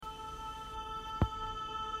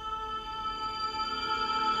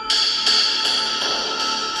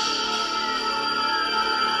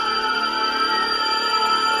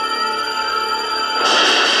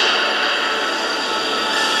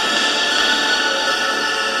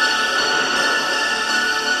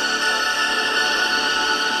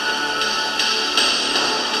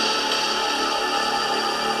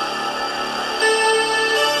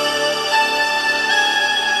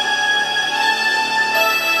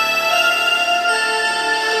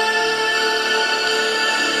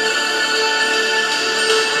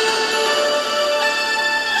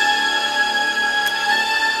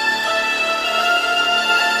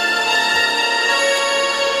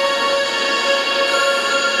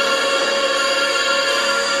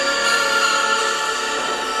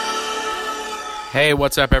Hey,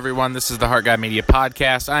 what's up, everyone? This is the Heart Guy Media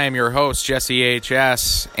Podcast. I am your host, Jesse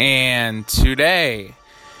H.S., and today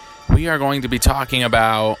we are going to be talking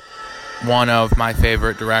about one of my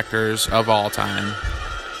favorite directors of all time,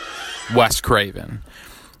 Wes Craven.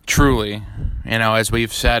 Truly, as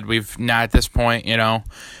we've said, we've not at this point,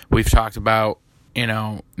 we've talked about,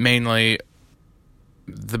 mainly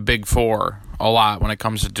the big four a lot when it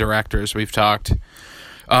comes to directors. We've talked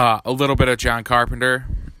a little bit of John Carpenter,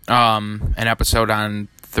 an episode on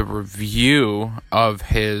the review of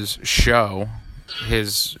his show,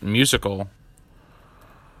 his musical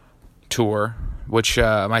tour, which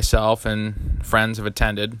myself and friends have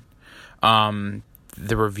attended.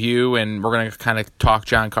 The review, and we're going to kind of talk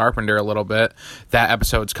John Carpenter a little bit. That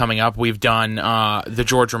episode's coming up. We've done the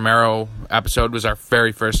George Romero episode was our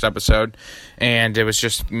very first episode, and it was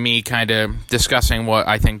just me kind of discussing what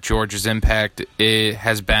I think George's impact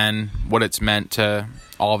has been, what it's meant to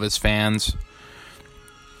all of his fans,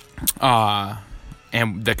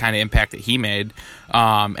 and the kind of impact that he made.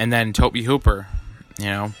 And then Tobe Hooper,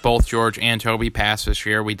 both George and Tobe passed this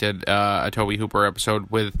year. We did a Tobe Hooper episode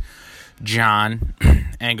with John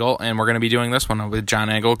Engell, and we're going to be doing this one with John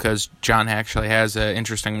Engell because John actually has an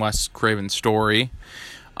interesting Wes Craven story.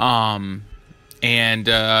 And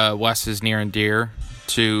Wes is near and dear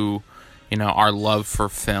to, our love for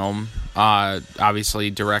film.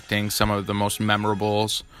 Obviously directing some of the most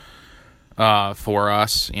memorables for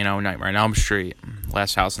us, Nightmare on Elm Street,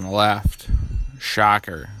 Last House on the Left,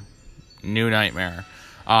 Shocker, New Nightmare.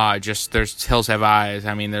 There's Hills Have Eyes.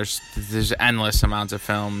 I mean, there's endless amounts of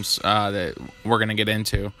films that we're going to get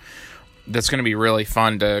into. That's going to be really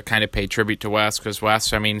fun to kind of pay tribute to Wes, because Wes,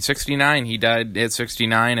 69, he died at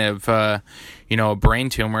 69 of, a brain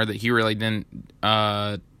tumor that he really didn't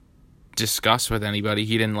discuss with anybody.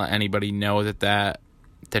 He didn't let anybody know that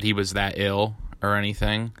he was that ill or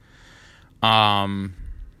anything. And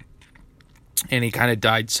he kind of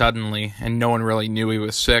died suddenly, and no one really knew he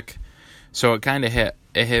was sick. So it kind of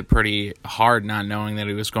hit pretty hard, not knowing that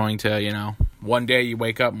he was going to, one day you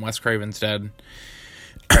wake up and Wes Craven's dead.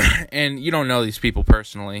 And you don't know these people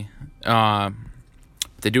personally.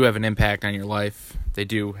 They do have an impact on your life. They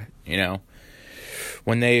do,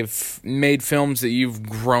 when they've made films that you've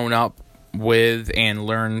grown up with and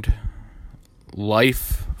learned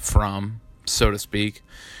life from, so to speak,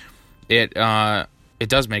 it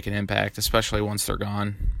does make an impact, especially once they're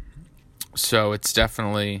gone. So it's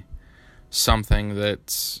definitely something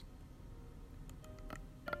that's,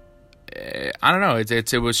 I don't know,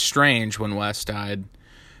 it was strange when Wes died.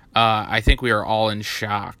 I think we are all in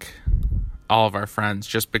shock, all of our friends,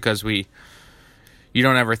 just because you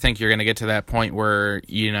don't ever think you're going to get to that point where,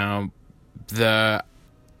 the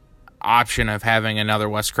option of having another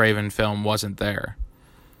Wes Craven film wasn't there,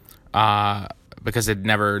 because it'd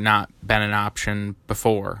never not been an option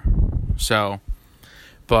before.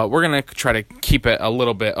 But we're going to try to keep it a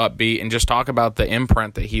little bit upbeat and just talk about the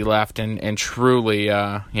imprint that he left, and truly,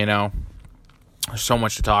 there's so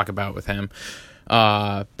much to talk about with him.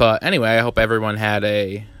 But anyway, I hope everyone had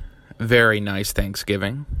a very nice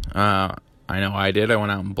Thanksgiving. I know I did. I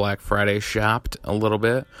went out and Black Friday shopped a little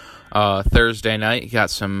bit. Thursday night, got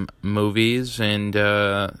some movies and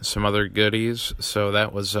some other goodies. So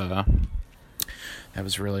that was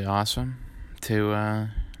really awesome to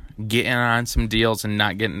get in on some deals and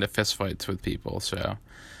not get into fistfights with people. So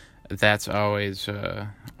that's always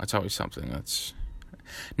something that's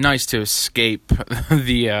nice to escape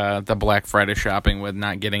the Black Friday shopping with,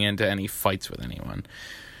 not getting into any fights with anyone.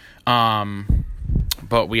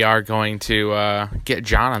 But we are going to get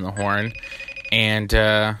John on the horn, and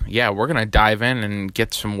we're gonna dive in and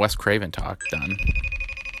get some Wes Craven talk done.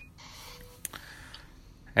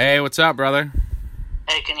 Hey, what's up, brother?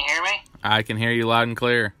 Hey, can you hear me? I can hear you loud and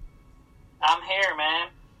clear. I'm here, man.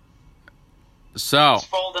 So, just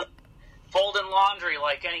folding laundry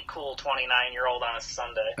like any cool 29-year-old on a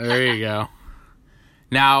Sunday. There you go.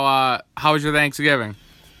 Now, how was your Thanksgiving?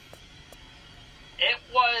 It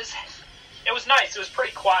was nice. It was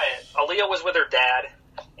pretty quiet. Aaliyah was with her dad,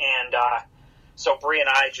 and so Bree and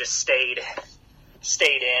I just stayed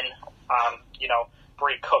in.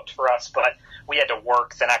 Bree cooked for us, but we had to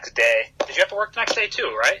work the next day. Did you have to work the next day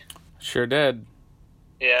too, right? Sure did.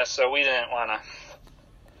 Yeah, so we didn't want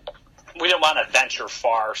to venture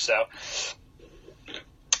far, so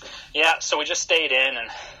yeah, so we just stayed in and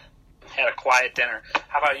had a quiet dinner.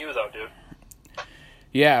 How about you, though, dude?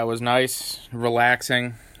 Yeah, it was nice,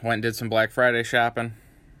 relaxing. Went and did some Black Friday shopping.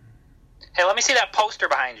 Hey, let me see that poster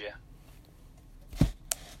behind you.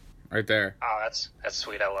 Right there. Oh, that's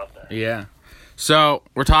sweet. I love that. Yeah. So,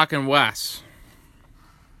 we're talking Wes.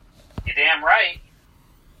 You damn right.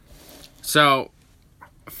 So,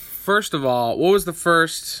 first of all, what's the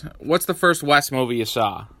first Wes movie you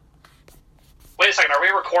saw? Wait a second, are we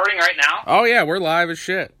recording right now? Oh, yeah, we're live as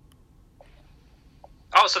shit.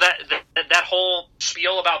 Oh, so that whole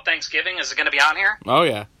spiel about Thanksgiving is going to be on here? Oh,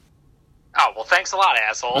 yeah. Oh, well, thanks a lot,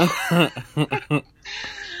 asshole.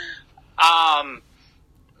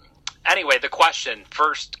 Anyway, the question,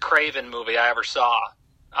 first Craven movie I ever saw,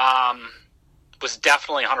 was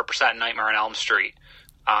definitely 100% Nightmare on Elm Street.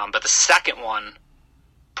 But the second one,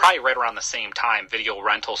 probably right around the same time, video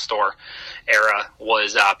rental store era,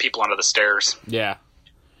 was People Under the Stairs. Yeah.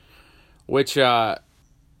 Which, now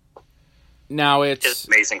it's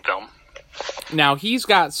an amazing film. Now, he's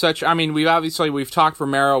got such... I mean, we've talked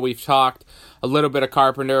Romero, we've talked a little bit of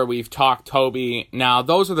Carpenter, we've talked Toby. Now,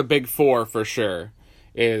 those are the big four for sure.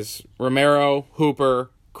 Is Romero, Hooper,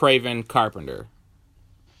 Craven, Carpenter.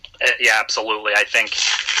 Yeah, absolutely. I think,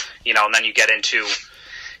 and then you get into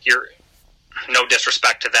your... No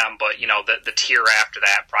disrespect to them, but, the tier after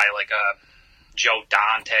that, probably like Joe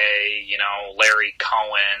Dante, Larry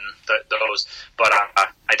Cohen, those. But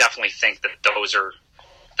I definitely think that those are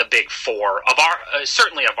the big four of our,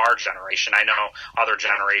 certainly of our generation. I know other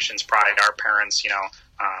generations, probably our parents,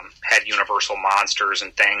 had Universal Monsters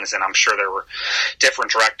and things, and I'm sure there were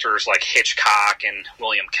different directors like Hitchcock and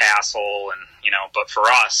William Castle, and but for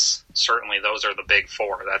us, certainly those are the big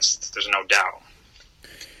four. There's no doubt.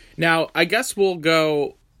 Now, I guess we'll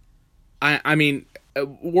go. I mean,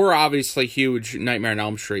 we're obviously huge Nightmare on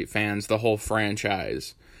Elm Street fans, the whole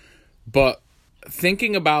franchise, but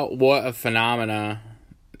thinking about what a phenomena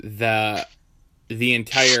the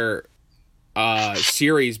entire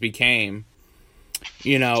series became,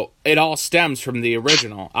 it all stems from the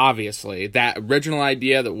original, obviously. That original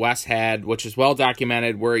idea that Wes had, which is well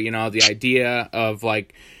documented, where, the idea of,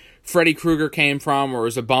 like, Freddy Krueger came from, where it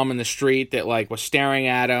was a bum in the street that, like, was staring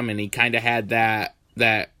at him, and he kind of had that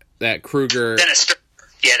Krueger... Sinister.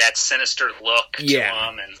 Yeah, that sinister look to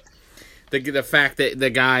him, and... The fact that the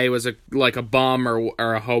guy was a bum or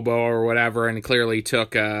a hobo or whatever, and clearly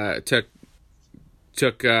took a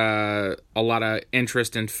lot of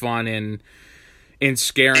interest and fun in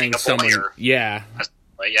scaring someone. Yeah.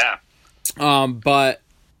 Yeah. But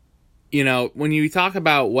when you talk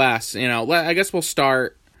about Wes, I guess we'll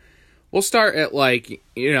start at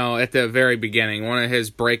at the very beginning, one of his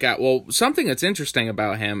breakout. Well, something that's interesting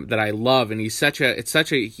about him that I love, and he's such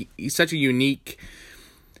a unique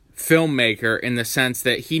filmmaker in the sense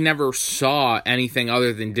that he never saw anything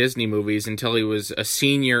other than Disney movies until he was a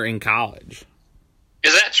senior in college.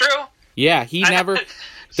 Is that true? Yeah, he never...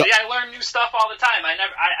 See, I learn new stuff all the time.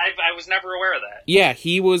 I was never aware of that. Yeah,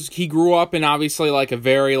 he grew up in obviously like a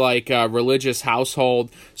very religious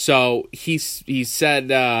household. So he said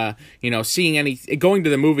going to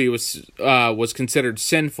the movie was considered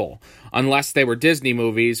sinful unless they were Disney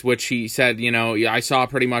movies, which he said, I saw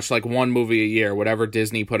pretty much like one movie a year, whatever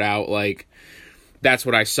Disney put out, like that's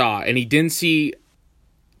what I saw. And he didn't see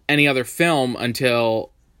any other film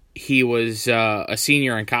until he was a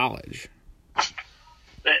senior in college.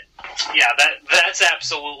 Yeah, that's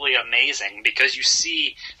absolutely amazing, because you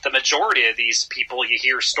see the majority of these people, you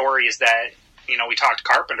hear stories that, we talked to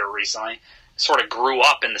Carpenter recently, sort of grew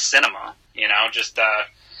up in the cinema,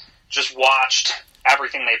 just watched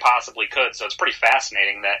everything they possibly could. So it's pretty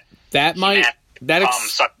fascinating that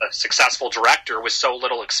such a successful director with so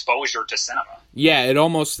little exposure to cinema. Yeah, it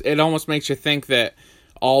almost makes you think that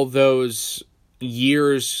all those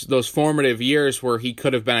years, those formative years where he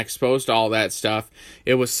could have been exposed to all that stuff,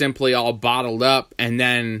 it was simply all bottled up, and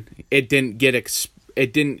then he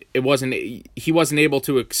wasn't able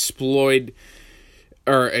to exploit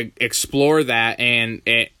or explore that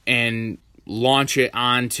and launch it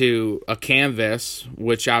onto a canvas,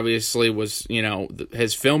 which obviously was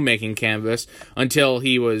his filmmaking canvas, until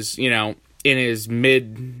he was in his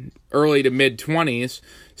early to mid 20s.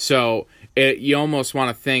 So you almost want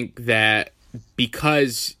to think that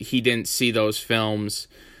because he didn't see those films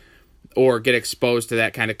or get exposed to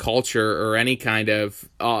that kind of culture or any kind of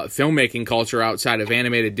filmmaking culture outside of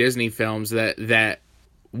animated Disney films, that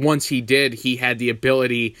once he did, he had the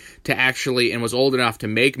ability to actually, and was old enough to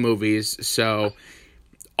make movies. So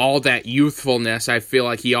all that youthfulness, I feel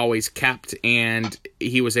like he always kept, and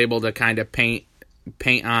he was able to kind of paint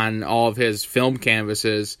on all of his film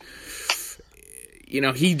canvases.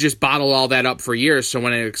 He just bottled all that up for years, so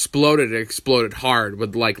when it exploded hard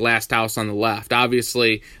with, like, Last House on the Left.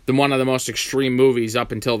 Obviously, one of the most extreme movies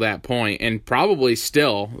up until that point, and probably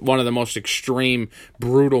still one of the most extreme,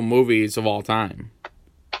 brutal movies of all time.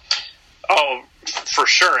 Oh, for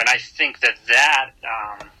sure, and I think that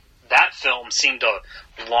film seemed to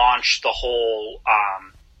launch the whole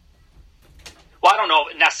Well, I don't know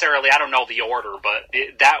necessarily. I don't know the order, but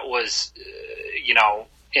that was,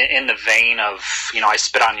 in the vein of, I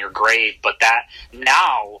Spit on Your Grave. But that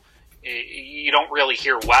now you don't really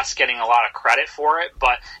hear Wes getting a lot of credit for it.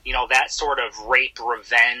 But that sort of rape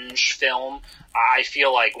revenge film, I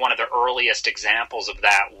feel like one of the earliest examples of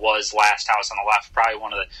that was Last House on the Left. Probably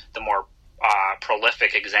one of the more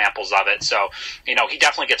prolific examples of it. So he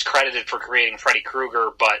definitely gets credited for creating Freddy Krueger,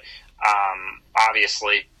 but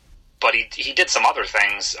obviously. But he did some other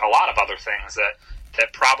things, a lot of other things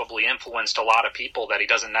that probably influenced a lot of people that he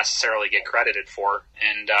doesn't necessarily get credited for.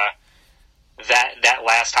 And that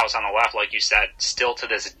Last House on the Left, like you said, still to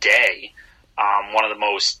this day, one of the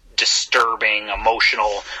most disturbing,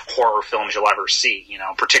 emotional horror films you'll ever see.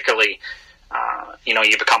 Particularly,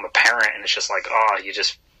 you become a parent and it's just like,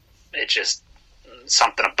 it's just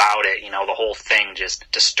something about it. The whole thing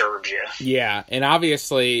just disturbs you. Yeah, and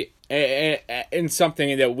obviously. And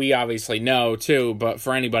something that we obviously know too, but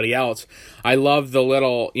for anybody else, I love the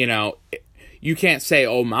little, you can't say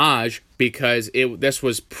homage because this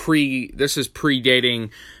is predating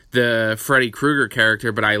the Freddy Krueger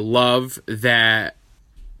character, but I love that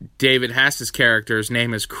David Hess's character's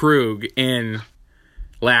name is Krug in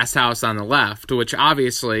Last House on the Left, which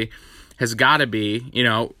obviously has got to be,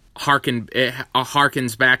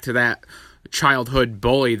 harkens back to that childhood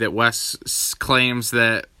bully that Wes claims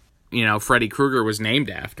that Freddy Krueger was named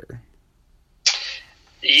after.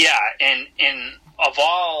 Yeah, and of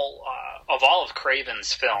all of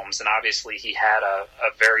Craven's films, and obviously he had a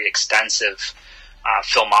very extensive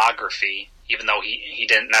filmography, even though he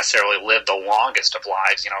didn't necessarily live the longest of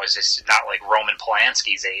lives. It's just not like Roman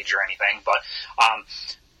Polanski's age or anything. But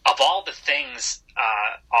of all the things,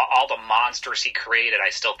 all the monsters he created, I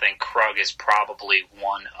still think Krug is probably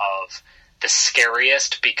one of the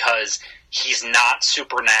scariest because he's not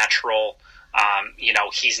supernatural.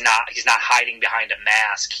 He's not hiding behind a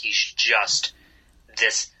mask. He's just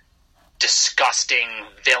this disgusting,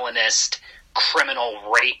 villainous, criminal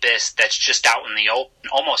rapist that's just out in the open,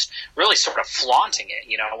 almost really sort of flaunting it.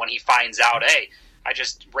 When he finds out, hey, I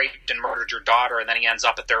just raped and murdered your daughter, and then he ends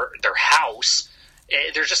up at their house.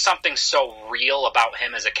 There's just something so real about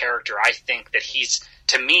him as a character. I think that he's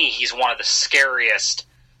one of the scariest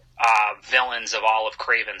villains of all of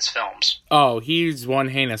Craven's films. Oh, he's one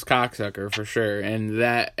heinous cocksucker for sure,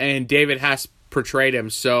 and David Hess portrayed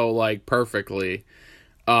him so perfectly.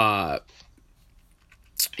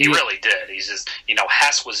 He really did. He's just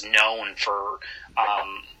Hess was known for.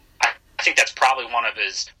 I think that's probably one of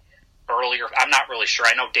his earlier. I'm not really sure.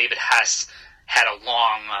 I know David Hess had a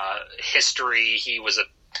long history. He was a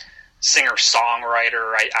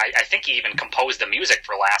singer-songwriter. I think he even composed the music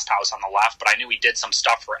for Last House on the Left, but I knew he did some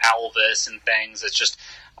stuff for Elvis and things. It's just,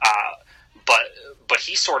 but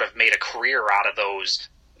he sort of made a career out of those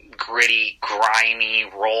gritty, grimy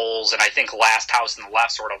roles, and I think Last House on the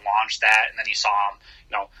Left sort of launched that, and then you saw him,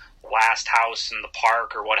 Last House in the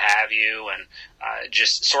Park or what have you, and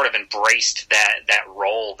just sort of embraced that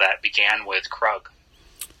role that began with Krug.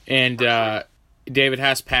 And, David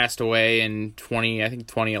Hess passed away in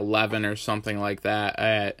 2011 or something like that.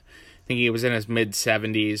 I think he was in his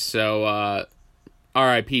mid-70s, so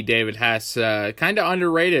R.I.P. David Hess. Kind of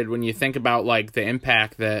underrated when you think about the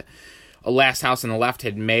impact that Last House on the Left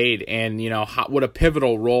had made, and what a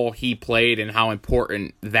pivotal role he played and how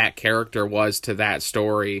important that character was to that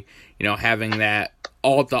story. Having that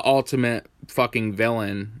the ultimate fucking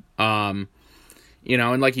villain.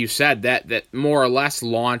 And like you said, that more or less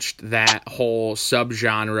launched that whole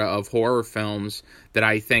subgenre of horror films that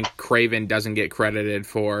I think Craven doesn't get credited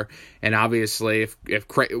for. And obviously,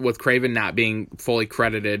 with Craven not being fully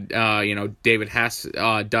credited, David Hess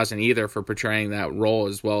doesn't either for portraying that role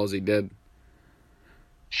as well as he did.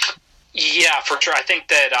 Yeah, for sure. I think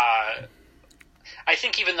that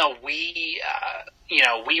even though we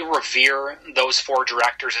revere those four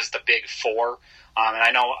directors as the big four. And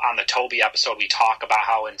I know on the Toby episode we talk about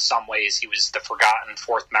how in some ways he was the forgotten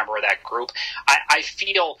fourth member of that group. I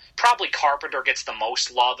feel probably Carpenter gets the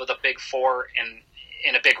most love of the big four,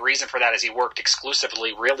 and a big reason for that is he worked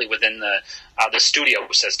exclusively really within the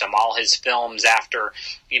studio system. All his films after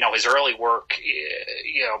his early work,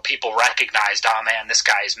 people recognized, oh man, this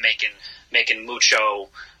guy is making mucho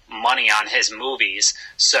money on his movies,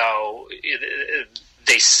 so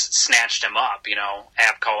they snatched him up,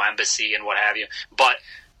 Abco Embassy and what have you. But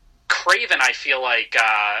Craven, I feel like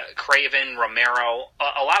Craven, Romero,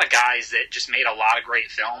 a lot of guys that just made a lot of great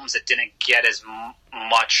films that didn't get as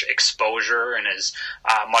much exposure and as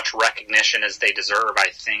much recognition as they deserve, I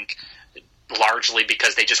think, largely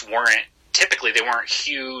because they just weren't typically they weren't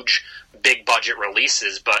huge, big budget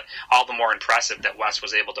releases, but all the more impressive that Wes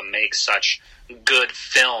was able to make such good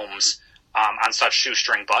films on such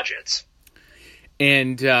shoestring budgets.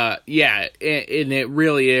 And and it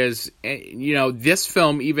really is. This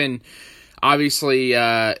film even obviously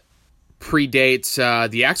predates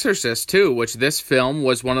The Exorcist too, which this film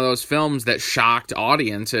was one of those films that shocked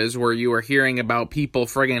audiences, where you were hearing about people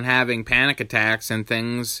friggin' having panic attacks and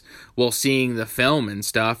things while seeing the film and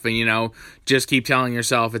stuff, and just keep telling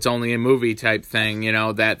yourself it's only a movie type thing.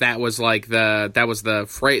 That was like the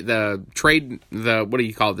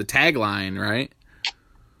tagline, right?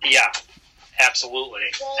 Yeah, absolutely.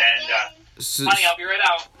 And honey, I'll be right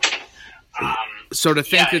out. So to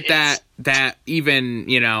think that even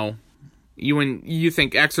you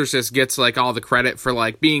think Exorcist gets like all the credit for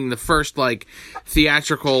like being the first like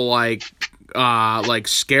theatrical like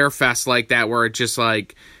scare fest like that, where it just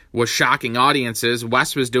like was shocking audiences.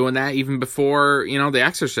 Wes was doing that even before The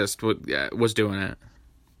Exorcist was doing it.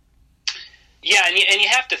 Yeah, and you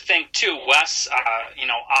have to think too, Wes.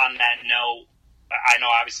 On that note, I know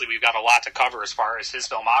obviously we've got a lot to cover as far as his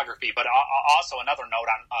filmography, but also another note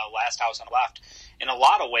on Last House on the Left. In a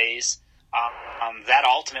lot of ways, that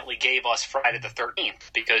ultimately gave us Friday the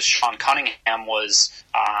 13th, because Sean Cunningham was,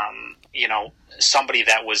 somebody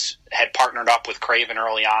that had partnered up with Craven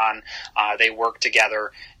early on. They worked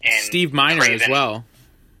together. And Steve Miner Craven, as well.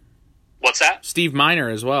 What's that? Steve Miner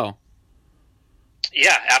as well.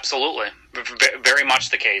 Yeah, absolutely. Very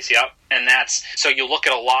much the case, yep. And so you look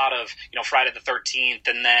at a lot of, Friday the 13th,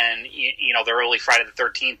 and then, the early Friday the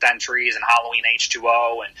 13th entries and Halloween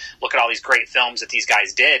H2O, and look at all these great films that these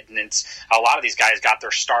guys did. And a lot of these guys got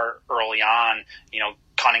their start early on,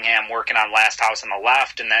 Cunningham working on Last House on the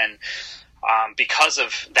Left, and then because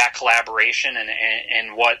of that collaboration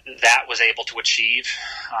and what that was able to achieve,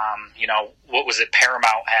 what was it,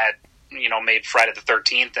 Paramount had, made Friday the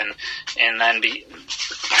 13th, and then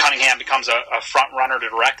Cunningham becomes a front runner to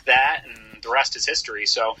direct that, and the rest is history.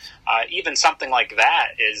 So even something like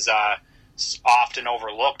that is often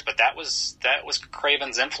overlooked, but that was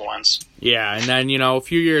Craven's influence. Yeah, and then a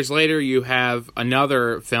few years later, you have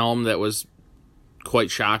another film that was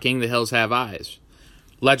quite shocking: The Hills Have Eyes,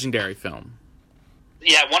 legendary film.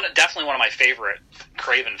 Yeah, definitely one of my favorite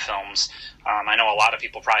Craven films. I know a lot of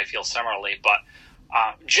people probably feel similarly, but.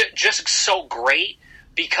 Just so great,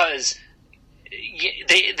 because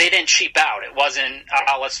they didn't cheap out. It wasn't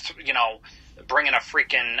let's bring in a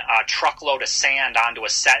freaking truckload of sand onto a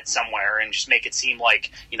set somewhere and just make it seem like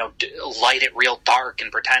light it real dark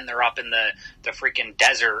and pretend they're up in the freaking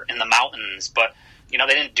desert in the mountains. But they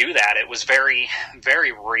didn't do that. It was very,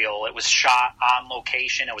 very real. It was shot on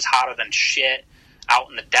location. It was hotter than shit out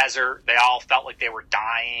in the desert. They all felt like they were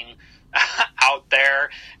dying out there,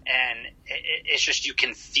 and it's just, you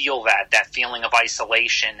can feel that feeling of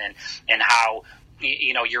isolation, and how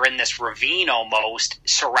you're in this ravine almost,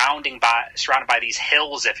 surrounded by these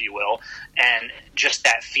hills, if you will, and just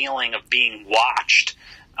that feeling of being watched,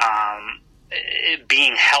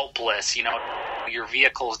 being helpless. Your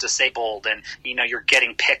vehicle's disabled, and you're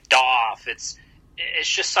getting picked off. It's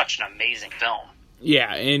just such an amazing film.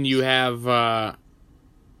 Yeah, and you have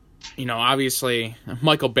obviously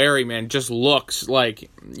Michael Berryman just looks like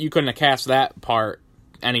you couldn't have cast that part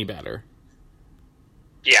any better.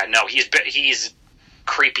 Yeah, no, he's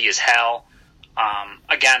creepy as hell.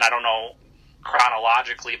 Again, I don't know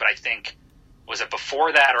chronologically, but I think, was it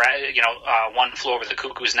before that, or One Flew Over the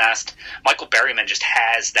Cuckoo's Nest? Michael Berryman just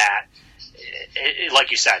has that,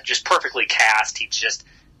 like you said, just perfectly cast. He just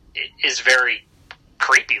is very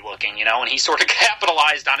creepy looking, and he sort of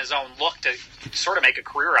capitalized on his own look to sort of make a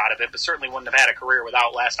career out of it, but certainly wouldn't have had a career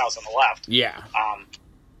without Last House on the Left. Yeah.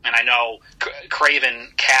 And I know Craven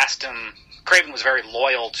cast him. Craven was very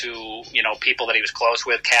loyal to, people that he was close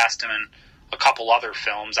with, cast him in a couple other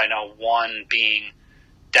films. I know one being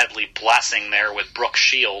Deadly Blessing there with Brooke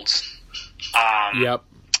Shields. Yep.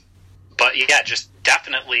 But yeah, just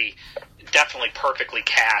definitely perfectly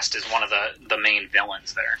cast as one of the main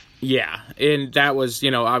villains there. Yeah, and that was,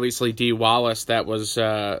 obviously Dee Wallace. That was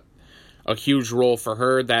a huge role for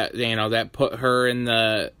her. That that put her in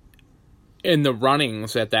the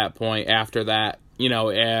runnings at that point. After that,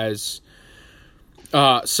 as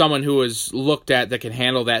someone who was looked at that can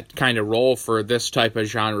handle that kind of role for this type of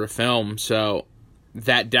genre film. So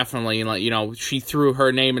that definitely, she threw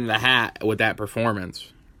her name in the hat with that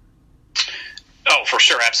performance. Oh, for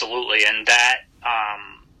sure, absolutely, and that,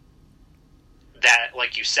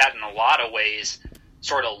 like you said, in a lot of ways,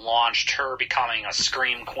 sort of launched her becoming a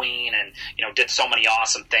scream queen, and did so many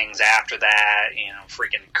awesome things after that.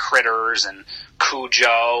 Freaking Critters and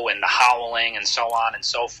Cujo and The Howling and so on and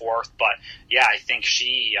so forth. But yeah, I think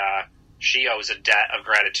she owes a debt of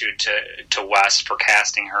gratitude to Wes for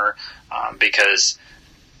casting her, because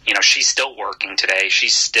she's still working today.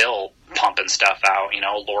 She's still pumping stuff out.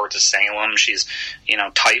 Lords of Salem. She's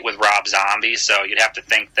tight with Rob Zombie. So you'd have to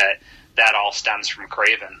think that all stems from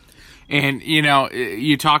Craven. And,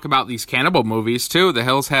 you talk about these cannibal movies, too. The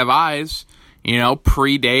Hills Have Eyes,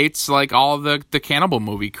 predates, like, all of the cannibal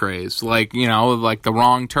movie craze. Like, like The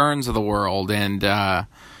Wrong Turns of the world. And, I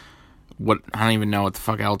don't even know what the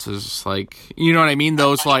fuck else is, like, you know what I mean?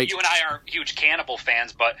 Those, like... You and I aren't huge cannibal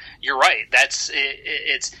fans, but you're right. It's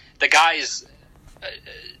the guy's...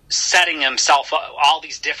 setting himself up, all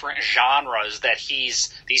these different genres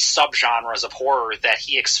these subgenres of horror that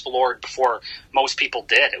he explored before most people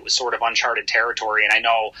did. It was sort of uncharted territory. And I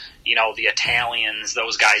know, the Italians,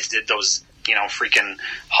 those guys did those, freaking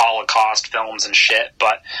Holocaust films and shit.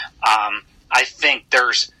 But I think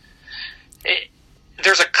there's a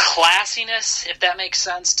classiness, if that makes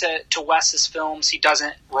sense, to Wes's films. He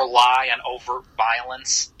doesn't rely on overt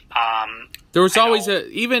violence. There was always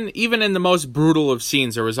even in the most brutal of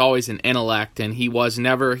scenes, there was always an intellect, and he was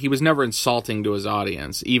never insulting to his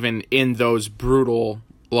audience, even in those brutal,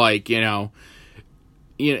 like,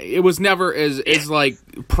 it was never as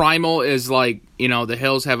like primal as, like, The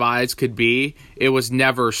Hills Have Eyes could be. It was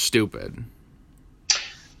never stupid.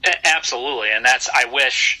 Absolutely, and I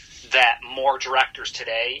wish that more directors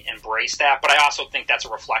today embrace that, but I also think that's a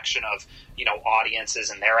reflection of audiences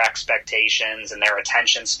and their expectations and their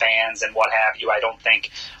attention spans and what have you. I don't think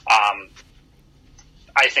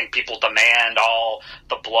I think people demand all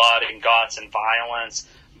the blood and guts and violence,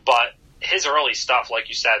 but his early stuff, like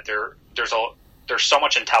you said, there's so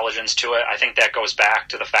much intelligence to it. I think that goes back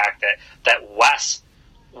to the fact that Wes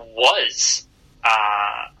was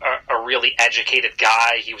a really educated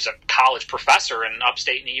guy. He was a college professor in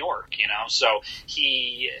upstate New York, so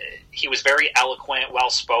he was very eloquent,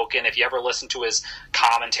 well-spoken. If you ever listen to his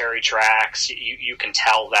commentary tracks, you can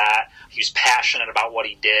tell that he was passionate about what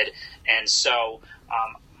he did. And so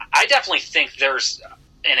I definitely think there's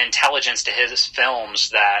an intelligence to his films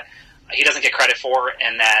that he doesn't get credit for,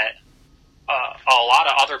 and that a lot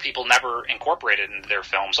of other people never incorporated into their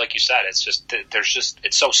films. Like you said,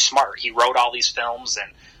 it's so smart. He wrote all these films,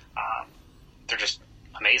 and they're just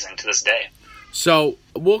amazing to this day. So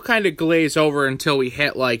we'll kind of glaze over until we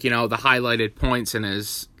hit, like, the highlighted points in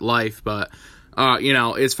his life, but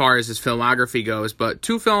as far as his filmography goes. But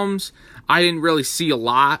two films I didn't really see a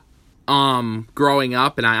lot growing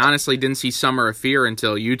up, and I honestly didn't see Summer of Fear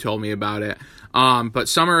until you told me about it. But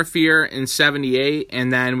Summer of Fear in 78,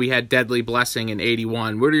 and then we had Deadly Blessing in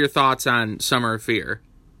 81. What are your thoughts on Summer of Fear?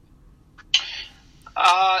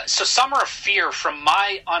 So Summer of Fear, from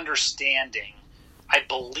my understanding, I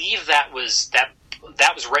believe that was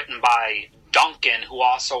written by Duncan, who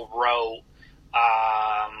also wrote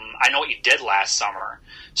I Know What You Did Last Summer.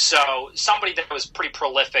 So somebody that was pretty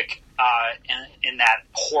prolific in that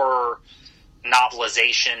horror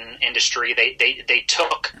novelization industry. They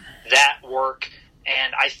took that work,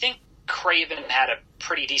 and I think Craven had a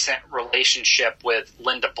pretty decent relationship with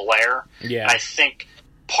Linda Blair. Yeah. I think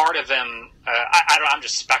part of him, I'm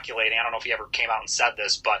just speculating, I don't know if he ever came out and said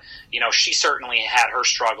this, but, she certainly had her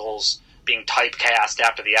struggles being typecast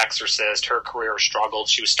after The Exorcist. Her career struggled.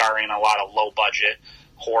 She was starring in a lot of low-budget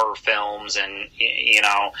horror films and,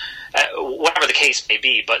 whatever the case may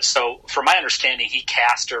be. But so, from my understanding, he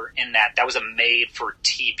cast her in that. That was a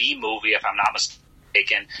made-for-TV movie, if I'm not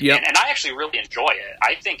mistaken. Yep. And I actually really enjoy it.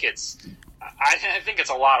 I think it's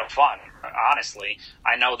a lot of fun, honestly.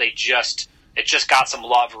 I know it just got some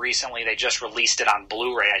love recently. They just released it on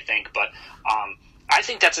Blu-ray, I think. But I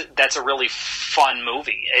think that's a really fun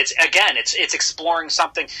movie. It's exploring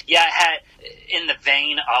something. Yeah, it had in the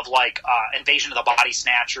vein of like Invasion of the Body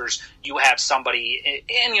Snatchers. You have somebody,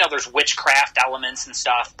 and there's witchcraft elements and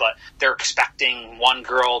stuff, but they're expecting one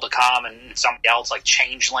girl to come, and somebody else, like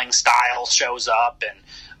Changeling style, shows up, and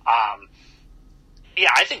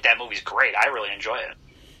I think that movie's great. I really enjoy it.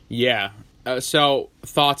 Yeah. So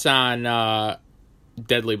thoughts on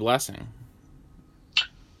Deadly Blessing?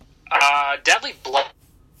 Deadly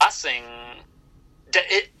Blessing.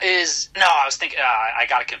 It is no. I was thinking. I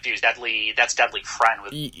got it confused. That's Deadly Friend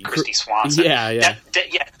with Christy Swanson. Yeah.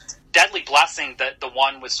 Deadly Blessing. The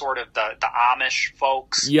one with sort of the Amish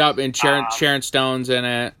folks. Yep, and Sharon Stone's in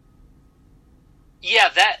it. Yeah,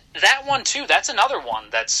 that one too. That's another one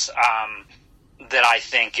that's that I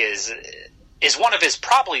think is one of his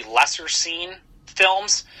probably lesser seen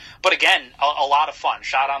films, but again, a lot of fun.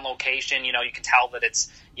 Shot on location. You can tell that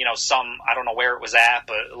it's some, I don't know where it was at,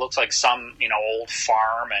 but it looks like some old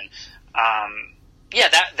farm, and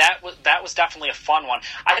that was definitely a fun one.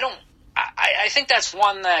 I think that's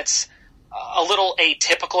one that's a little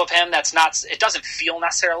atypical of him. That's not. It doesn't feel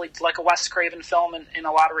necessarily like a Wes Craven film in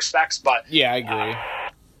a lot of respects, but yeah, I agree.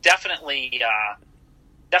 Definitely a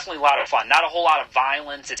lot of fun. Not a whole lot of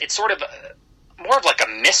violence. It's sort of more of like a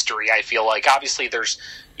mystery, I feel like. Obviously, there's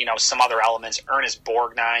some other elements. Ernest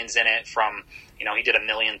Borgnine's in it from he did a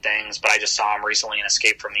million things, but I just saw him recently in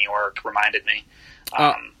Escape from New York. Reminded me.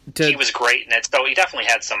 He was great in it, though. He definitely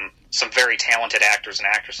had some very talented actors and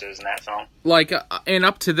actresses in that film. Like, and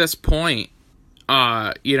up to this point,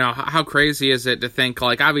 how crazy is it to think,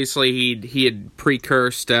 like, obviously he had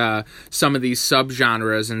precursed some of these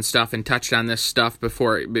subgenres and stuff, and touched on this stuff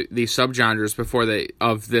before, these subgenres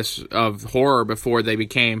of horror before they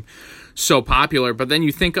became so popular. But then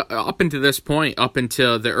you think up until this point, up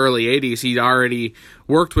until the early 80s, he'd already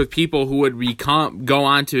worked with people who would go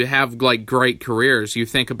on to have like great careers. You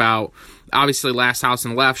think about, obviously, Last House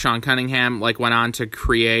on the Left, Sean Cunningham went on to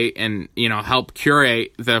create and help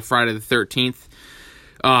curate the Friday the 13th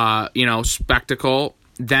spectacle.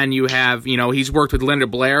 Then you have, he's worked with Linda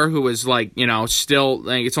Blair, who was still,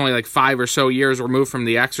 it's only like 5 or so years removed from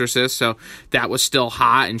The Exorcist, so that was still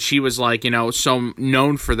hot, and she was so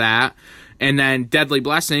known for that. And then Deadly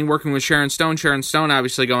Blessing, working with Sharon Stone. Sharon Stone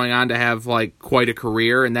obviously going on to have quite a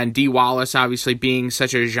career, and then Dee Wallace obviously being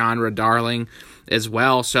such a genre darling as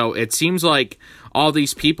well. So it seems like all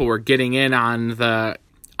these people were getting in on the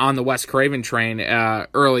Wes Craven train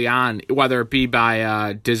early on, whether it be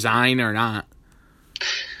by design or not.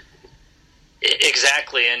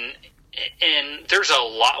 Exactly, and there's a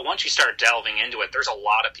lot. Once you start delving into it, there's a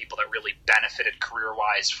lot of people that really benefited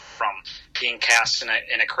career-wise from being cast in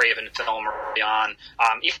a Craven film early on.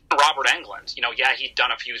 Even Robert Englund, he'd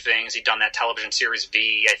done a few things. He'd done that television series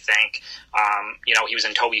V, I think. He was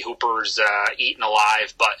in Tobe Hooper's Eaten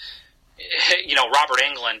Alive, but Robert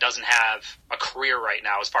Englund doesn't have a career right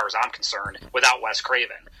now, as far as I'm concerned, without Wes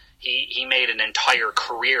Craven. He made an entire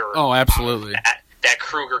career. Oh, absolutely. That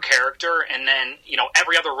Krueger character, and then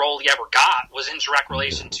every other role he ever got was in direct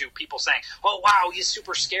relation to people saying, "Oh wow, he's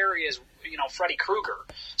super scary as Freddy Krueger."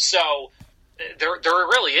 So there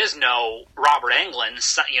really is no Robert Englund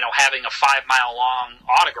having a 5-mile long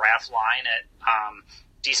autograph line at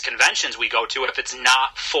these conventions we go to if it's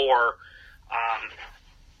not for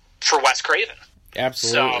Wes Craven.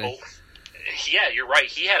 Absolutely. So yeah, you're right.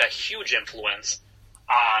 He had a huge influence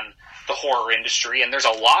on the horror industry, and there's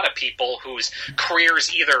a lot of people whose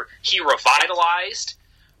careers either he revitalized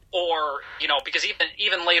or because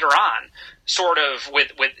even later on, sort of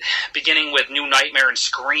with beginning with New Nightmare and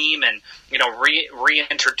Scream, and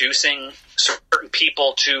reintroducing certain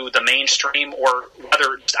people to the mainstream, or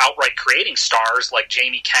whether it's outright creating stars like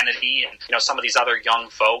Jamie Kennedy and some of these other young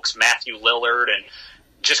folks, Matthew Lillard, and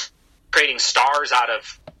just creating stars out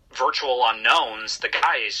of virtual unknowns. The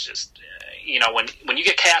guy is just when you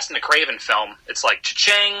get cast in a Craven film, it's like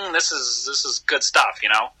cha-ching, this is good stuff,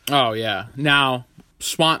 Oh yeah. Now,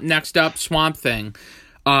 next up, Swamp Thing.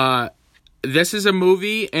 This is a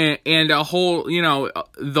movie and a whole,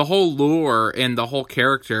 the whole lure and the whole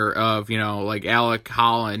character of, Alec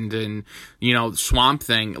Holland and, Swamp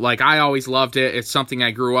Thing. I always loved it. It's something I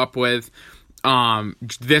grew up with.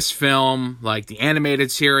 This film, the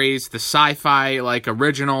animated series, the sci-fi,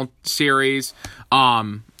 original series,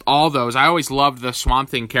 all those. I always loved the Swamp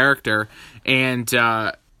Thing character. And,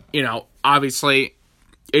 obviously,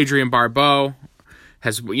 Adrienne Barbeau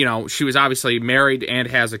has, she was obviously married and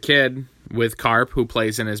has a kid with Carp, who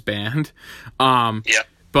plays in his band. Yeah.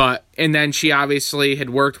 And then she obviously had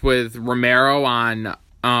worked with Romero on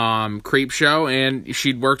Creepshow, and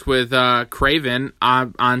she'd worked with Craven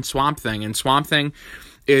on Swamp Thing. And Swamp Thing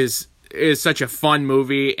is such a fun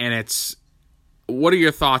movie, and what are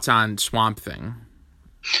your thoughts on Swamp Thing?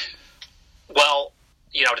 Well,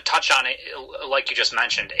 to touch on it, like you just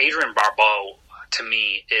mentioned, Adrienne Barbeau, to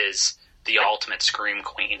me, is the ultimate scream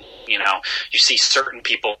queen. You see certain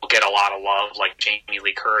people get a lot of love, like Jamie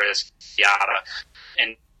Lee Curtis, Yada,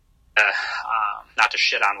 and not to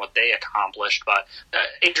shit on what they accomplished, but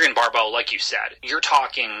Adrienne Barbeau, like you said, you're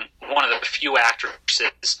talking one of the few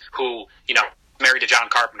actresses who, married to John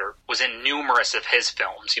Carpenter, was in numerous of his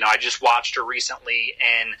films. I just watched her recently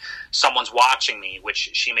in Someone's Watching Me,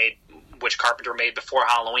 which Carpenter made before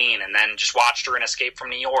Halloween, and then just watched her in Escape from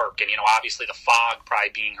New York, and obviously The Fog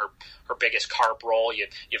probably being her biggest Carp role.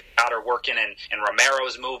 You've got her working in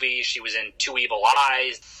Romero's movies. She was in Two Evil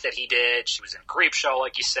Eyes that he did. She was in Creepshow,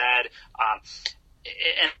 like you said,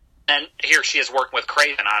 and And here she is working with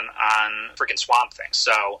Craven on freaking Swamp Thing.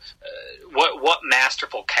 So, what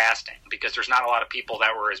masterful casting, because there's not a lot of people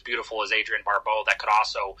that were as beautiful as Adrienne Barbeau that could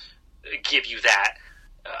also give you that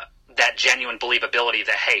genuine believability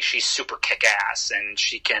that, hey, she's super kick-ass and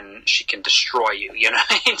she can destroy you, you know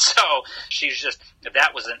what I mean? So she's just,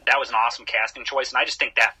 that was an awesome casting choice, and I just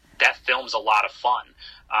think that film's a lot of fun.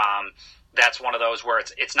 That's one of those where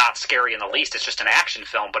it's not scary in the least. It's just an action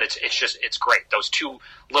film, but it's great. Those two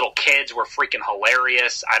little kids were freaking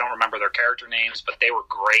hilarious. I don't remember their character names, but they were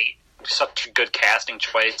great. Such a good casting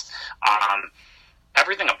choice.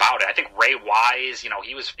 Everything about it. I think Ray Wise,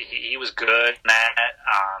 he was good in that.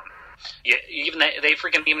 They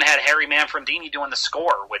freaking even had Harry Manfredini doing the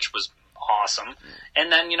score, which was awesome. And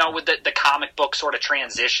then, with the comic book sort of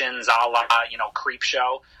transitions a la,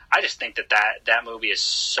 Creepshow, I just think that movie is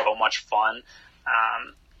so much fun.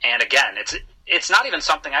 And again, it's not even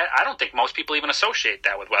something, I don't think most people even associate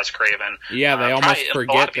that with Wes Craven. Yeah, they almost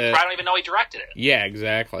forget a lot of people that. probably don't even know he directed it. Yeah,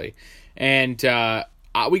 exactly. And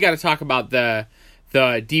we got to talk about the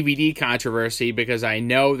DVD controversy, because I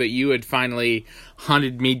know that you had finally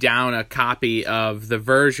hunted me down a copy of the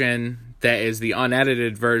version that is the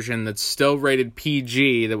unedited version that's still rated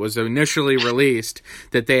PG, that was initially released,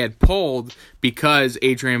 that they had pulled because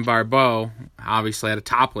Adrienne Barbeau obviously had a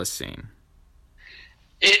topless scene.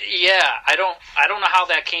 I don't know how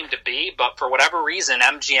that came to be, but for whatever reason,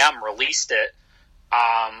 MGM released it,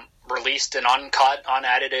 released an uncut,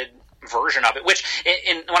 unedited version of it. Which,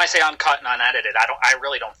 when I say uncut and unedited, I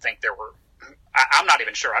really don't think there were. I'm not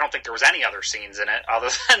even sure. I don't think there was any other scenes in it other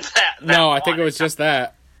than that. No, I think it was just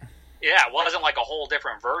that. Yeah, it wasn't like a whole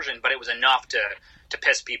different version, but it was enough to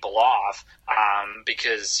piss people off,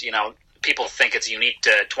 because, people think it's unique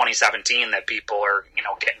to 2017 that people are,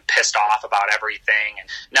 getting pissed off about everything. And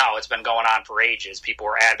no, it's been going on for ages. People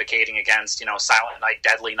were advocating against, Silent Night,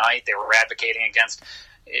 Deadly Night. They were advocating against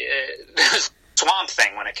Swamp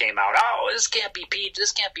Thing when it came out. Oh, this can't be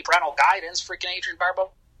parental guidance. Freaking Adrienne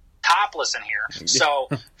Barbeau topless in here. So,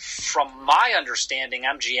 from my understanding,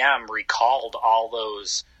 MGM recalled all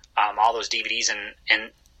those DVDs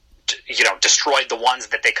and destroyed the ones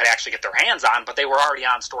that they could actually get their hands on, but they were already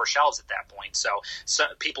on store shelves at that point. So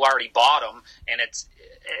people already bought them, and it's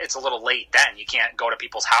a little late then. You can't go to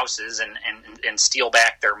people's houses and steal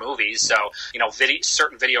back their movies. So,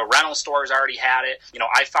 certain video rental stores already had it.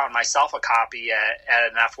 I found myself a copy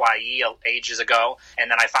at an FYE ages ago, and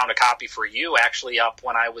then I found a copy for you actually up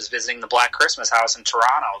when I was visiting the Black Christmas house in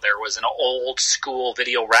Toronto. There was an old school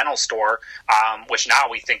video rental store, which now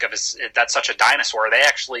we think of as, that's such a dinosaur. They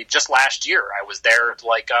actually, just last year, I was there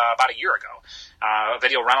about a year ago. A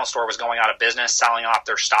video rental store was going out of business, selling off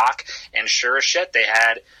their stock, and sure as shit, they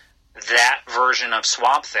had that version of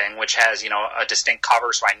Swamp Thing, which has, a distinct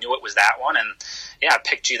cover, so I knew it was that one, and yeah, I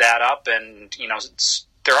picked you that up, and,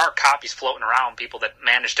 there are copies floating around, people that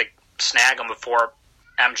managed to snag them before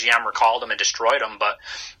MGM recalled them and destroyed them, but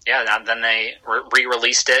yeah, then they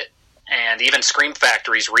re-released it, and even Scream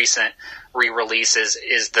Factory's recent re-release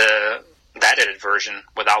is the edited version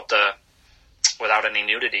without any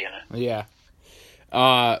nudity in it. Yeah.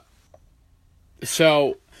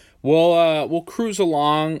 So we'll cruise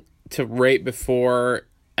along to right before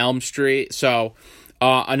Elm Street. So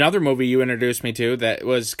another movie you introduced me to that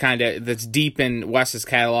was that's deep in Wes's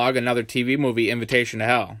catalog, another TV movie, Invitation to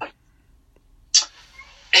Hell.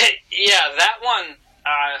 Yeah, that one.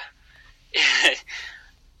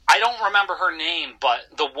 I don't remember her name, but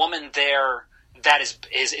the woman there that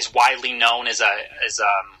is widely known as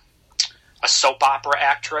a soap opera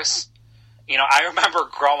actress. I remember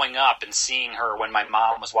growing up and seeing her when my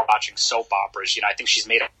mom was watching soap operas. I think she's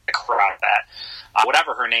made a career out of that.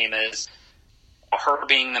 Whatever her name is, her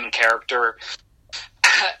being the main character,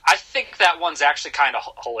 I think that one's actually kind of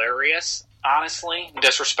hilarious, honestly, in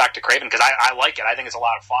disrespect to Craven, because I like it. I think it's a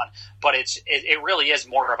lot of fun. But it really is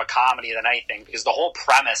more of a comedy than anything, because the whole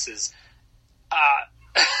premise is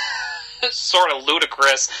sort of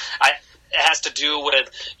ludicrous. It has to do with,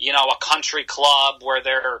 a country club where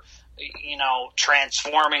they're,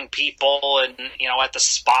 transforming people and, at the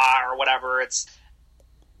spa or whatever. It's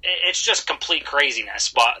just complete craziness.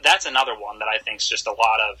 But that's another one that I think is just a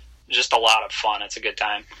lot of fun. It's a good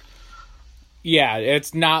time. Yeah,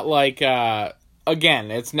 it's not like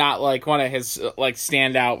it's not like one of his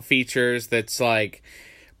standout features that's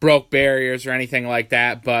broke barriers or anything like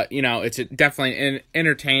that, but it's definitely an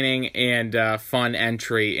entertaining and fun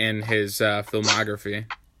entry in his filmography.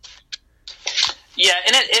 Yeah,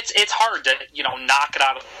 and it's hard to knock it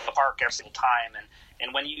out of the park every single time,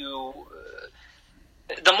 and when you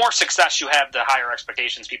the more success you have, the higher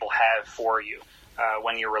expectations people have for you.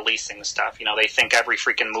 when you're releasing stuff. You know, they think every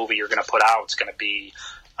freaking movie you're going to put out is going to be,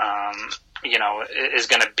 is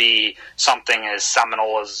going to be something as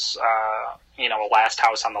seminal as, A Last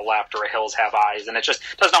House on the Left or A Hills Have Eyes, and it just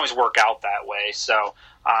doesn't always work out that way. So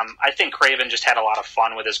I think Craven just had a lot of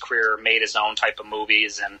fun with his career, made his own type of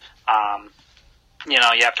movies, and, you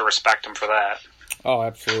have to respect him for that. Oh,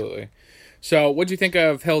 absolutely. So what'd you think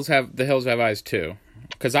of The Hills Have Eyes 2?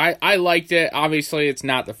 Because I liked it. Obviously, it's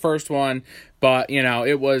not the first one, but,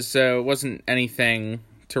 it wasn't anything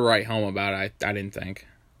to write home about, I didn't think.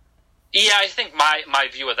 Yeah, I think my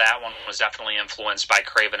view of that one was definitely influenced by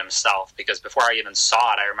Craven himself, because before I even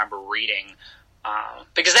saw it, I remember reading,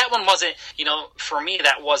 because that one wasn't, for me,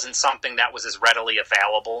 that wasn't something that was as readily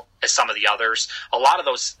available as some of the others. A lot of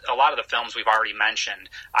the films we've already mentioned,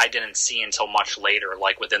 I didn't see until much later,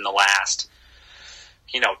 like within the last,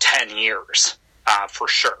 10 years. For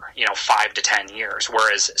sure, 5 to 10 years,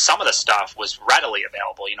 whereas some of the stuff was readily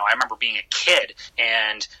available. I remember being a kid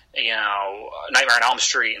and, Nightmare on Elm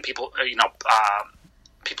Street and People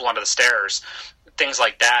Under the Stairs, things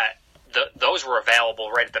like that, those were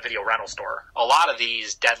available right at the video rental store. A lot of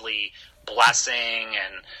these, Deadly Blessing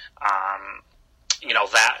and,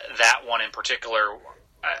 that one in particular,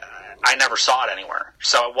 I never saw it anywhere.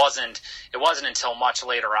 So it wasn't until much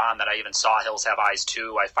later on that I even saw Hills Have Eyes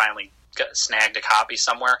 2. I finally snagged a copy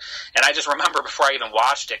somewhere, and I just remember before I even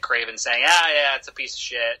watched it, Craven saying, yeah, it's a piece of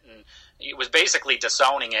shit, and he was basically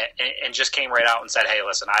disowning it, and just came right out and said, hey,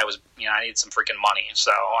 listen, I need some freaking money,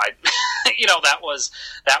 so I, that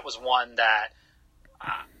was one that,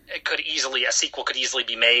 a sequel could easily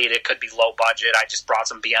be made. It could be low budget. I just brought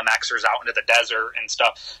some BMXers out into the desert and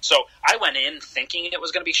stuff. So I went in thinking it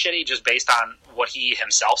was going to be shitty just based on what he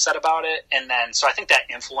himself said about it. And then, so I think that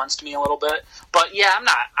influenced me a little bit, but yeah,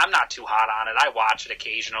 I'm not too hot on it. I watch it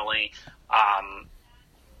occasionally.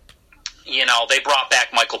 They brought back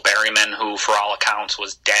Michael Berryman, who for all accounts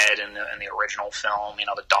was dead in the original film.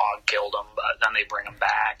 The dog killed him, but then they bring him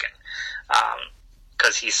back and,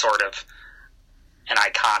 cause he's sort of an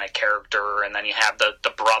iconic character, and then you have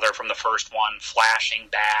the brother from the first one flashing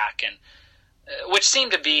back, and which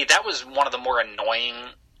seemed to be, that was one of the more annoying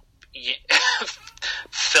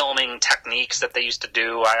filming techniques that they used to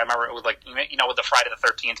do. I remember it was like, with the Friday the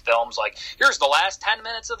 13th films, like, here's the last 10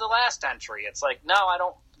 minutes of the last entry. It's like, no, I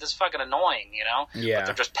don't, this is fucking annoying, Yeah. But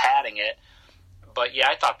they're just padding it. But yeah,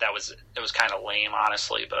 I thought it was kind of lame,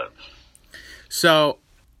 honestly, but. So,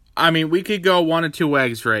 we could go one of two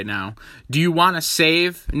ways right now. Do you want to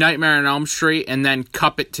save Nightmare on Elm Street and then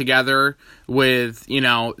cup it together with,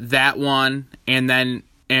 that one and then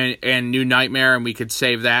and New Nightmare, and we could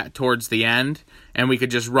save that towards the end, and we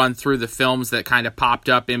could just run through the films that kind of popped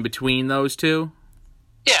up in between those two?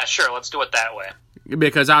 Yeah, sure. Let's do it that way.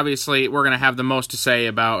 Because obviously we're going to have the most to say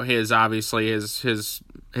about his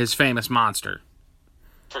famous monster.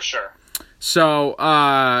 For sure. So,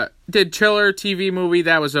 did Chiller TV movie,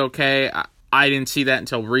 that was okay. I didn't see that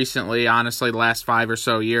until recently, honestly, the last 5 or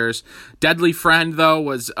so years. Deadly Friend, though,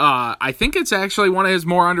 was, I think it's actually one of his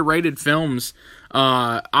more underrated films.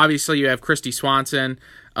 Obviously, you have Christy Swanson.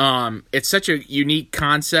 It's such a unique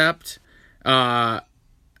concept. The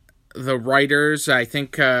writers, I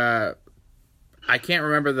think, I can't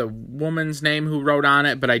remember the woman's name who wrote on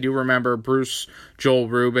it, but I do remember Bruce Joel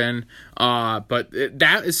Rubin. But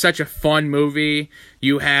that is such a fun movie.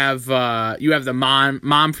 You have the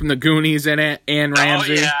mom from the Goonies in it, Anne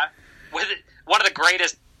Ramsey. Oh yeah, with one of the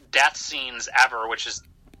greatest death scenes ever, which is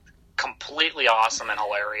completely awesome and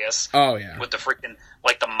hilarious. Oh yeah, with the freaking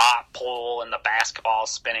the mop pole and the basketball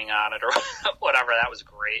spinning on it or whatever. That was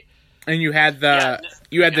great. And you had the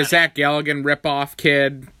Zach Galligan ripoff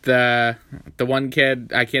kid, the one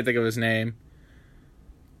kid, I can't think of his name.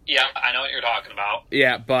 Yeah, I know what you're talking about.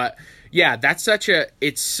 Yeah, but yeah,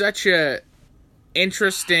 it's such a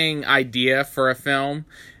interesting idea for a film,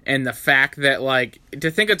 and the fact that to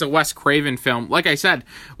think it's a Wes Craven film, like I said,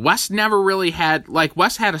 Wes never really had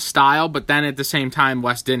Wes had a style, but then at the same time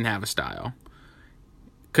Wes didn't have a style.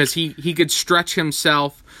 Cuz he could stretch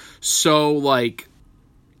himself so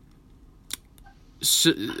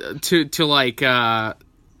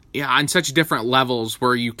on such different levels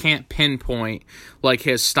where you can't pinpoint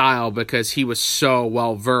his style because he was so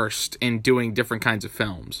well versed in doing different kinds of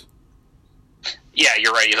films. Yeah,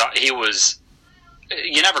 you're right.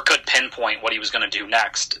 You never could pinpoint what he was going to do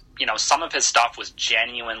next. Some of his stuff was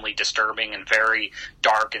genuinely disturbing and very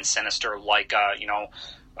dark and sinister, A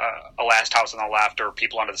Last House on the Left or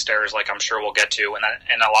People Under the Stairs, I'm sure we'll get to, and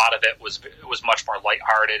a lot of it was much more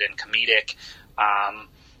lighthearted and comedic.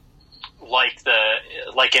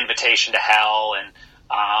 Like Invitation to Hell and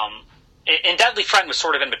And Deadly Friend was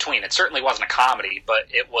sort of in between. It certainly wasn't a comedy, but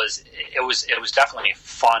it was definitely a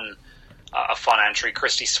fun entry.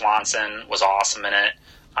 Christy Swanson was awesome in it.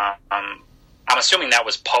 I'm assuming that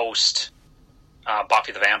was post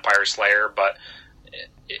Buffy the Vampire Slayer, but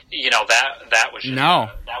that was just,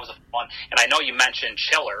 that was a fun. And I know you mentioned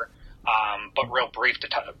Chiller, but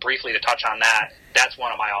briefly to touch on that, that's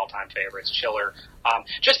one of my all-time favorites, Chiller.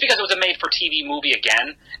 Just because it was a made-for-TV movie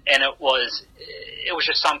again, and it was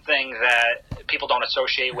just something that people don't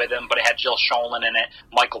associate with him, but it had Jill Schoelen in it,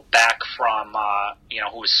 Michael Beck from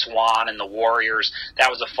who was Swan and the Warriors. That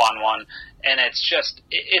was a fun one, and it's just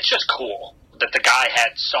cool that the guy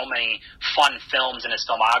had so many fun films in his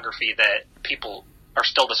filmography that people are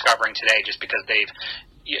still discovering today, just because they've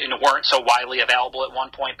weren't so widely available at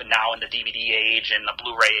one point, but now in the DVD age and the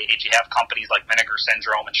Blu-ray age, you have companies like Vinegar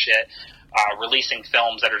Syndrome and shit releasing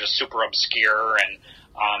films that are just super obscure, and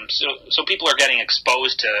so people are getting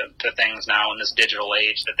exposed to things now in this digital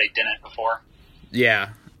age that they didn't before. Yeah.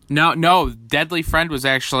 No, Deadly Friend was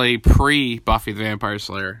actually pre-Buffy the Vampire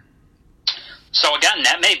Slayer. So again,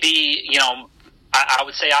 that may be, I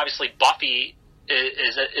would say obviously Buffy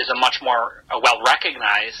is a much more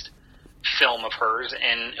well-recognized film of hers,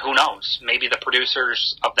 and who knows, maybe the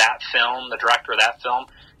producers of that film, the director of that film,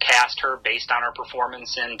 cast her based on her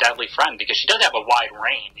performance in Deadly Friend, because she does have a wide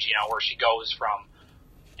range, where she goes from,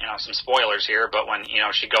 some spoilers here, but when,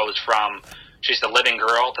 she goes from she's the living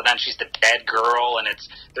girl to then she's the dead girl, and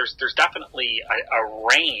there's definitely a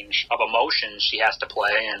range of emotions she has to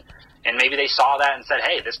play, and maybe they saw that and said,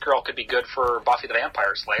 hey, this girl could be good for Buffy the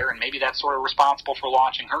Vampire Slayer, and maybe that's sort of responsible for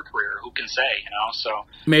launching her career. Who can say, so...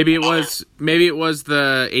 Maybe it was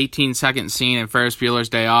the 18-second scene in Ferris Bueller's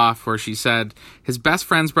Day Off where she said, his best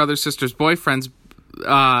friend's brother, sister's boyfriend's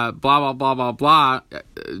blah, blah, blah, blah, blah,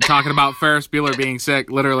 talking about Ferris Bueller being sick,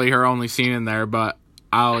 literally her only scene in there, but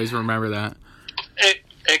I always remember that.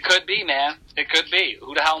 It could be, man. It could be.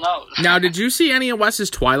 Who the hell knows? Now, did you see any of Wes's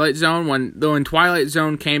Twilight Zone? When Twilight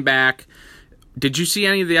Zone came back, did you see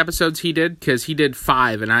any of the episodes he did? Because he did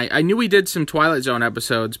 5, and I knew he did some Twilight Zone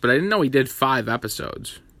episodes, but I didn't know he did 5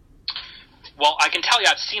 episodes. Well, I can tell you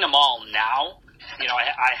I've seen them all now.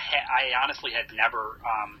 I honestly had never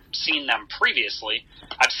seen them previously.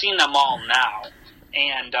 I've seen them all now,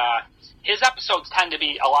 and his episodes tend to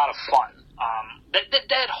be a lot of fun.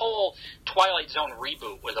 That whole Twilight Zone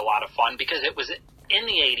reboot was a lot of fun because it was in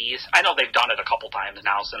the 80s. I know they've done it a couple times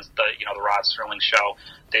now since the Rod Serling show.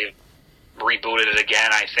 They've rebooted it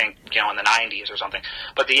again, I think, in the 90s or something.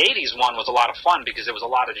 But the 80s one was a lot of fun because it was a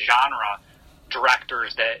lot of genre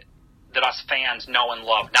directors that us fans know and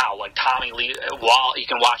love now, like Tommy Lee Wallace. You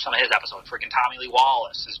can watch some of his episodes. Freaking Tommy Lee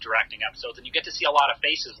Wallace is directing episodes, and you get to see a lot of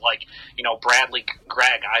faces like Bradley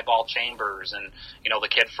Gregg, Eyeball Chambers, and the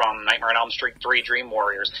kid from Nightmare on Elm Street 3, Dream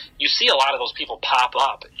Warriors. You see a lot of those people pop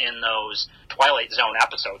up in those Twilight Zone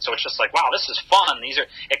episodes, so it's just like, wow, this is fun.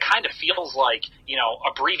 It kind of feels like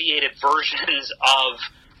abbreviated versions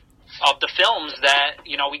of the films that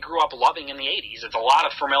we grew up loving in the 80s. It's a lot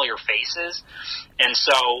of familiar faces, and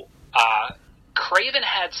so. Craven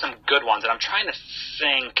had some good ones, and I'm trying to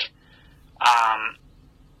think. I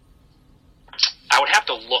would have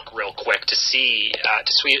to look real quick to see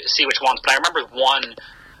which ones. But I remember one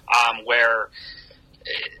where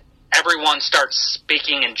everyone starts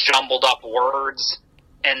speaking in jumbled up words,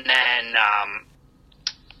 and then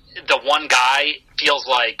the one guy feels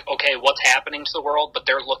like, okay, what's happening to the world? But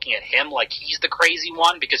they're looking at him like he's the crazy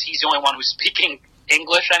one because he's the only one who's speaking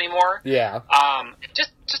English anymore. Yeah.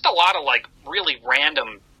 Just a lot of really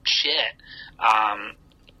random shit.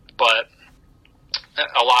 But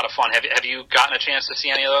a lot of fun. Have you gotten a chance to see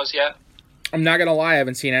any of those yet? I'm not gonna lie, I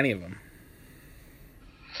haven't seen any of them.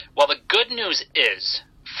 Well, the good news is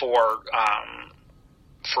for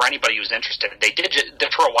anybody who's interested, they did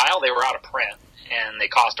for a while. They were out of print and they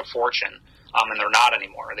cost a fortune. And they're not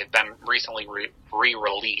anymore. They've been recently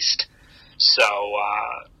re-released. So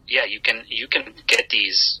yeah, you can get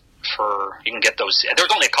these you can get those.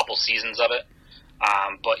 There's only a couple seasons of it,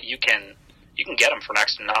 but you can get them for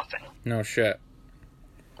next to nothing. No shit.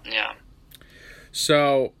 Yeah.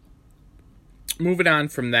 So moving on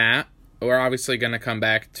from that, we're obviously going to come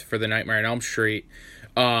back for the Nightmare on Elm Street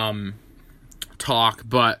talk,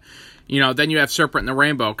 but then you have Serpent and the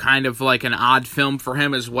Rainbow, kind of like an odd film for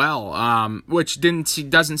him as well, which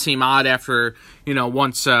doesn't seem odd after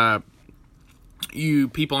once.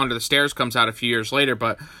 People Under the Stairs comes out a few years later,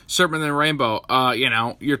 but Serpent and the Rainbow,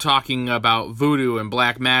 you're talking about voodoo and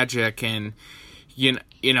black magic and,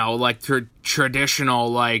 like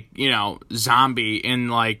traditional, zombie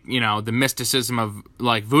and the mysticism of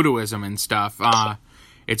voodooism and stuff.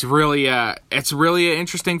 it's really an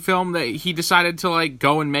interesting film that he decided to like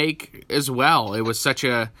go and make as well. It was such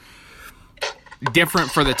a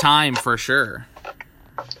different for the time, for sure.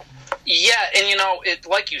 Yeah, and it,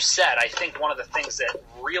 like you said, I think one of the things that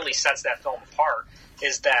really sets that film apart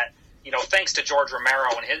is that, thanks to George Romero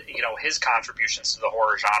and his contributions to the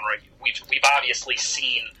horror genre, we've obviously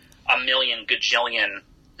seen a million gajillion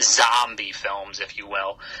zombie films, if you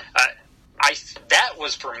will. That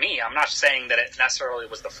was, for me, I'm not saying that it necessarily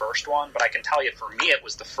was the first one, but I can tell you, for me, it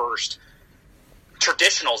was the first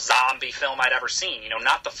traditional zombie film I'd ever seen.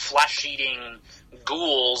 Not the flesh-eating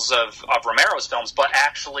ghouls of Romero's films, but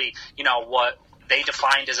actually, what they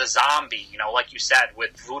defined as a zombie, like you said,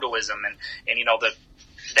 with voodooism and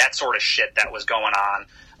that sort of shit that was going on.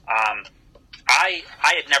 I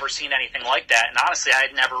had never seen anything like that, and honestly, I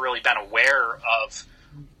had never really been aware of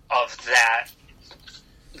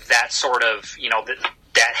that sort of,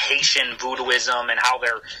 that Haitian voodooism and how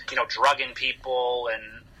they're, drugging people and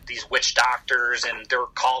these witch doctors, and they're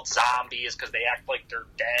called zombies because they act like they're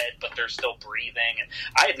dead, but they're still breathing. And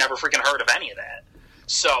I had never freaking heard of any of that.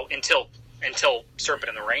 So until Serpent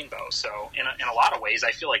in the Rainbow. So in a lot of ways,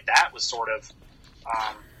 I feel like that was sort of,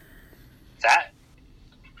 that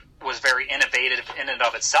was very innovative in and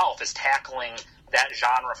of itself, is tackling that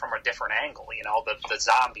genre from a different angle, the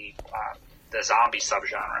zombie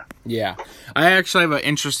subgenre. Yeah. I actually have an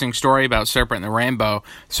interesting story about Serpent in the Rainbow.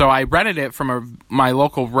 So I rented it from my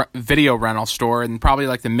local video rental store in probably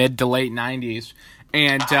like the mid to late 90s.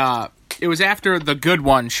 And it was after the good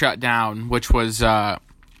one shut down, which was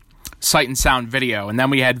Sight and Sound Video. And then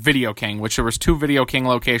we had Video King, which there was 2 Video King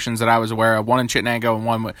locations that I was aware of, one in Chittenango and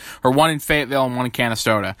one in Fayetteville and one in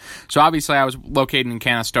Canastota. So obviously I was located in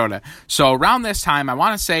Canastota. So around this time, I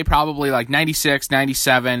want to say probably like 96,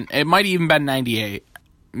 97, it might even been 98,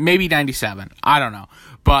 maybe 97, I don't know.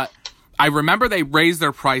 But I remember they raised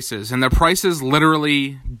their prices, and their prices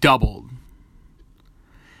literally doubled.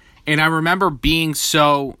 And I remember being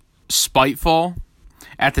so spiteful.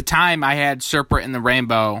 At the time, I had Serpent in the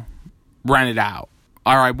Rainbow rented out.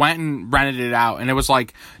 Or I went and rented it out, and it was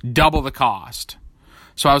like double the cost.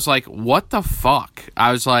 So I was like, what the fuck?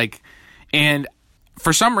 I was like, and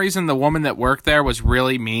for some reason, the woman that worked there was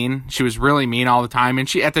really mean. She was really mean all the time. And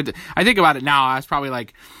I think about it now, I was probably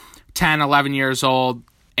like 10, 11 years old,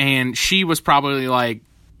 and she was probably like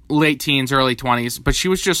late teens, early 20s, but she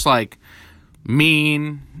was just like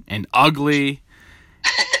mean and ugly.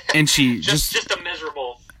 And she just a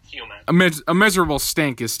miserable human. A miserable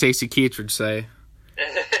stink, as Stacy Keach would say.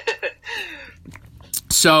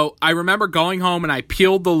 So I remember going home and I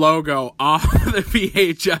peeled the logo off the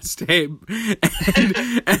VHS tape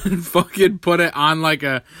and fucking put it on like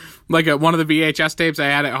a one of the VHS tapes I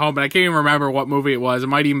had at home, but I can't even remember what movie it was. It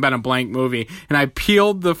might even been a blank movie. And I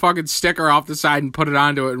peeled the fucking sticker off the side and put it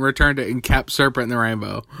onto it and returned it and kept Serpent in the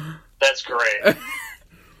Rainbow. That's great.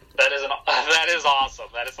 That is awesome.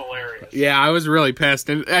 That is hilarious. Yeah, I was really pissed.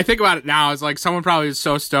 And I think about it now, it's like someone probably was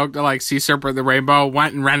so stoked to like see Serpent in the Rainbow,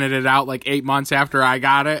 went and rented it out like 8 months after I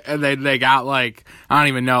got it, and they got like, I don't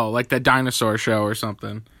even know, like the dinosaur show or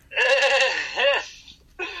something.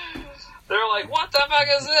 They're like, what the fuck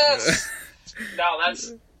is this? No, that's,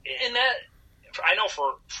 and that, I know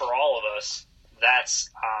for all of us,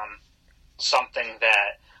 that's something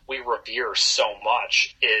that we revere so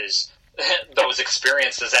much, is those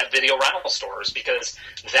experiences at video rental stores, because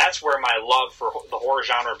that's where my love for the horror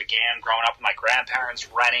genre began, growing up with my grandparents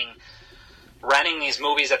renting these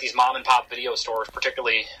movies at these mom and pop video stores.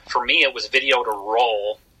 Particularly for me, it was Video to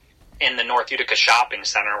Roll in the North Utica Shopping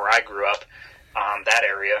Center where I grew up, that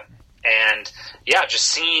area. And yeah, just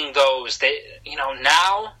seeing those,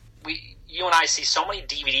 now you and I see so many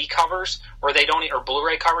DVD covers where they don't, or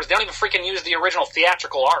Blu-ray covers, they don't even freaking use the original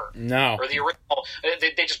theatrical art. No. Or the original,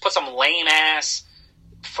 they just put some lame-ass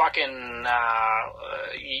fucking,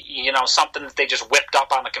 something that they just whipped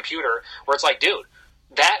up on the computer, where it's like, dude,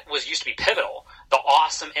 that used to be pivotal. The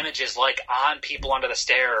awesome images like On People Under the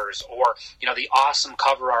Stairs, or, the awesome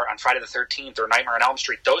cover art on Friday the 13th or Nightmare on Elm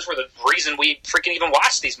Street. Those were the reason we freaking even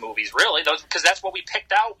watched these movies, really. Because that's what we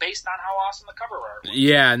picked out based on how awesome the cover art was.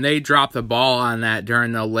 Yeah, and they dropped the ball on that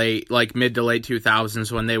during the mid to late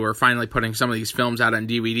 2000s, when they were finally putting some of these films out on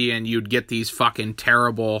DVD, and you'd get these fucking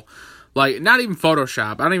terrible, like, not even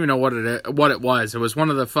Photoshop. I don't even know what it was. It was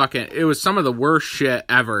it was some of the worst shit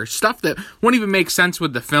ever. Stuff that wouldn't even make sense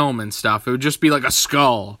with the film and stuff. It would just be like a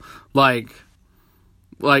skull. Yeah,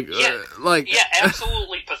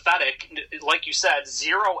 absolutely pathetic. Like you said,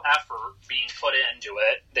 zero effort being put into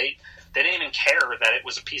it. They didn't even care that it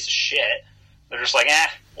was a piece of shit. They're just like,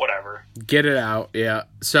 whatever. Get it out, yeah.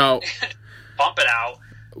 So bump it out.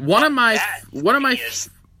 One of my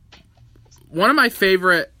one of my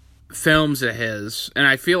favorite films of his, and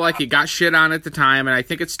I feel like it got shit on at the time, and I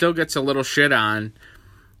think it still gets a little shit on,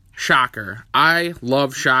 Shocker. I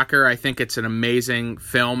love Shocker. I think it's an amazing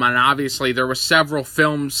film, and obviously there were several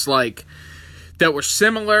films like that were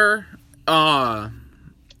similar. Obviously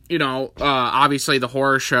the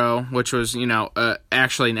Horror Show, which was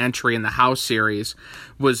actually an entry in the House series,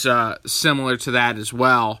 was similar to that as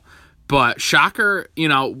well. But Shocker,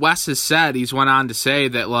 Wes has said, he's went on to say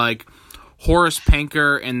that like Horace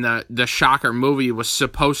Pinker in the Shocker movie was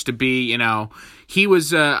supposed to be, he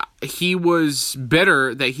was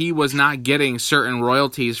bitter that he was not getting certain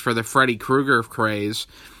royalties for the Freddy Krueger craze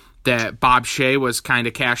that Bob Shea was kind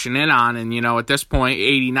of cashing in on. And, at this point,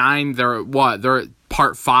 89, they're at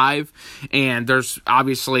part 5, and there's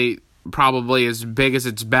obviously probably as big as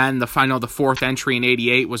it's been. The fourth entry in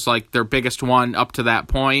 88 was like their biggest one up to that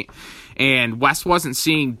point. And Wes wasn't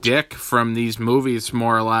seeing dick from these movies,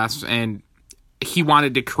 more or less, and he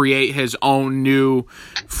wanted to create his own new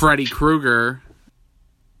Freddy Krueger.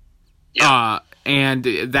 Yeah. And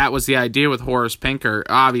that was the idea with Horace Pinker.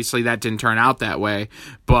 Obviously, that didn't turn out that way.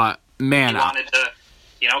 But, man... He wanted to,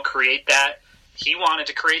 create that. He wanted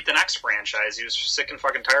to create the next franchise. He was sick and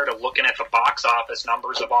fucking tired of looking at the box office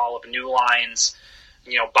numbers of all of New Line's,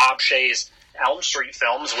 Bob Shaye's Elm Street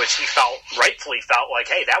films, which he rightfully felt like,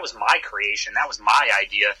 hey, that was my creation. That was my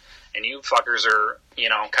idea. And you fuckers are,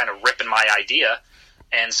 kind of ripping my idea.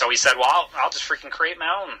 And so he said, well, I'll just freaking create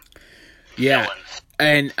my own villain.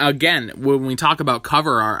 And again, when we talk about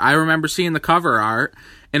cover art, I remember seeing the cover art,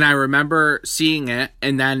 and I remember seeing it,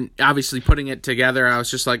 and then obviously putting it together, I was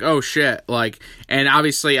just like, oh shit. And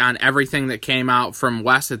obviously on everything that came out from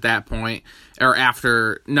Wes at that point, or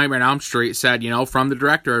after Nightmare on Elm Street, said, from the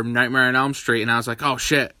director of Nightmare on Elm Street, and I was like, oh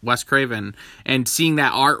shit, Wes Craven. And seeing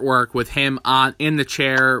that artwork with him in the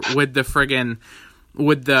chair with the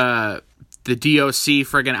DOC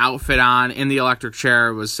friggin' outfit on in the electric chair,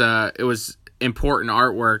 it was important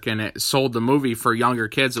artwork, and it sold the movie for younger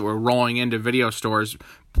kids that were rolling into video stores,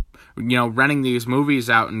 renting these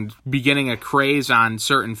movies out and beginning a craze on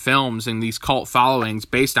certain films and these cult followings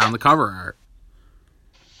based on the cover art.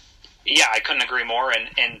 Yeah, I couldn't agree more.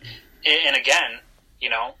 And again,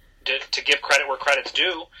 to give credit where credit's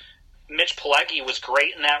due, Mitch Pileggi was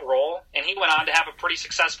great in that role, and he went on to have a pretty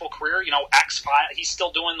successful career. X-Files, he's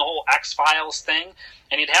still doing the whole X-Files thing,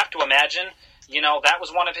 and you'd have to imagine, that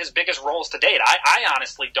was one of his biggest roles to date. I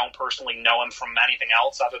honestly don't personally know him from anything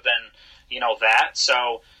else other than, that.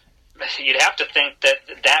 So you'd have to think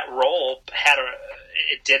that role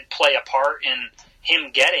it did play a part in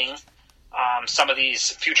him getting some of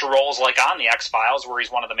these future roles, like on the X-Files, where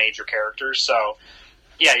he's one of the major characters. So,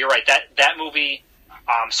 yeah, you're right. That movie,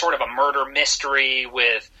 sort of a murder mystery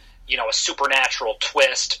with, a supernatural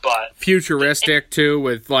twist, but futuristic too,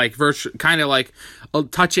 with like kind of like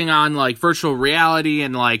touching on like virtual reality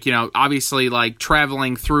and like obviously like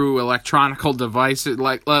traveling through electronic devices,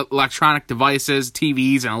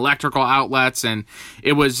 TVs and electrical outlets, and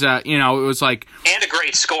it was it was like, and a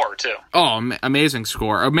great score too. Oh, amazing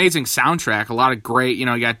score, amazing soundtrack, a lot of great you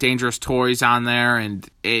got Dangerous Toys on there, and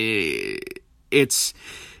it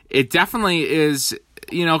definitely is.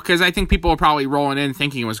 Because I think people were probably rolling in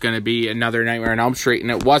thinking it was going to be another Nightmare on Elm Street,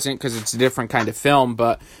 and it wasn't, because it's a different kind of film.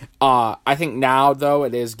 But I think now, though,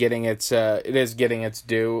 it is getting its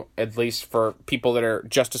due, at least for people that are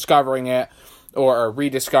just discovering it or are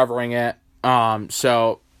rediscovering it.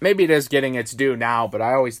 So maybe it is getting its due now. But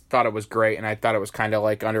I always thought it was great, and I thought it was kind of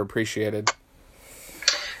like underappreciated.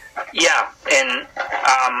 Yeah, and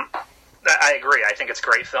I agree. I think it's a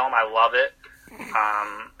great film. I love it.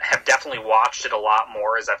 Have definitely watched it a lot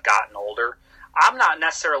more as I've gotten older. I'm not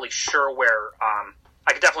necessarily sure where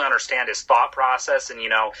I could definitely understand his thought process, and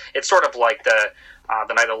it's sort of like the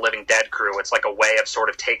Night of the Living Dead crew. It's like a way of sort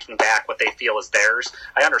of taking back what they feel is theirs.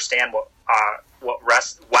 I understand what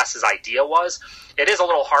Wes's idea was. It is a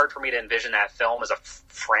little hard for me to envision that film as a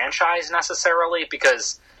franchise necessarily,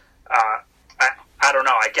 because I don't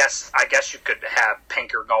know. I guess you could have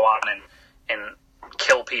Pinker go on and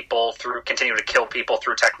continue to kill people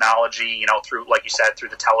through technology, through, like you said, through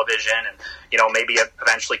the television and, maybe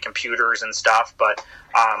eventually computers and stuff. But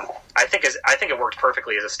I think it worked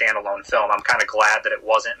perfectly as a standalone film. I'm kind of glad that it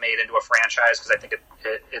wasn't made into a franchise, because I think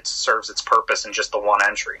it serves its purpose in just the one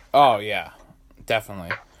entry. Oh, yeah,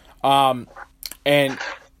 definitely. And,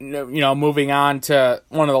 moving on to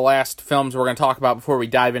one of the last films we're going to talk about before we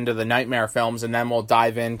dive into the Nightmare films, and then we'll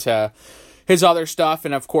dive into his other stuff,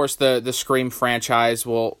 and of course the Scream franchise.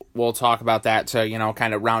 We'll talk about that to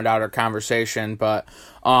kind of round out our conversation. But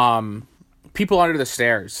People Under the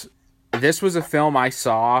Stairs, this was a film I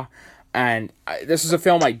saw And this is a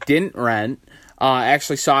film I didn't rent. I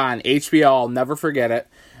actually saw it on HBO. I'll never forget it.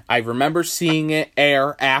 I remember seeing it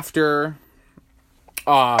air after.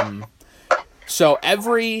 So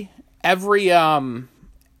every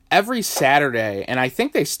Saturday, and I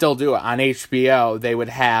think they still do it on HBO, they would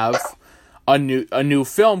have a new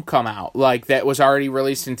film come out, like that was already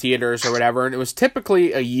released in theaters or whatever, and it was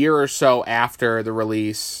typically a year or so after the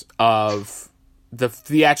release of the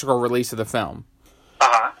theatrical release of the film.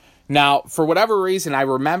 Uh-huh. Now, for whatever reason, I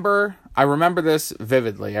remember this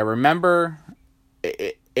vividly. I remember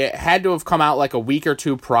it had to have come out like a week or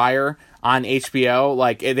two prior on HBO,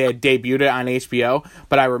 like they had debuted it on HBO,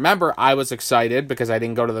 but I remember I was excited because I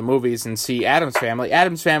didn't go to the movies and see Addams Family.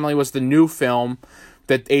 Addams Family was the new film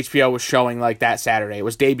that HBO was showing like that Saturday. It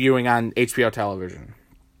was debuting on HBO television.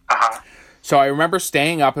 Uh-huh. So I remember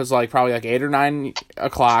staying up as like probably like 8 or 9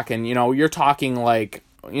 o'clock, and you're talking like,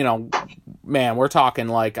 man, we're talking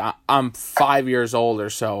like I'm 5 years old or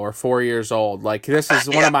so, or 4 years old. Like this is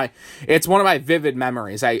one of my vivid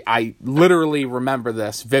memories. I literally remember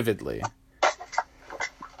this vividly.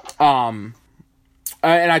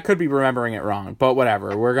 And I could be remembering it wrong, but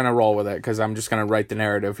whatever. We're gonna roll with it because I'm just gonna write the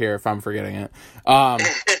narrative here if I'm forgetting it.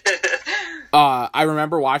 I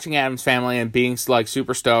remember watching Addams Family and being like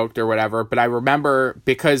super stoked or whatever, but I remember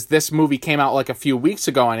because this movie came out like a few weeks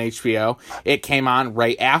ago on HBO, it came on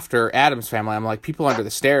right after Addams Family. I'm like, People Under the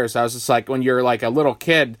Stairs. I was just like, when you're like a little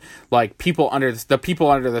kid, like People Under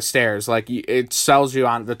the Stairs, like it sells you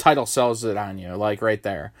on, the title sells it on you, like right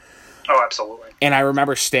there. Oh, absolutely. And I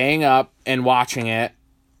remember staying up and watching it,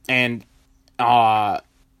 and I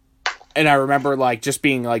remember like just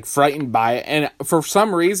being like frightened by it. And for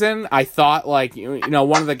some reason, I thought like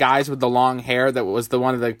one of the guys with the long hair that was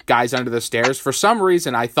one of the guys under the stairs. For some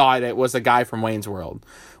reason, I thought it was a guy from Wayne's World,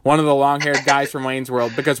 one of the long-haired guys from Wayne's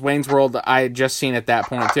World, because Wayne's World I had just seen at that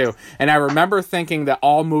point too. And I remember thinking that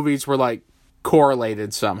all movies were like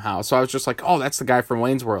correlated somehow. So I was just like, oh, that's the guy from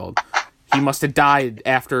Wayne's World. He must have died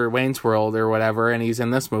after Wayne's World or whatever, and he's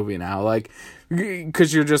in this movie now. Like,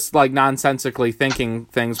 because you're just like nonsensically thinking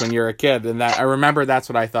things when you're a kid, and that I remember that's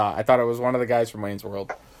what I thought. I thought it was one of the guys from Wayne's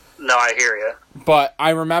World. No, I hear you. But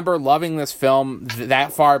I remember loving this film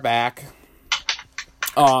that far back,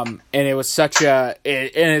 and it was such and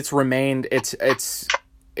it's remained.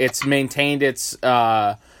 It's maintained its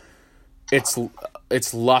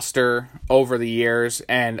luster over the years,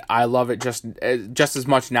 and I love it just as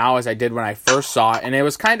much now as I did when I first saw it. And it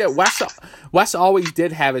was kind of Wes always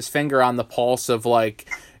did have his finger on the pulse of like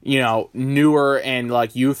newer and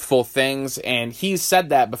like youthful things, and he's said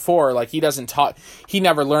that before. Like he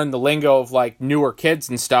never learned the lingo of like newer kids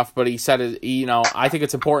and stuff, but he said I think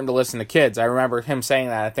it's important to listen to kids. I remember him saying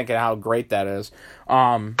that. I think how great that is.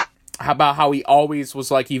 About how he always was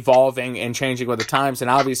like evolving and changing with the times, and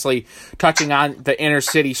obviously touching on the inner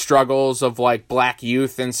city struggles of like black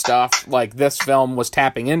youth and stuff. Like this film was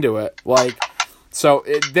tapping into it. Like, so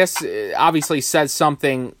this obviously says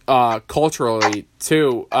something culturally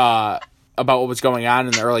too about what was going on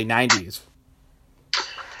in the early 90s.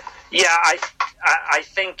 Yeah, I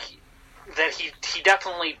think that he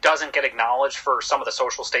definitely doesn't get acknowledged for some of the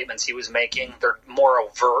social statements he was making. They're more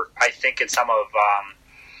overt, I think, in some of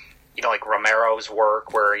like Romero's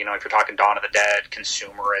work, where, if you're talking Dawn of the Dead,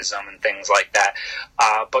 consumerism and things like that.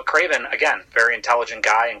 But Craven, again, very intelligent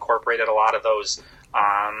guy, incorporated a lot of those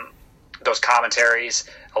commentaries,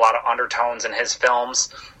 a lot of undertones in his films.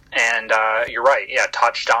 And you're right, yeah,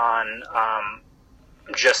 touched on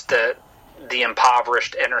just the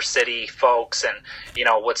impoverished inner city folks, and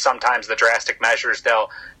what sometimes the drastic measures they'll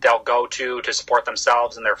go to support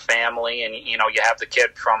themselves and their family. And you have the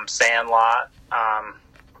kid from Sandlot,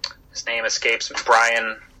 his name escapes me,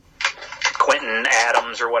 Brian Quentin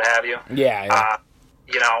Adams or what have you. Yeah.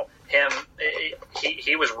 Him,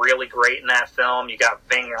 he was really great in that film. You got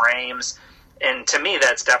Ving Rhames, and to me,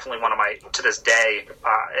 that's definitely one of my, to this day,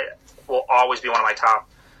 it will always be one of my top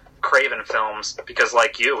Craven films, because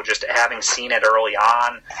like you, just having seen it early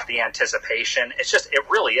on, the anticipation, it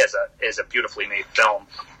really is a beautifully made film.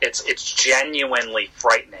 It's genuinely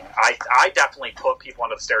frightening. I definitely put People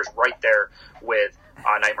Under the Stairs right there with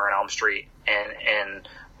Nightmare on Elm Street and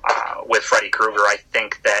with Freddy Krueger. I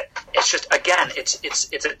think that it's just, again, it's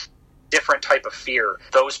a different type of fear.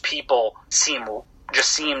 Those people seemed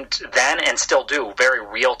then and still do very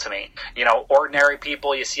real to me. Ordinary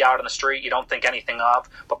people you see out on the street, you don't think anything of,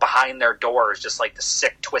 but behind their doors, just like the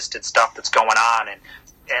sick, twisted stuff that's going on, and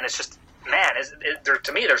it's just, man,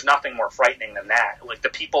 to me, there's nothing more frightening than that. Like the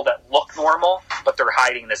people that look normal, but they're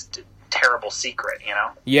hiding this terrible secret, you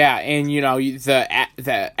know? Yeah, and,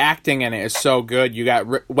 the acting in it is so good. You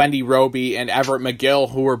got Wendy Roby and Everett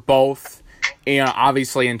McGill, who were both,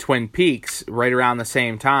 obviously in Twin Peaks right around the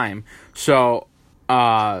same time. So,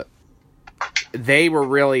 they were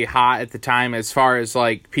really hot at the time as far as,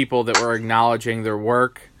 like, people that were acknowledging their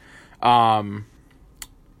work. But,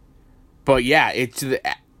 yeah, it's,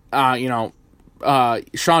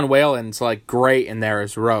 Sean Whalen's, like, great in there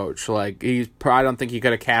as Roach. Like, I don't think he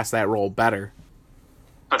could have cast that role better.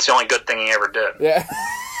 That's the only good thing he ever did. Yeah.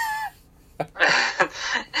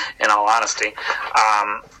 In all honesty.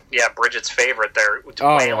 Bridget's favorite there.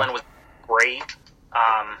 Whalen was great.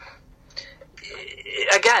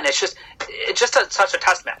 Again, it's just such a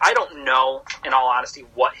testament. I don't know, in all honesty,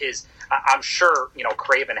 what I'm sure,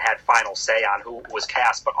 Craven had final say on who was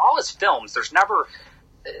cast, but all his films,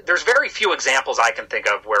 there's very few examples I can think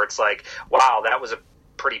of where it's like, wow, that was a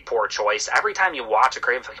pretty poor choice. Every time you watch a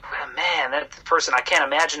Craven, like, man, that person, I can't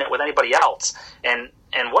imagine it with anybody else. And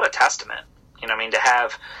what a testament,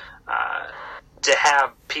 to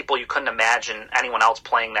have people you couldn't imagine anyone else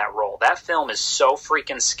playing that role. That film is so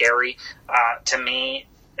freaking scary to me.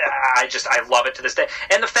 I love it to this day.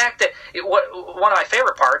 And the fact that one of my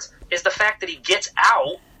favorite parts is the fact that he gets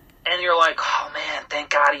out and you're like, oh man, thank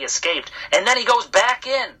God he escaped. And then he goes back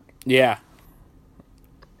in. Yeah.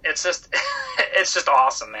 It's just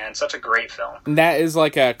awesome, man. Such a great film. And that is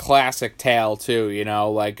like a classic tale too,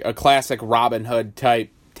 like a classic Robin Hood type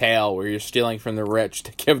tale where you're stealing from the rich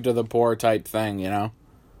to give to the poor type thing,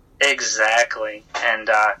 Exactly. And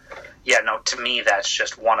to me that's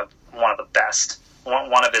just one of the best.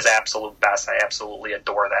 One of his absolute best. I absolutely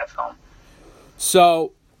adore that film.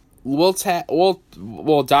 So we'll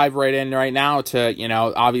dive right in right now to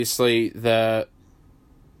obviously the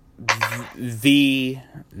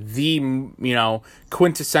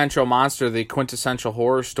quintessential monster, the quintessential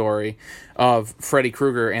horror story of Freddy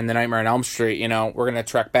Krueger and the Nightmare on Elm Street. We're going to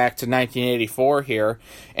trek back to 1984 here,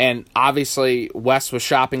 and obviously Wes was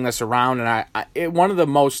shopping this around, and one of the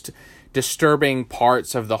most disturbing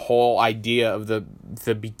parts of the whole idea of the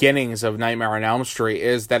beginnings of Nightmare on Elm Street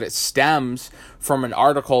is that it stems from an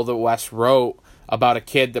article that Wes wrote about a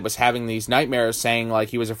kid that was having these nightmares, saying like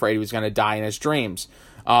he was afraid he was going to die in his dreams.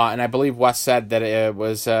 And I believe Wes said that it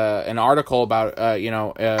was an article about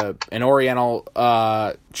an Oriental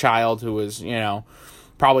child who was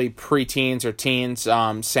probably preteens or teens,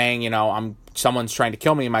 saying someone's trying to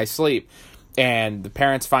kill me in my sleep, and the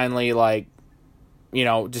parents finally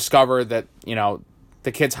discover that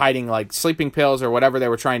the kid's hiding like sleeping pills or whatever they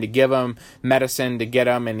were trying to give him, medicine to get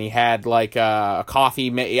him, and he had like a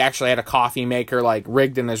coffee. He actually had a coffee maker like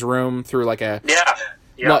rigged in his room through like a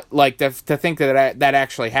Like to think that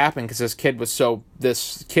actually happened, because this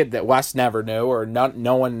kid that Wes never knew, or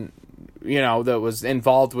no one that was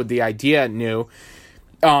involved with the idea knew.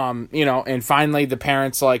 And finally the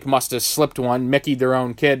parents like must have slipped one, Mickey'd their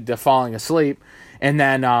own kid to falling asleep, and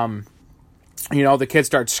then the kid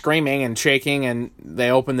starts screaming and shaking, and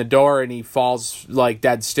they open the door and he falls like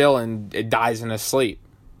dead still and it dies in his sleep.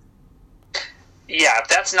 Yeah, if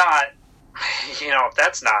that's not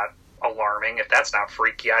alarming, if that's not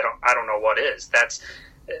freaky, I don't know what is. That's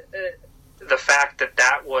the fact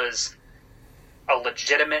that was a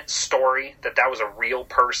legitimate story, that was a real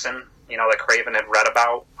person, that Craven had read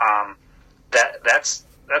about. That's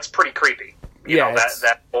pretty creepy.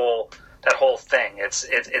 That whole thing.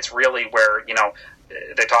 It's really where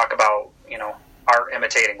they talk about art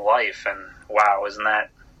imitating life, and wow, isn't that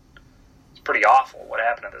pretty awful what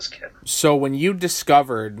happened to this kid. So when you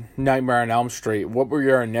discovered Nightmare on Elm Street, what were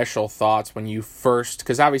your initial thoughts when you first,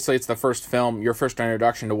 because obviously it's the first film, your first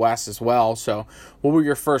introduction to Wes as well, so what were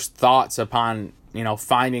your first thoughts upon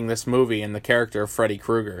finding this movie and the character of Freddy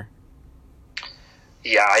Krueger?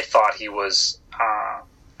 Yeah, I thought he was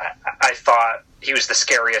I thought he was the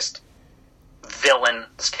scariest villain,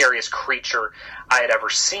 the scariest creature I had ever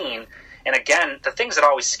seen. And again, the things that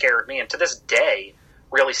always scared me, and to this day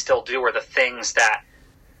really still do, are the things that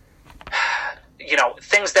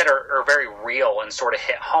things that are very real and sort of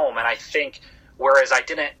hit home. And I think, whereas I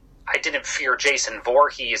didn't fear Jason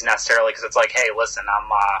Voorhees necessarily, because it's like, hey, listen,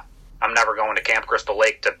 I'm never going to Camp Crystal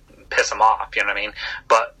Lake to piss him off, you know what I mean?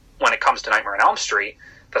 But when it comes to Nightmare on Elm Street,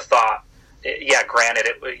 the thought, yeah, granted,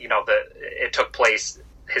 it took place,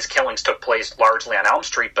 his killings took place largely on Elm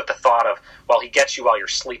Street, but the thought of, well, he gets you while you're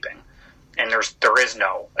sleeping, and there is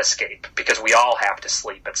no escape, because we all have to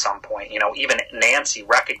sleep at some point. Even Nancy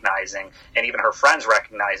recognizing, and even her friends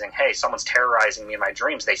recognizing, hey, someone's terrorizing me in my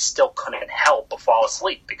dreams, they still couldn't help but fall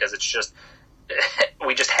asleep, because it's just,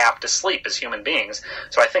 we just have to sleep as human beings.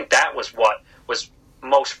 So I think that was what was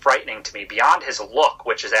most frightening to me, beyond his look,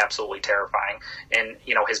 which is absolutely terrifying, and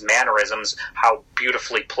his mannerisms, how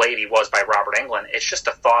beautifully played he was by Robert Englund. It's just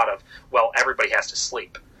the thought of, well, everybody has to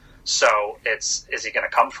sleep, so is he going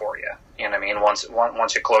to come for you? You know what I mean?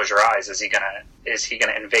 Once you close your eyes, is he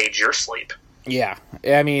gonna invade your sleep? Yeah,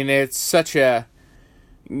 I mean, it's such a,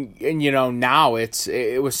 now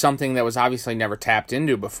it was something that was obviously never tapped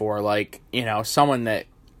into before, like,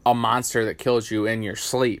 a monster that kills you in your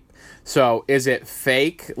sleep. So is it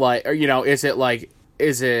fake? Like, or, is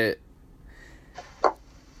it,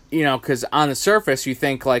 because on the surface you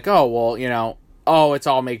think like, oh, well, it's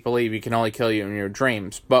all make-believe, you can only kill you in your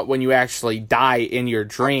dreams. But when you actually die in your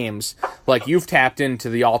dreams, like, you've tapped into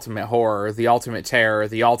the ultimate horror, the ultimate terror,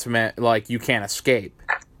 the ultimate, like, you can't escape.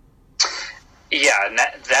 Yeah, and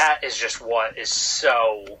that is just what is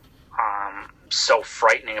so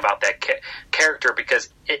frightening about that character, because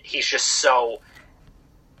he's just so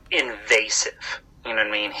invasive. You know what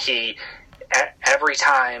I mean? Every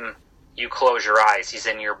time you close your eyes, he's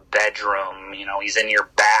in your bedroom. He's in your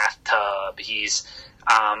bathtub. He's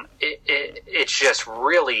it's just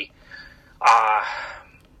really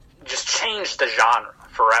just changed the genre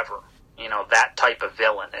forever. That type of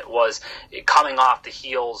villain. It was coming off the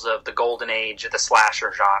heels of the golden age of the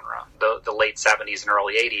slasher genre, the late 70s and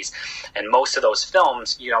early 80s. And most of those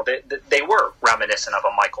films, they were reminiscent of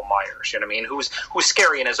a Michael Myers, what I mean? Who's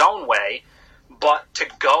scary in his own way, but to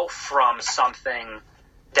go from something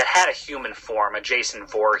that had a human form, a Jason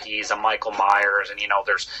Voorhees, a Michael Myers, and,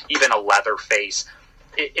 there's even a Leatherface.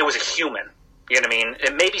 It was a human, you know what I mean?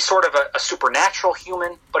 It may be sort of a supernatural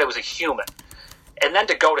human, but it was a human. And then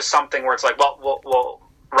to go to something where it's like, well,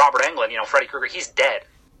 Robert Englund, Freddy Krueger, he's dead.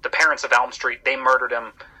 The parents of Elm Street, they murdered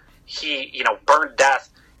him. He, burned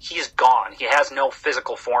death. He's gone. He has no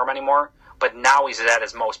physical form anymore. But now he's at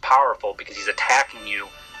his most powerful because he's attacking you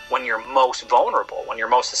when you're most vulnerable, when you're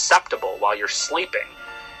most susceptible, while you're sleeping.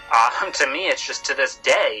 To me, it's just, to this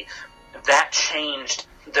day, that changed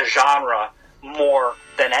the genre more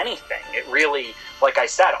than anything. It really, like I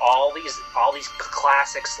said, all these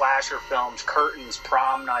classic slasher films, Curtains,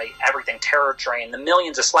 Prom Night, everything, Terror Train, the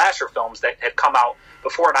millions of slasher films that had come out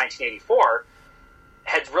before 1984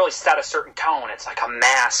 had really set a certain tone. It's like a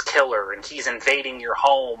mass killer, and he's invading your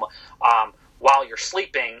home while you're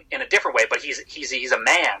sleeping in a different way, but he's a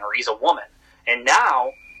man or he's a woman. And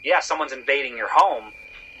now, yeah, someone's invading your home,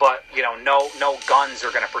 but no guns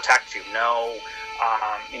are going to protect you. No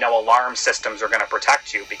alarm systems are going to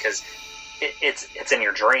protect you because it's in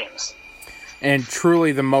your dreams. And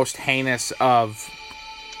truly the most heinous of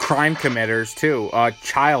crime committers, too. A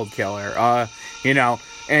child killer,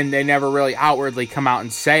 and they never really outwardly come out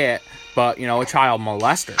and say it, but, a child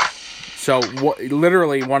molester. So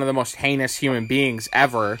literally one of the most heinous human beings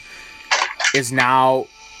ever is now,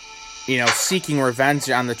 seeking revenge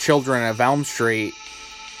on the children of Elm Street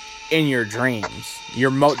in your dreams.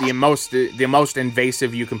 You're the most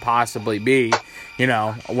invasive you can possibly be,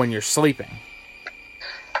 when you're sleeping.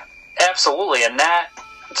 Absolutely, and that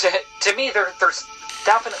to me, there's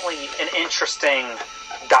definitely an interesting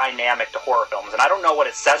dynamic to horror films, and I don't know what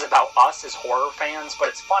it says about us as horror fans, but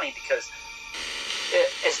it's funny because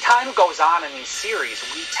as time goes on in these series,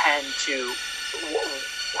 we tend to,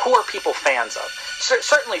 who are people fans of?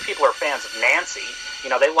 Certainly, people are fans of Nancy.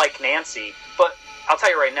 They like Nancy, but I'll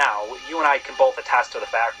tell you right now, you and I can both attest to the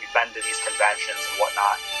fact we've been to these conventions and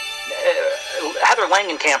whatnot. Heather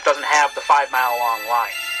Langenkamp doesn't have the 5-mile-long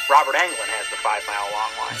line. Robert Englund has the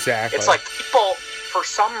 5-mile-long line. Exactly. It's like people, for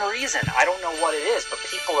some reason, I don't know what it is, but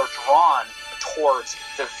people are drawn towards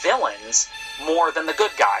the villains more than the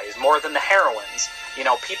good guys, more than the heroines.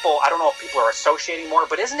 People, I don't know if people are associating more,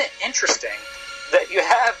 but isn't it interesting that you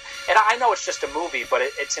have, and I know it's just a movie, but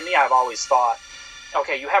to me, I've always thought,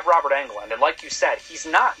 okay, you have Robert Englund, and like you said, he's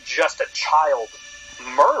not just a child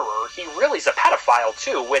murderer, he really is a pedophile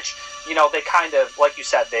too, which, they kind of, like you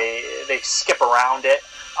said, they skip around it,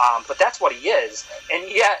 but that's what he is, and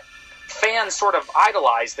yet fans sort of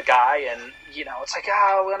idolize the guy, and, it's like,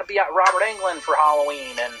 we're going to be at Robert Englund for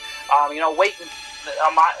Halloween, and, waiting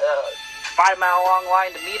a 5-mile-long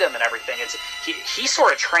line to meet him and everything. He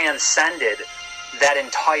sort of transcended that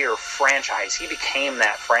entire franchise. He became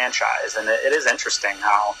that franchise, and it is interesting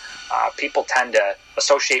how people tend to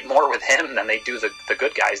associate more with him than they do the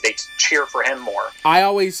good guys. They cheer for him more. I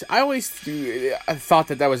always thought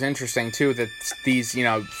that was interesting too. That these,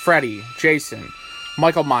 Freddy, Jason,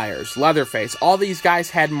 Michael Myers, Leatherface, all these guys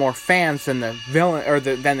had more fans than the villain or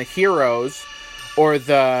than the heroes or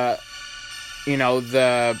the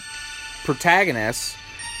protagonists.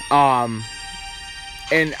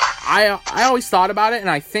 And I always thought about it, and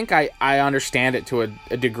I think I understand it to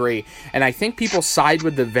a degree. And I think people side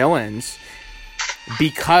with the villains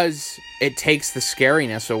because it takes the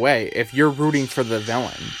scariness away. If you're rooting for the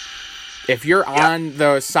villain, if you're on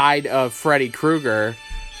the side of Freddy Krueger,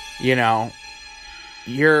 you know,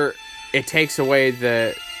 it takes away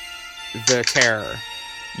the terror.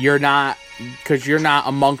 You're not, because you're not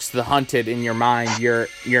amongst the hunted in your mind. You're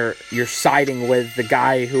siding with the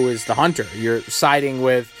guy who is the hunter. You're siding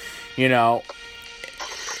with, evil,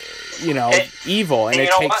 and it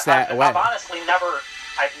takes that away.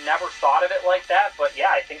 I've never thought of it like that, but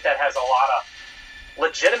yeah, I think that has a lot of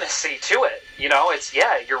legitimacy to it. You're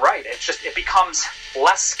right. It becomes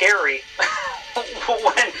less scary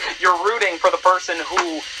when you're rooting for the person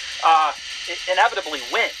who inevitably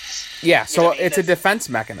wins. Yeah, so it's a defense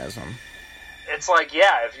mechanism. It's like,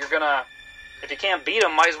 if you can't beat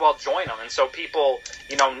them, might as well join them. And so people,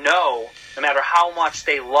 know no matter how much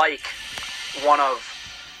they like one of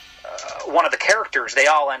the characters, they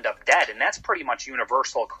all end up dead, and that's pretty much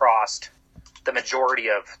universal across the majority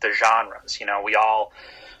of the genres. We all,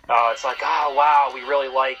 it's like, oh wow, we really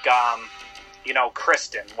like,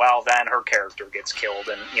 Kristen. Well, then her character gets killed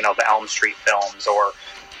in, the Elm Street films, or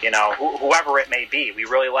whoever it may be. We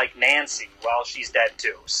really like Nancy. Well, she's dead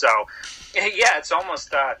too. So, yeah, it's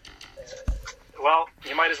almost,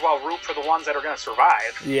 you might as well root for the ones that are going to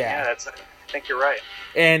survive. Yeah. I think you're right.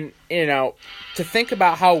 And, to think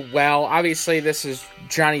about how well, obviously this is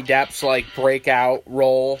Johnny Depp's, breakout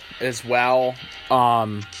role as well.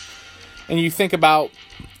 And you think about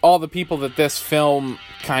all the people that this film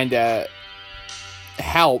kind of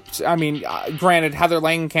helped. I mean, granted, Heather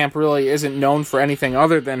Langenkamp really isn't known for anything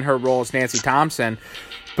other than her role as Nancy Thompson,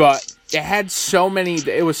 but it had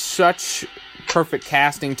it was such perfect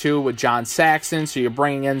casting too with John Saxon, so you're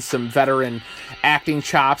bringing in some veteran acting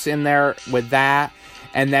chops in there with that,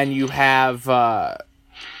 and then you have Wes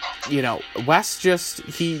just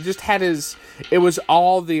had it was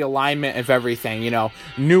all the alignment of everything.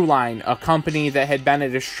 New Line, a company that had been a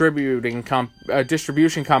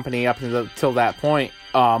distribution company up until that point,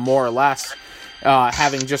 more or less,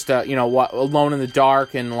 having just Alone in the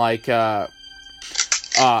Dark and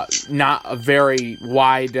not a very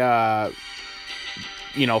wide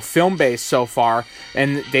film base so far,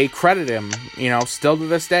 and they credit him, still to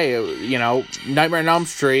this day, Nightmare on Elm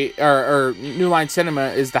Street or New Line Cinema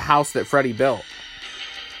is the house that Freddy built.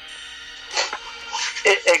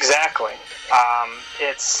 Exactly.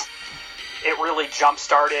 It really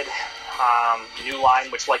jump-started New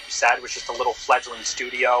Line, which, like you said, was just a little fledgling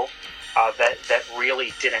studio that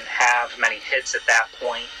really didn't have many hits at that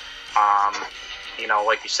point.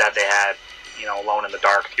 Like you said, they had Alone in the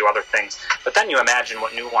Dark, a few other things. But then you imagine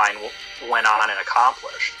what New Line went on and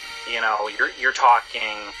accomplished. You're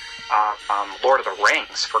talking Lord of the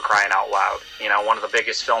Rings, for crying out loud. One of the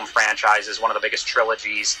biggest film franchises, one of the biggest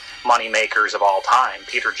trilogies, money makers of all time.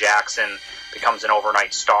 Peter Jackson becomes an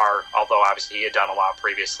overnight star, although obviously he had done a lot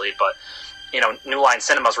previously. But New Line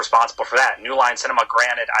Cinema is responsible for that. New Line Cinema,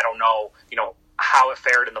 granted, I don't know, how it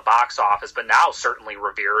fared in the box office, but now certainly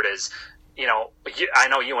revered as. I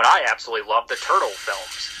know you and I absolutely love the Turtle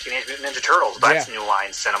films, Teenage Mutant Ninja Turtles. That's New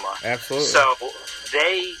Line Cinema. Absolutely. So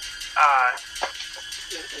they,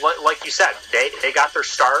 like you said, they got their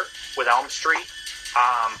start with Elm Street.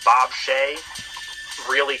 Bob Shea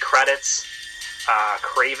really credits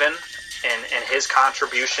Craven and his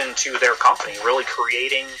contribution to their company, really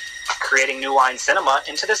creating New Line Cinema.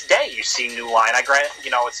 And to this day, you see New Line. I grant,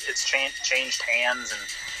 it's changed hands and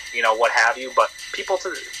what have you, but people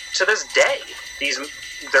to this day,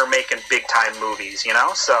 they're making big time movies,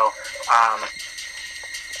 so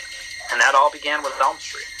and that all began with Elm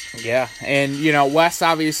Street. Yeah, and Wes,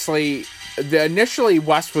 obviously initially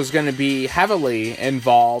Wes was going to be heavily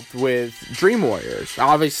involved with Dream Warriors,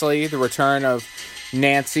 obviously the return of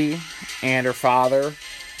Nancy and her father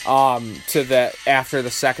after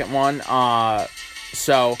the second one,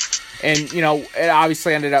 and it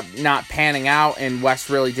obviously ended up not panning out, and Wes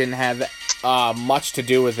really didn't have much to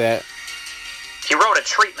do with it. He wrote a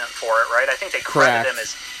treatment for it, right? I think they credited him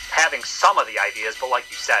as having some of the ideas, but like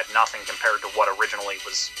you said, nothing compared to what originally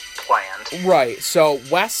was planned. Right. So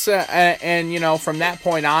Wes, and from that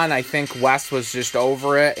point on, I think Wes was just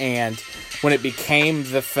over it, and when it became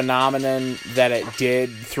the phenomenon that it did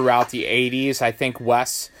throughout the 80s, I think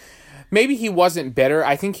Wes, maybe he wasn't bitter.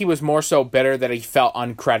 I think he was more so bitter that he felt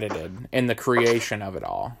uncredited in the creation of it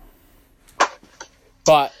all.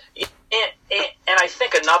 But and I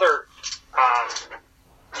think another,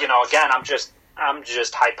 again, I'm just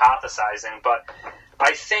hypothesizing, but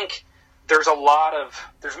I think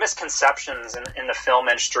there's misconceptions in the film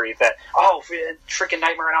industry that, freaking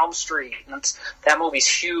Nightmare on Elm Street, that movie's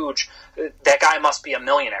huge, that guy must be a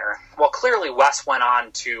millionaire. Well, clearly Wes went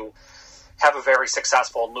on to have a very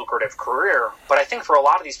successful and lucrative career, but I think for a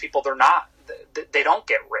lot of these people, they don't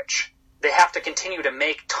get rich. They have to continue to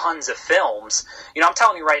make tons of films. I'm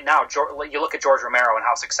telling you right now, you look at George Romero and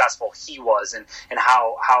how successful he was, and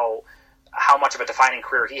how much of a defining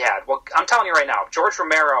career he had. Well, I'm telling you right now, if George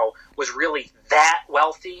Romero was really that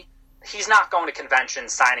wealthy, he's not going to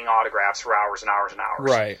conventions signing autographs for hours and hours and hours.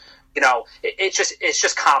 Right. It's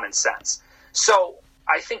just common sense. So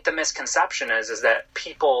I think the misconception is that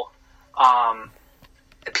people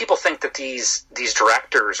think that these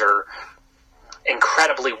directors are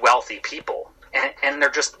incredibly wealthy people, and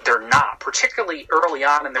they're not. Particularly early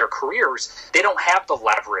on in their careers, they don't have the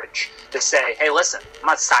leverage to say, hey, listen, I'm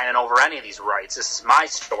not signing over any of these rights. This is my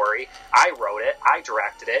story. I wrote it. I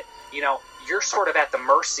directed it. You're sort of at the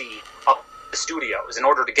mercy of the studios in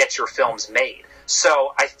order to get your films made.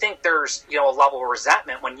 So I think there's a level of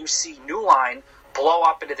resentment when you see New Line blow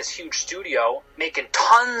up into this huge studio making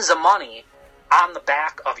tons of money on the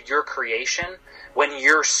back of your creation when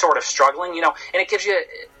you're sort of struggling, and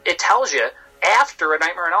it tells you after A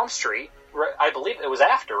Nightmare on Elm Street, I believe it was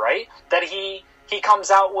after, right, that he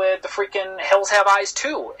comes out with the freaking Hills Have Eyes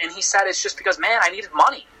 2, and he said it's just because, man, I needed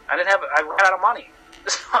money. I ran out of money.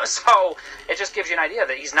 So it just gives you an idea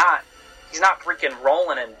that he's not freaking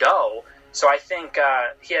rolling in dough. So I think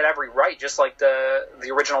he had every right, just like the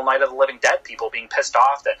original Night of the Living Dead people being pissed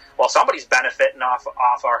off that, well, somebody's benefiting off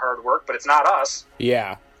our hard work, but it's not us.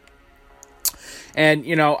 Yeah. And,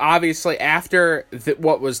 obviously after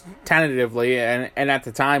what was tentatively, and at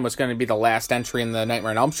the time was going to be the last entry in the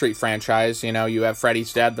Nightmare on Elm Street franchise, you have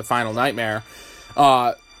Freddy's Dead, The Final Nightmare.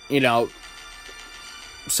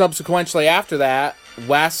 Subsequently after that,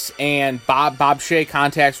 Wes and Bob Shea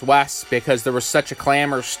contacts Wes because there was such a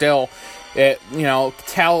clamor still. Rachel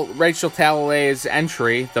Talalay's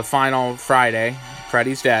entry, The Final Friday,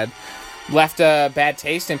 Freddy's Dead, left a bad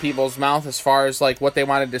taste in people's mouth as far as like what they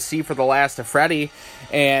wanted to see for the last of Freddy.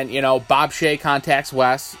 And Bob Shea contacts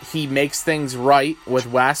Wes. He makes things right with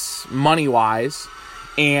Wes, money wise,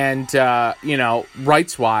 and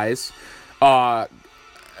rights wise, and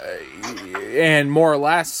more or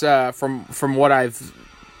less from what I've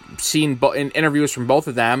seen in interviews from both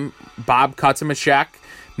of them, Bob cuts him a check,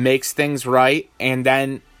 makes things right, and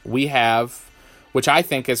then we have, which I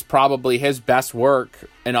think is probably his best work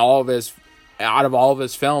in out of all of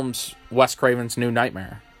his films, Wes Craven's New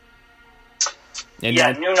Nightmare. And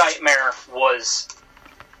New Nightmare was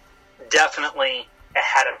definitely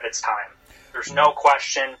ahead of its time. There's no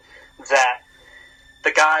question that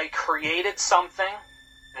the guy created something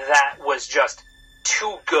that was just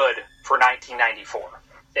too good for 1994,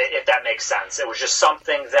 if that makes sense. It was just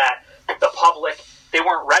something that the public, they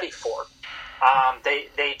weren't ready for.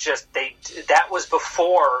 That was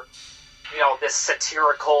before, this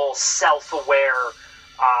satirical, self-aware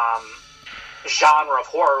genre of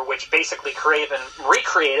horror, which basically Craven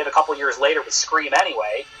recreated a couple years later with Scream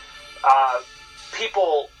anyway.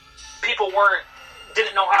 People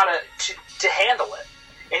didn't know how to handle it.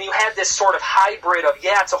 And you had this sort of hybrid of,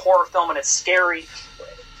 it's a horror film and it's scary,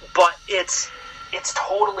 but it's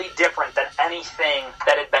totally different than anything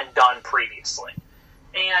that had been done previously.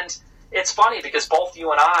 And it's funny because both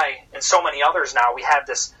you and I and so many others now,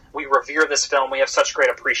 we revere this film, we have such great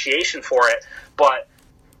appreciation for it, but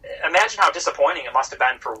imagine how disappointing it must have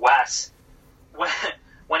been for Wes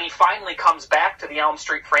when he finally comes back to the Elm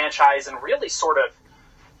Street franchise and really sort of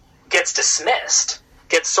gets dismissed,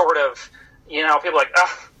 gets sort of, people are like,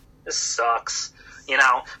 this sucks,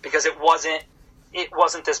 because it wasn't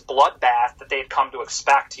this bloodbath that they'd come to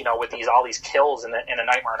expect, with all these kills in a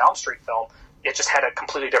Nightmare on Elm Street film. It just had a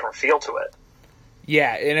completely different feel to it.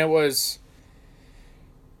 Yeah, and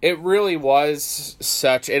it really was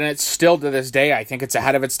such, and it's still to this day, I think it's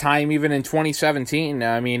ahead of its time, even in 2017.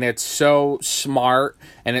 I mean, it's so smart,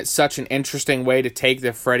 and it's such an interesting way to take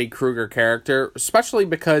the Freddy Krueger character, especially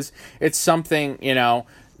because it's something,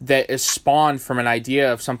 that is spawned from an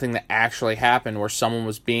idea of something that actually happened, where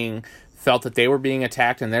someone felt that they were being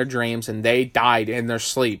attacked in their dreams, and they died in their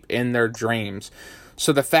sleep, in their dreams.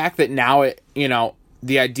 So the fact that now it,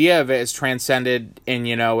 the idea of it is transcended, and,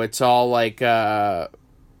 it's all like,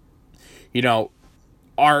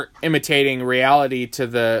 art imitating reality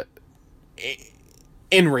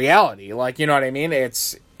in reality. Like, you know what I mean?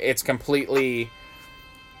 It's completely,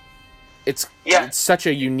 it's such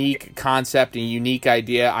a unique concept and unique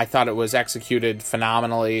idea. I thought it was executed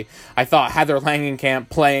phenomenally. I thought Heather Langenkamp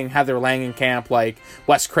playing Heather Langenkamp, like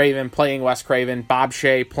Wes Craven playing Wes Craven, Bob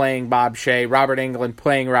Shaye playing Bob Shaye, Robert Englund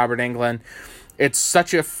playing Robert Englund. It's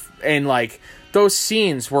such a and like those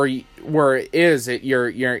scenes where you're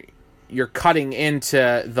cutting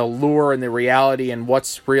into the lure and the reality and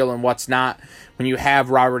what's real and what's not. When you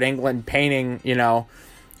have Robert Englund painting,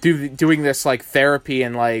 doing this like therapy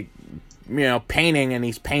and like, painting, and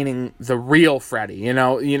he's painting the real Freddy,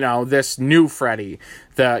 this new Freddy,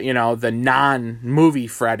 the non-movie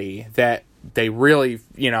Freddy that they really,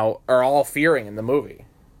 are all fearing in the movie.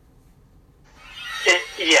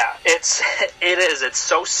 It's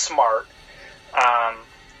so smart.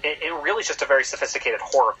 It really is just a very sophisticated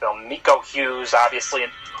horror film. Miko Hughes, obviously,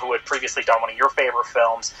 who had previously done one of your favorite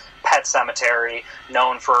films, Pet Sematary,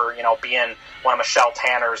 known for, being one of Michelle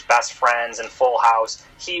Tanner's best friends in Full House.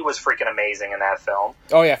 He was freaking amazing in that film.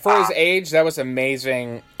 Oh, yeah. For his age, that was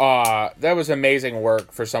amazing. That was amazing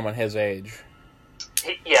work for someone his age.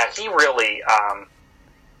 He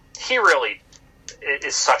really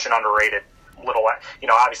is such an underrated little...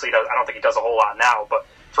 obviously, I don't think he does a whole lot now, but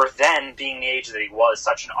for then, being the age that he was,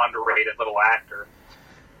 such an underrated little actor.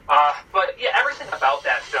 But yeah, everything about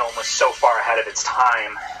that film was so far ahead of its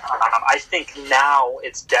time. I think now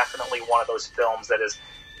it's definitely one of those films that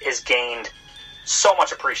has gained so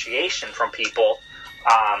much appreciation from people.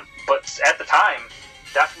 But at the time,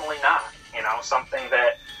 definitely not. Something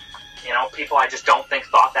that, people I just don't think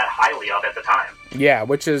thought that highly of at the time. Yeah,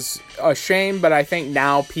 which is a shame, but I think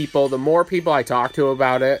now the more people I talk to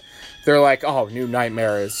about it, they're like, "Oh, New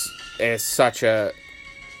Nightmare is such a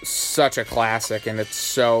classic, and it's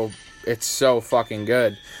so fucking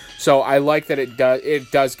good." So I like that it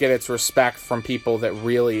does get its respect from people that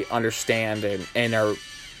really understand and are,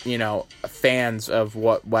 fans of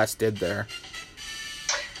what Wes did there.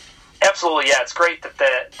 Absolutely, yeah. It's great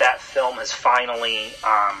that film has finally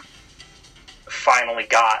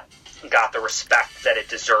got the respect that it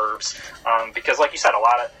deserves. Because, like you said, a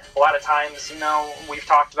lot of times, we've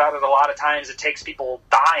talked about it. A lot of times, it takes people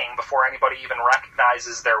dying before anybody even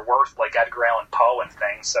recognizes their worth, like Edgar Allan Poe and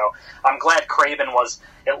things. So I'm glad Craven was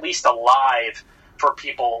at least alive for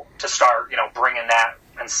people to start, bringing that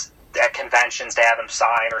at conventions to have him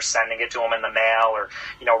sign, or sending it to him in the mail, or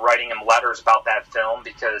writing him letters about that film.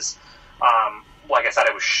 Because, like I said,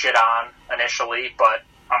 it was shit on initially, but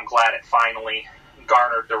I'm glad it finally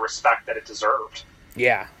garnered the respect that it deserved.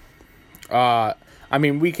 Yeah.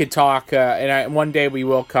 We could talk, one day we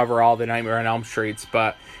will cover all the Nightmare on Elm Streets,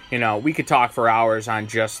 but, we could talk for hours on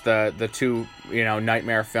just the two,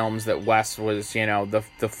 Nightmare films that Wes was,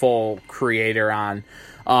 the full creator on,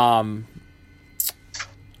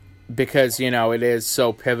 because, it is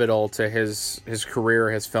so pivotal to his career,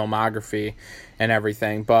 his filmography, and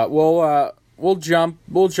everything. But we'll jump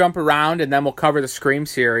around, and then we'll cover the Scream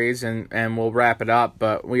series, and we'll wrap it up.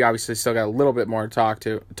 But we obviously still got a little bit more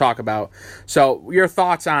to talk about. So, your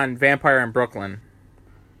thoughts on Vampire in Brooklyn,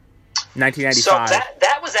 1995? So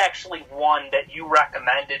that was actually one that you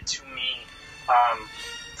recommended to me.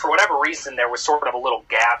 For whatever reason, there was sort of a little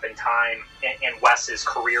gap in time in Wes's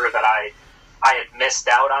career that I had missed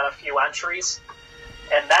out on a few entries,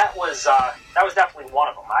 and that was definitely one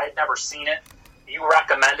of them. I had never seen it. You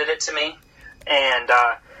recommended it to me. And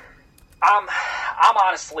I'm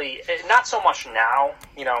honestly not so much now,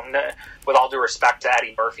 with all due respect to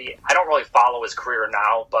Eddie Murphy. I don't really follow his career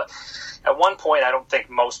now, but at one point I don't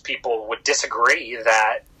think most people would disagree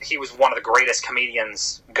that he was one of the greatest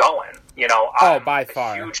comedians going. By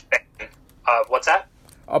far. A huge fan of what's that?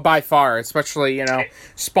 Oh, by far, especially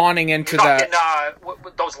spawning into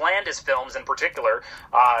those Landis films in particular,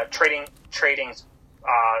 trading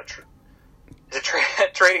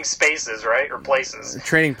Spaces, right? Or Places.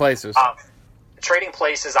 Trading Places. Trading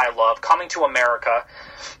Places, I love. Coming to America,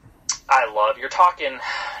 I love. You're talking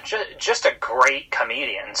just a great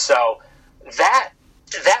comedian. So that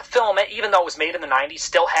film, even though it was made in the 90s,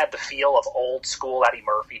 still had the feel of old school Eddie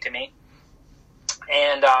Murphy to me.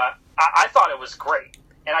 And I thought it was great.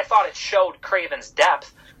 And I thought it showed Craven's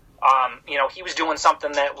depth. He was doing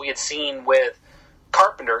something that we had seen with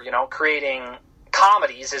Carpenter, creating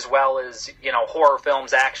comedies as well as horror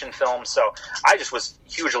films, action films. So I just was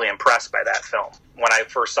hugely impressed by that film. When I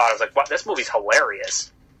first saw it, I was like, "Wow, this movie's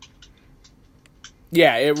hilarious."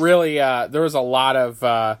 Yeah, it really. There was a lot of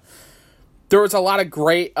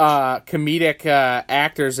great comedic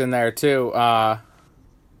actors in there too.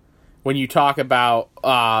 When you talk about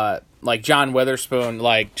like John Witherspoon,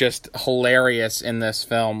 like just hilarious in this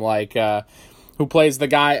film, like. who plays the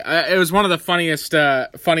guy. It was one of the funniest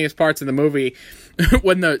parts of the movie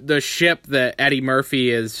when the ship that Eddie Murphy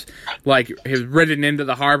is ridden into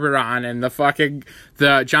the harbor on, and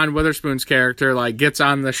the John Witherspoon's character gets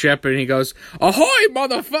on the ship and he goes, "Ahoy,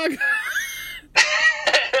 motherfucker!"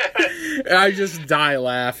 I just die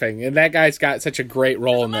laughing, and that guy's got such a great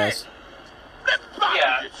role in this.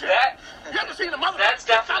 Yeah, that's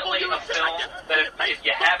definitely a film that if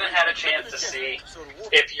you haven't had a chance to see,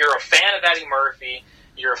 if you're a fan of Eddie Murphy,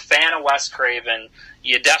 you're a fan of Wes Craven,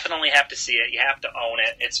 you definitely have to see it. You have to own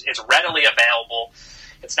it. It's readily available.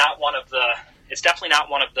 It's definitely not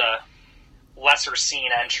one of the lesser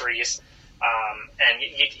seen entries, and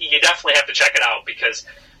you definitely have to check it out, because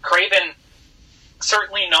Craven,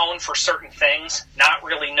 certainly known for certain things, not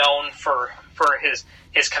really known for his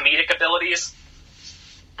comedic abilities.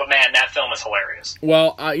 But man, that film is hilarious.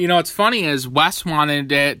 Well, what's funny is Wes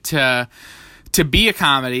wanted it to be a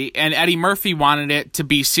comedy, and Eddie Murphy wanted it to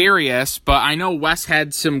be serious. But I know Wes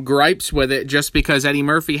had some gripes with it, just because Eddie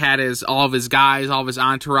Murphy had all of his guys, all of his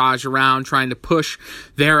entourage around, trying to push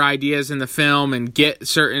their ideas in the film and get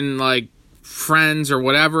certain friends or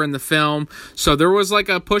whatever in the film. So there was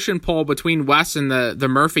a push and pull between Wes and the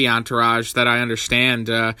Murphy entourage that I understand.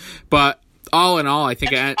 But all in all, I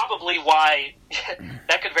think that's probably why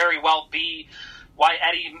that could very well be why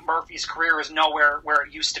Eddie Murphy's career is nowhere where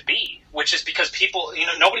it used to be, which is because people,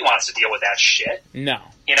 nobody wants to deal with that shit. No.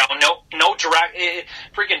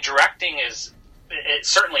 Freaking directing it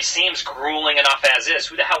certainly seems grueling enough as is.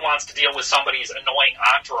 Who the hell wants to deal with somebody's annoying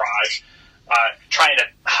entourage trying to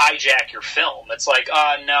hijack your film? It's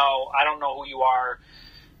no, I don't know who you are.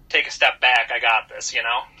 Take a step back. I got this,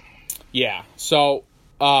 Yeah. So,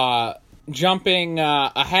 jumping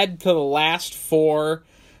ahead to the last four,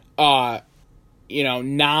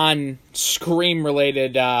 non-Scream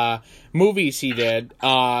related movies he did.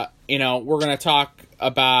 We're going to talk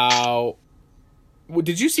about.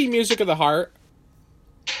 Did you see Music of the Heart?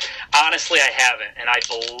 Honestly, I haven't, and I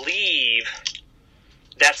believe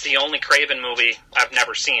that's the only Craven movie I've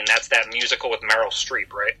never seen. That's that musical with Meryl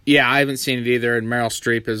Streep, right? Yeah, I haven't seen it either, and Meryl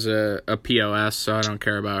Streep is a POS, so I don't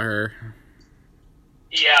care about her.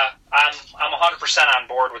 Yeah, I'm 100% on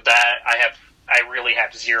board with that. I really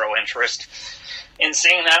have zero interest in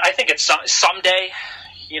seeing that. I think it's someday,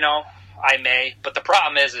 I may. But the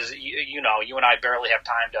problem is you and I barely have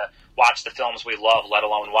time to watch the films we love, let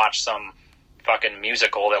alone watch some fucking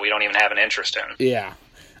musical that we don't even have an interest in. Yeah.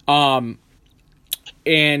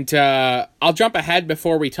 And I'll jump ahead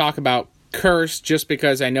before we talk about Curse, just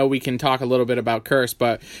because I know we can talk a little bit about Curse,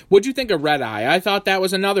 but what'd you think of Red Eye? I thought that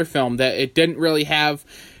was another film that it didn't really have,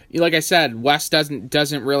 like I said, Wes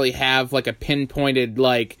doesn't really have a pinpointed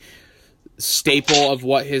staple of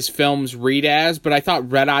what his films read as, but I thought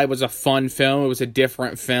Red Eye was a fun film. It was a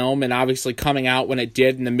different film, and obviously coming out when it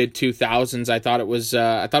did in the mid 2000s, I thought it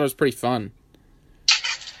was pretty fun.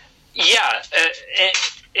 Yeah,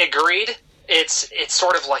 agreed. It's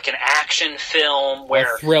sort of like an action film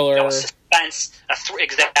where a thriller. Suspense,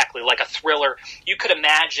 exactly, like a thriller. You could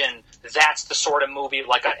imagine that's the sort of movie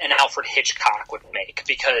an Alfred Hitchcock would make,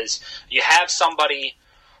 because you have somebody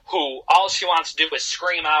who all she wants to do is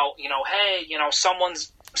scream out, hey,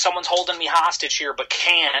 someone's holding me hostage here, but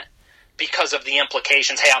can't because of the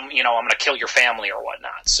implications. Hey, I'm going to kill your family or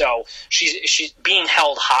whatnot. So she's being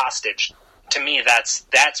held hostage. To me,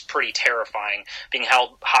 that's pretty terrifying, being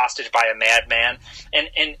held hostage by a madman. And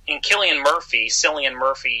Cillian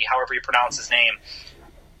Murphy, however you pronounce his name,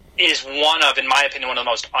 is in my opinion, one of the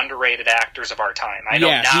most underrated actors of our time. I know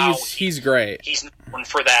now he's great. He's known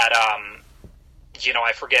for that,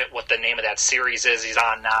 I forget what the name of that series is he's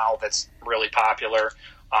on now that's really popular.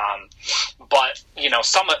 But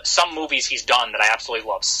some movies he's done that I absolutely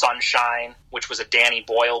love. Sunshine, which was a Danny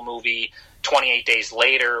Boyle movie. 28 Days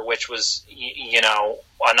Later, which was,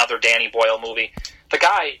 another Danny Boyle movie. The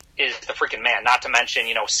guy is the freaking man, not to mention,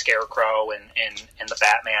 Scarecrow and the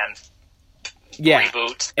Batman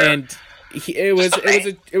reboot. And it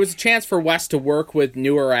was a chance for Wes to work with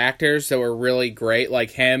newer actors that were really great, like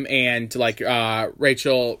him and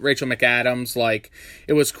Rachel McAdams.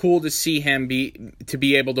 It was cool to see him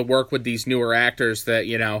be able to work with these newer actors that,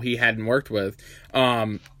 he hadn't worked with.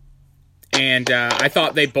 And I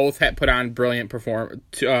thought they both had put on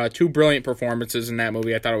two brilliant performances in that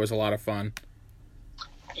movie. I thought it was a lot of fun.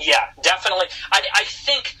 Yeah, definitely. I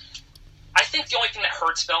think the only thing that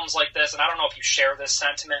hurts films like this, and I don't know if you share this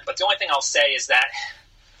sentiment, but the only thing I'll say is that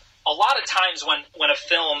a lot of times when a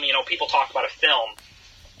film, people talk about a film,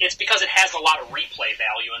 it's because it has a lot of replay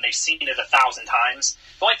value and they've seen it 1,000 times.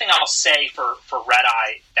 The only thing I'll say for Red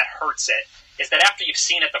Eye that hurts it is that after you've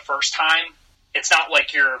seen it the first time, it's not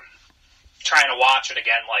like you're trying to watch it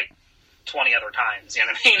again like 20 other times. You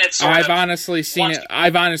know what I mean? It's I've honestly seen it.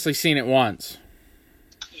 I've honestly seen it once.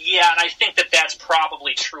 Yeah, and I think that that's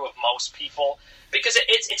probably true of most people, because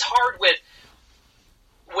it's hard with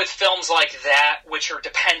films like that, which are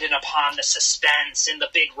dependent upon the suspense and the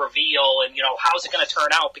big reveal, and how's it going to turn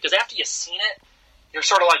out? Because after you've seen it, you're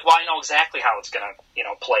sort of like, well, I know exactly how it's going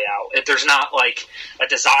to play out. There's not like a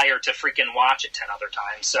desire to freaking watch it 10 other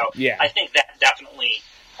times. So yeah. I think that definitely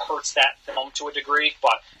hurts that film to a degree.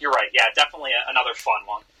 But you're right, yeah, definitely another fun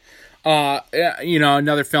one.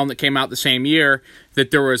 Another film that came out the same year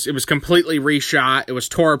that it was completely reshot. It was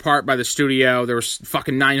tore apart by the studio. There was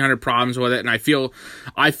fucking 900 problems with it, and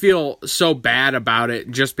I feel so bad about it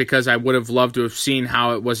just because I would have loved to have seen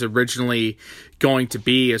how it was originally going to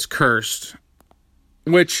be as Cursed.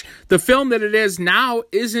 Which the film that it is now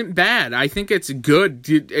isn't bad. I think it's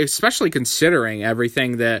good, especially considering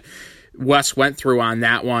everything that Wes went through on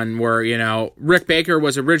that one, where, Rick Baker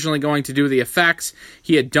was originally going to do the effects.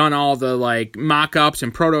 He had done all the, mock-ups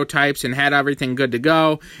and prototypes and had everything good to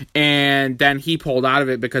go, and then he pulled out of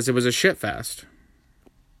it because it was a shit fest.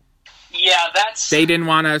 Yeah, They didn't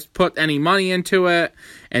want to put any money into it,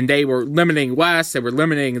 and they were limiting Wes. They were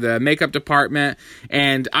limiting the makeup department,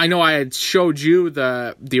 and I know I had showed you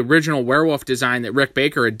the original werewolf design that Rick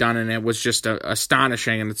Baker had done, and it was just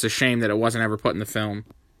astonishing, and it's a shame that it wasn't ever put in the film.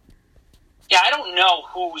 Yeah, I don't know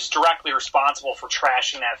who's directly responsible for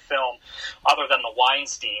trashing that film other than the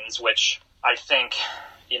Weinsteins, which I think,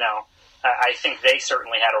 I think they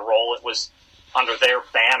certainly had a role. It was under their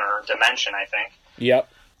banner, Dimension, I think. Yep.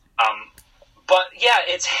 But yeah,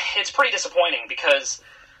 it's pretty disappointing because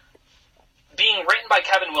being written by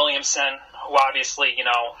Kevin Williamson, who obviously,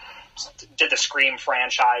 did the Scream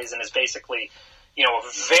franchise and is basically, a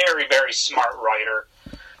very, very smart writer,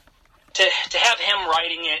 to have him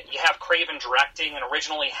writing it, you have Craven directing, and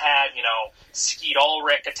originally had, Skeet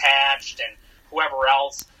Ulrich attached and whoever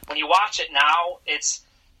else. When you watch it now,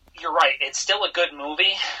 you're right, it's still a good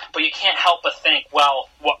movie, but you can't help but think, well,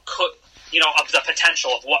 what could, of the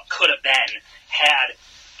potential of what could have been had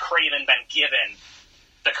Craven been given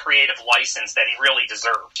the creative license that he really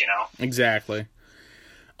deserved, Exactly.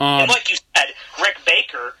 And like you said, Rick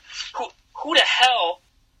Baker, who the hell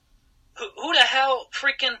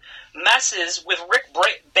freaking messes with Rick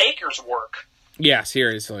Baker's work? Yeah,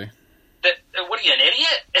 seriously. What are you, an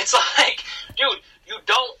idiot? It's like, dude, you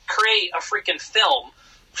don't create a freaking film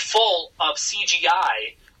full of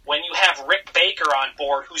CGI when you have Rick Baker on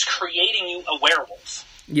board who's creating you a werewolf.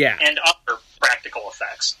 Yeah. And other practical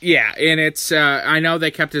effects. Yeah, and it's, I know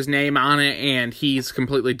they kept his name on it, and he's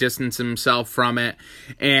completely distanced himself from it.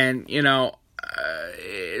 And,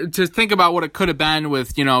 to think about what it could have been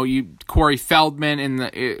with, Corey Feldman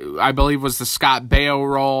in I believe was the Scott Baio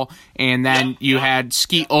role, and then you had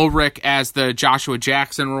Skeet Ulrich as the Joshua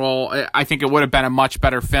Jackson role. I think it would have been a much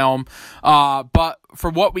better film. But for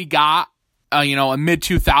what we got, a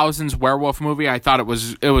mid-2000s werewolf movie, I thought it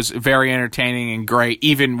was very entertaining and great,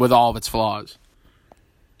 even with all of its flaws.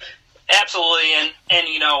 Absolutely, and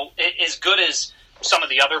as good as some of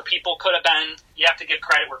the other people could have been, you have to give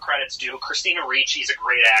credit where credit's due. Christina Ricci's a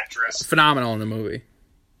great actress. Phenomenal in the movie.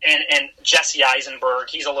 And Jesse Eisenberg,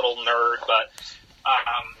 he's a little nerd, but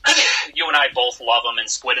you and I both love him in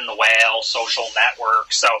Squid and the Whale, Social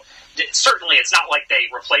Network, so certainly it's not like they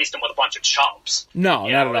replaced him with a bunch of chumps. No,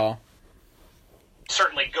 not at all.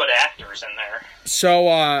 Certainly good actors in there.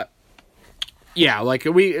 So, yeah,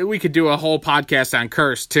 we could do a whole podcast on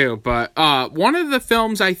Curse too, but one of the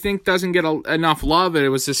films I think doesn't get enough love, and it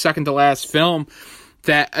was the second to last film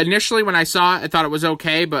that initially when I saw it, I thought it was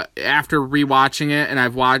okay, but after rewatching it, and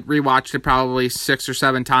I've rewatched it probably 6 or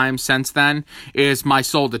 7 times since then, is My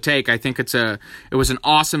Soul to Take. I think it was an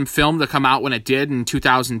awesome film to come out when it did in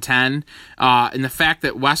 2010, and the fact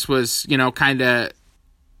that Wes was, kind of,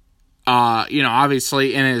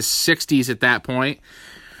 obviously in his 60s at that point,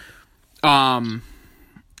 to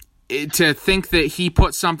think that he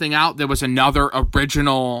put something out that was another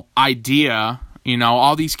original idea.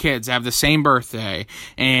 All these kids have the same birthday,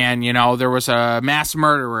 and there was a mass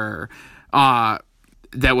murderer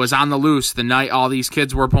that was on the loose the night all these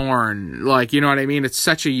kids were born. You know what I mean? It's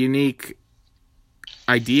such a unique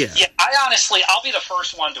idea. Yeah, I'll be the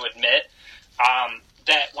first one to admit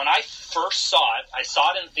that when I first saw it, I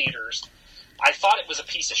saw it in theaters, I thought it was a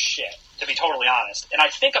piece of shit, to be totally honest. And I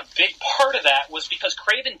think a big part of that was because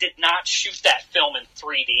Craven did not shoot that film in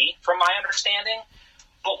 3D, from my understanding.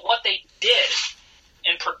 But what they did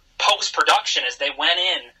in post-production is they went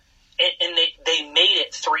in and they made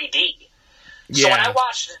it 3D. Yeah. So when I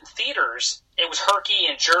watched it in theaters, it was herky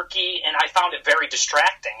and jerky, and I found it very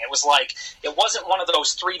distracting. It was like, it wasn't one of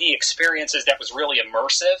those 3D experiences that was really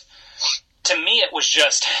immersive. To me, it was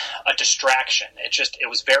just a distraction. It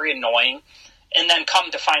was very annoying. And then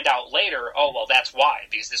come to find out later, oh, well, that's why,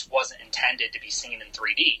 because this wasn't intended to be seen in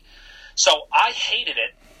 3D. So I hated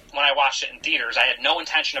it when I watched it in theaters. I had no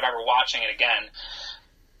intention of ever watching it again.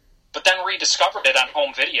 But then rediscovered it on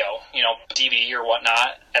home video, DVD or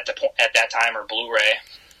whatnot at that time, or Blu-ray,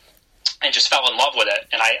 and just fell in love with it.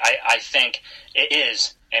 And I think it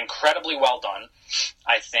is incredibly well done.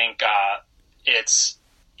 I think it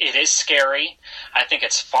is scary. I think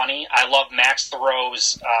it's funny. I love Max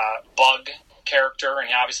Thoreau's Bug character, and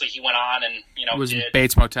obviously he went on and it was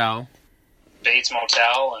Bates Motel, and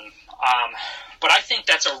but I think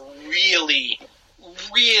that's a really,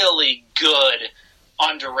 really good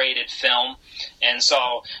underrated film. And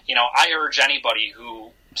so I urge anybody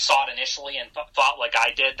who saw it initially and thought like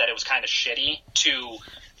I did that it was kind of shitty to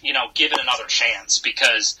give it another chance,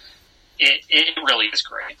 because it really is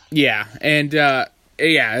great. Yeah, and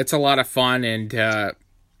it's a lot of fun, and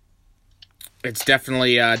it's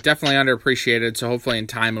definitely underappreciated. So hopefully in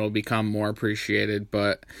time it'll become more appreciated.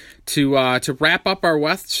 But to wrap up our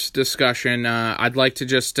Wes discussion, I'd like to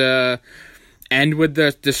just end with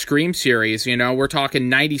the Scream series. We're talking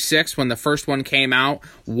 96 when the first one came out.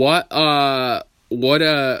 What a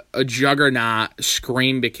juggernaut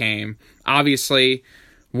Scream became. Obviously,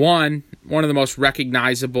 one of the most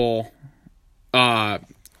recognizable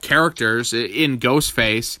characters in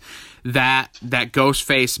Ghostface. That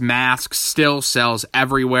Ghostface mask still sells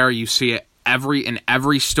everywhere. You see it in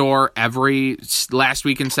every store every last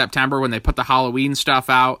week in September when they put the Halloween stuff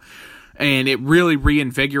out. And it really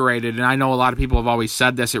reinvigorated, and I know a lot of people have always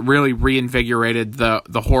said this, it really reinvigorated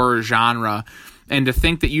the horror genre. And to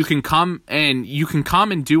think that you can come and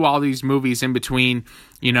do all these movies in between,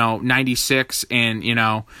 96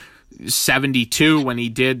 and, 72 when he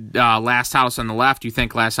did Last House on the Left. You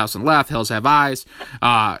think Last House on the Left, Hills Have Eyes,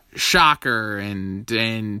 Shocker,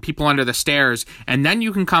 and People Under the Stairs, and then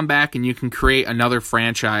you can come back and you can create another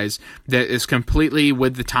franchise that is completely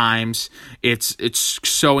with the times. It's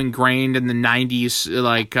so ingrained in the 90s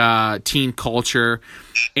like teen culture,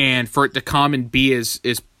 and for it to come and be as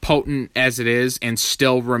potent as it is and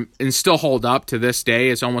still hold up to this day.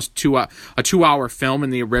 It's almost a 2-hour film in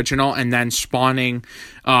the original, and then spawning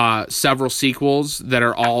several sequels that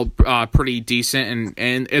are all pretty decent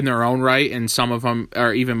and in their own right, and some of them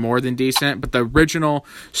are even more than decent. But the original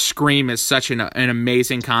Scream is such an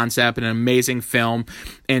amazing concept, an amazing film,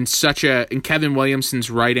 and and Kevin Williamson's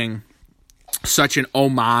writing such an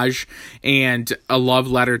homage and a love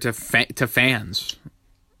letter to fans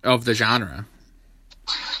of the genre.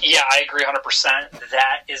 Yeah, I agree 100%.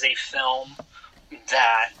 That is a film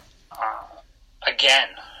that, again,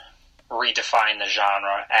 redefined the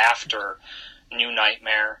genre after New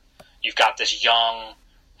Nightmare. You've got this young,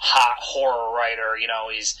 hot horror writer,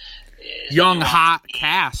 he's young, hot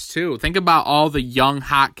cast, too. Think about all the young,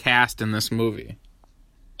 hot cast in this movie.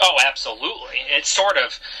 Oh, absolutely. It's sort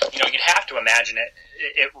of, you'd have to imagine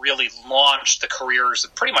it really launched the careers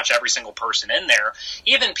of pretty much every single person in there,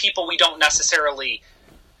 even people we don't necessarily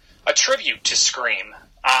attribute to Scream,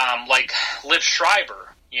 like Liv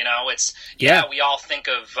Schreiber. We all think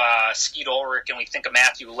of Skeet Ulrich, and we think of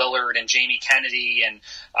Matthew Lillard and Jamie Kennedy and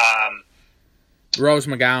Rose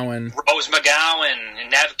McGowan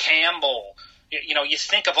and Neve Campbell. You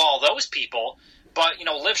think of all those people, but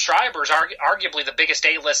Liv Schreiber's arguably the biggest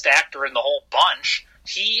A-list actor in the whole bunch.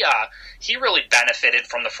 He really benefited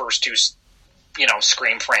from the first two,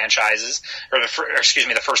 Scream franchises, or the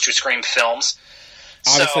first two Scream films.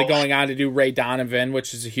 Obviously, going on to do Ray Donovan,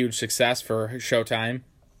 which is a huge success for Showtime.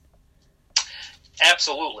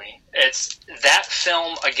 Absolutely. That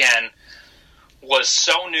film, again, was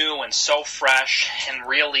so new and so fresh, and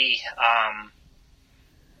really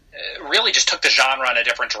just took the genre in a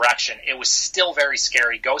different direction. It was still very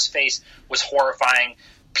scary. Ghostface was horrifying.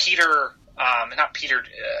 The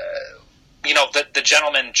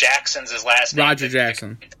gentleman Jackson's his last name.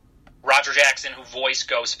 Roger Jackson, who voiced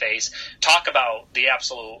Ghostface. Talk about the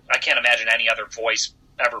absolute... I can't imagine any other voice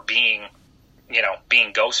ever being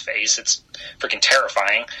Ghostface. It's freaking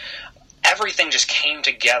terrifying. Everything just came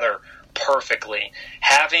together perfectly.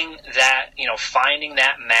 Having that, finding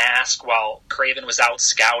that mask while Craven was out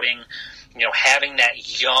scouting, having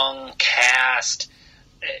that young cast,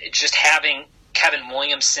 just having Kevin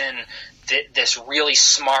Williamson, this really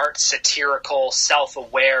smart, satirical,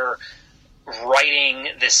 self-aware writing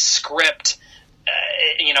this script,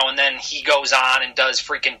 and then he goes on and does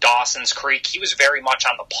freaking Dawson's Creek. He was very much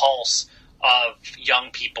on the pulse of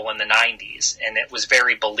young people in the 90s, and it was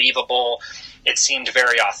very believable. It seemed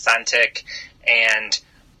very authentic, and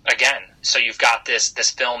again, so you've got this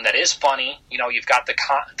film that is funny. You've got the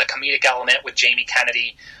comedic element with Jamie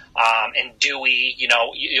Kennedy and Dewey.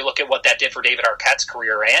 You look at what that did for David Arquette's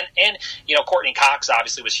career, and Courtney Cox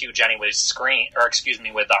obviously was huge anyway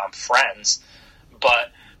with Friends,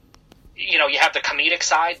 but you have the comedic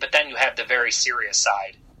side, but then you have the very serious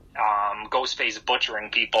side. Ghostface butchering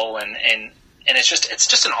people, and it's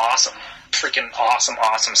just an freaking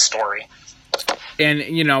awesome story. And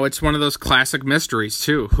it's one of those classic mysteries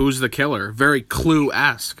too. Who's the killer? Very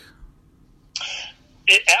Clue-esque.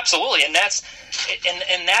 Absolutely, and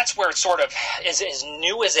that's where it sort of is as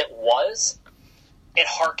new as it was. It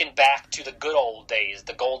harkened back to the good old days,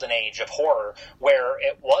 the golden age of horror, where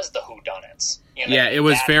it was the whodunits. Yeah, it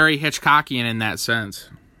was very Hitchcockian in that sense.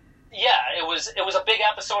 Yeah, it was a big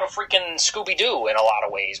episode of freaking Scooby-Doo in a lot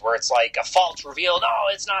of ways, where it's like a false reveal. No,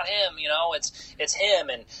 it's not him. It's him,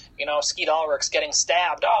 and Skeet Ulrich's getting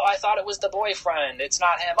stabbed. Oh, I thought it was the boyfriend. It's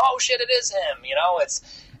not him. Oh shit, it is him. It's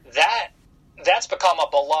that. That's become a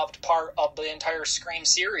beloved part of the entire Scream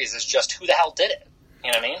series. Is just who the hell did it?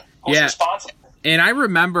 You know what I mean? Who's responsible? And I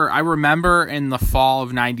remember in the fall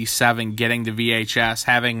of '97 getting the VHS,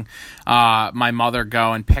 having my mother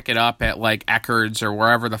go and pick it up at like Eckerd's or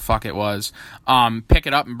wherever the fuck it was, pick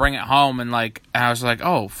it up and bring it home, and I was like,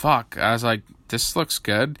 oh fuck, I was like, this looks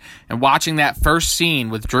good. And watching that first scene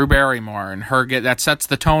with Drew Barrymore and her that sets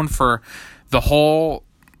the tone for the whole,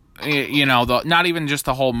 not even just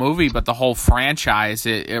the whole movie, but the whole franchise.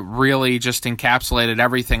 It really just encapsulated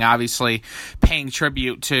everything. Obviously, paying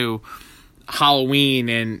tribute to Halloween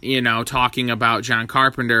and talking about John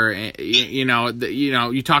Carpenter,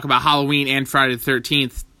 you talk about Halloween and Friday the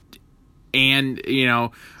 13th, and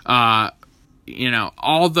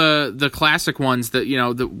all the classic ones that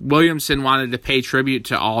that Williamson wanted to pay tribute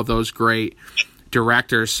to all those great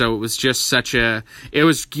directors. So it was just it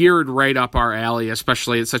was geared right up our alley,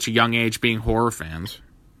 especially at such a young age, being horror fans.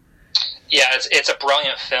 Yeah, it's a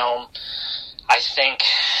brilliant film. I think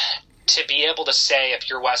to be able to say, if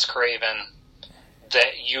you're Wes Craven,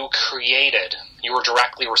 that you were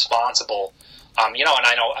directly responsible, and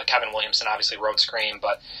I know Kevin Williamson obviously wrote Scream,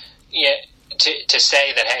 but to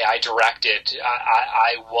say that, hey, I directed,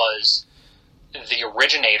 I was the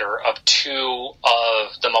originator of two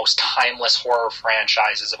of the most timeless horror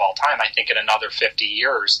franchises of all time. I think in another 50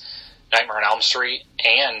 years, Nightmare on Elm Street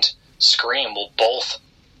and Scream will both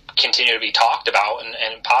continue to be talked about,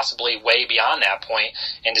 and possibly way beyond that point.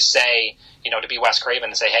 And to say, to be Wes Craven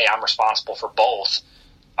and say, hey, I'm responsible for both,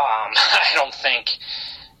 I don't think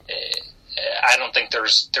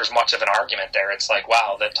there's much of an argument there. It's like,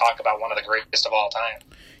 wow, that talk about one of the greatest of all time.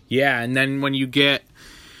 Yeah, and then when you get,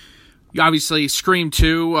 obviously, Scream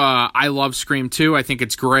 2, I love Scream 2. I think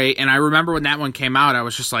it's great. And I remember when that one came out, I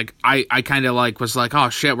was just like, I kind of was like, oh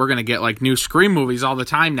shit, we're going to get new Scream movies all the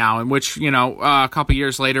time now. In which, a couple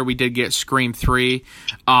years later, we did get Scream 3.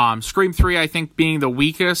 Scream 3, I think, being the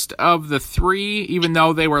weakest of the three, even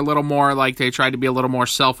though they were a little more, they tried to be a little more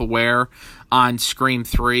self-aware on Scream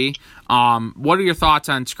 3. What are your thoughts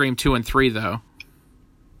on Scream 2 and 3, though?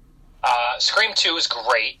 Scream 2 is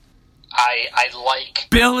great. I like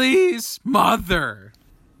Billy's mother.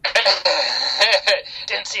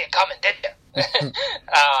 Didn't see it coming, did you?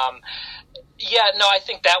 I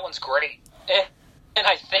think that one's great, and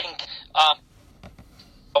I think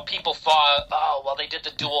people thought, oh well, they did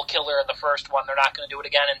the dual killer in the first one, they're not going to do it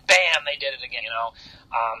again, and bam, they did it again.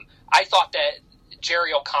 I thought that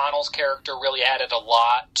Jerry O'Connell's character really added a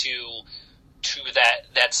lot to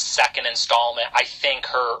that second installment. I think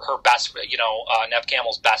her best, Neve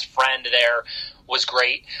Campbell's best friend there was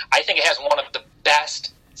great. I think it has one of the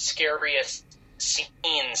best, scariest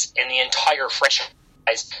scenes in the entire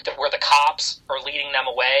franchise, where the cops are leading them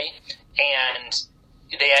away, and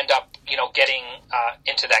they end up, getting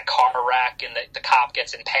into that car wreck, and the cop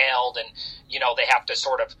gets impaled, and, they have to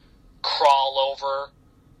sort of crawl over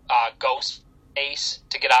Ghostface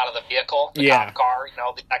to get out of the vehicle, the cop car,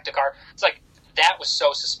 the detective car. It's like, that was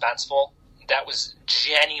so suspenseful. That was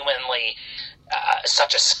genuinely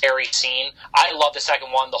such a scary scene. I love the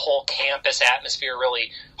second one. The whole campus atmosphere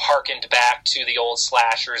really harkened back to the old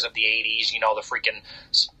slashers of the 80s, the freaking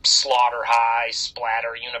Slaughter High,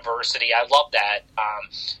 Splatter University. I love that,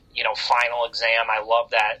 Final Exam. I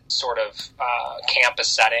love that sort of campus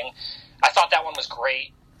setting. I thought that one was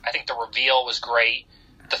great. I think the reveal was great.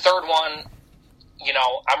 The third one,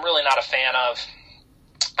 I'm really not a fan of.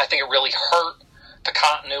 I think it really hurt the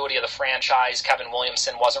continuity of the franchise. Kevin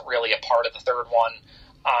Williamson wasn't really a part of the third one.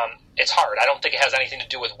 It's hard. I don't think it has anything to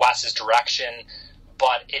do with Wes's direction,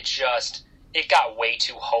 but it just, it got way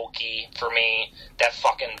too hokey for me. That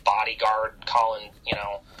fucking bodyguard calling,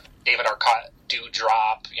 David Arquette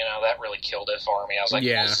Dewdrop, that really killed it for me. I was like,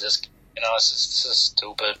 yeah. What is this? This is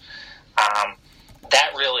stupid.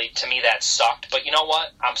 That really, to me, that sucked. But you know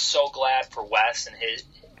what? I'm so glad for Wes and his,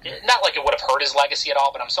 not like it would have hurt his legacy at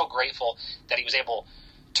all, but I'm so grateful that he was able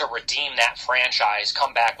to redeem that franchise,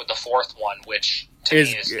 come back with the fourth one, which to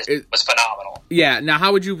me was phenomenal. Yeah. Now,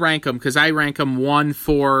 how would you rank them? Because I rank them 1,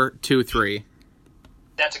 4, 2, 3.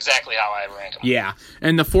 That's exactly how I rank them. Yeah.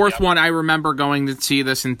 And the fourth one, I remember going to see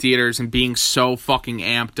this in theaters and being so fucking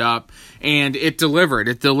amped up. And it delivered.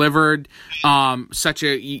 It delivered such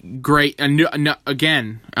a great,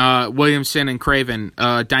 again, Williamson and Craven,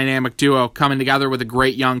 dynamic duo coming together with a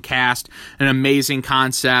great young cast, an amazing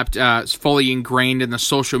concept, fully ingrained in the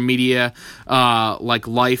social media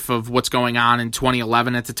life of what's going on in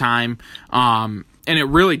 2011 at the time. And it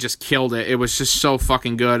really just killed it. It was just so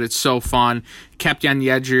fucking good. It's so fun. Kept you on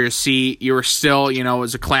the edge of your seat. You were still, it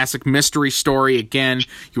was a classic mystery story. Again,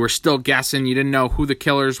 you were still guessing. You didn't know who the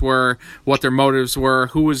killers were, what their motives were,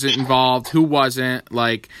 who was involved, who wasn't.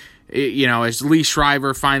 Is Lee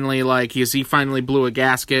Shriver finally, is he finally blew a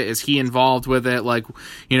gasket? Is he involved with it?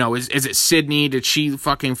 Is it Sydney? Did she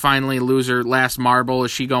fucking finally lose her last marble?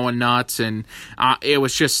 Is she going nuts? And it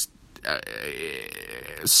was just...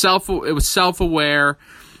 it was self-aware.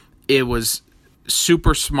 It was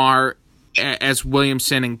super smart, as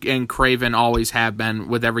Williamson and Craven always have been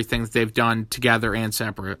with everything that they've done together and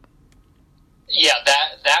separate. Yeah,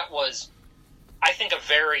 that was, I think, a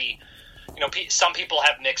very, some people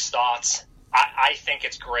have mixed thoughts. I think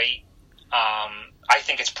it's great. I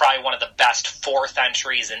think it's probably one of the best fourth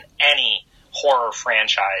entries in any horror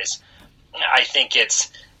franchise. I think it's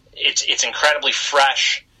incredibly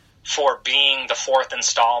fresh for being the fourth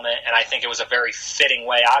installment, and I think it was a very fitting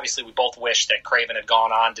way. Obviously, we both wish that Craven had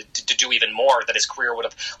gone on to do even more, that his career would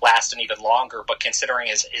have lasted even longer, but considering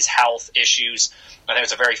his health issues, I think it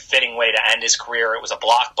was a very fitting way to end his career. It was a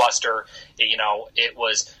blockbuster. It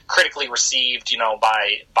was critically received,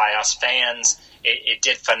 by us fans. It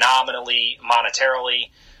did phenomenally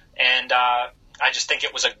monetarily, and I just think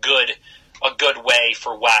it was a good way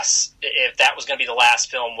for Wes. If that was going to be the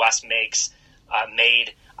last film Wes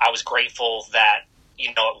made, I was grateful that,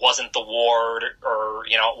 it wasn't The Ward or,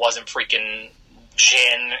 it wasn't freaking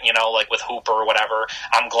Gin, like with Hooper or whatever.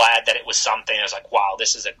 I'm glad that it was something. I was like, wow,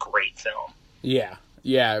 this is a great film. Yeah,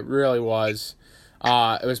 it really was.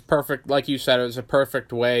 It was perfect. Like you said, it was a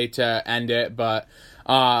perfect way to end it. But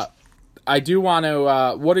I do want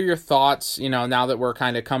to, what are your thoughts, now that we're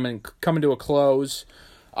kind of coming to a close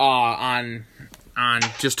on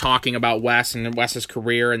just talking about Wes and Wes's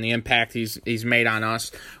career and the impact he's made on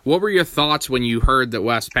us. What were your thoughts when you heard that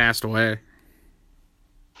Wes passed away?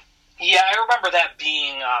 Yeah, I remember that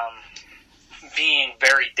being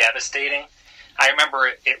very devastating. I remember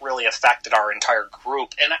it really affected our entire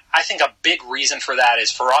group, and I think a big reason for that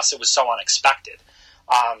is for us it was so unexpected.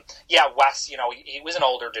 Wes, he was an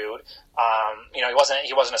older dude. He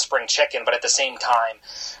wasn't a spring chicken, but at the same time,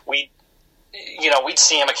 we'd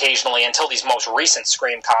see him occasionally until these most recent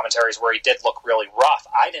Scream commentaries where he did look really rough.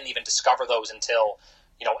 I didn't even discover those until,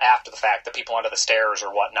 after the fact, the people under the stairs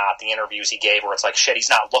or whatnot, the interviews he gave where it's like, shit, he's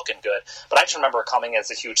not looking good. But I just remember it coming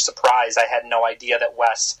as a huge surprise. I had no idea that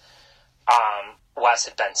Wes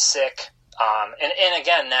had been sick. And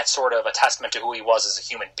again, that's sort of a testament to who he was as a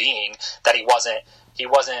human being, that he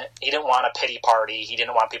didn't want a pity party. He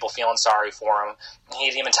didn't want people feeling sorry for him. He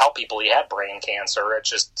didn't even tell people he had brain cancer. It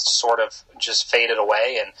just sort of just faded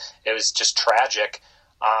away, and it was just tragic.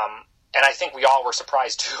 And I think we all were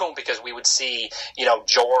surprised too, because we would see,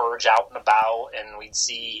 George out and about, and we'd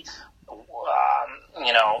see,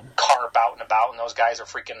 Carp out and about, and those guys are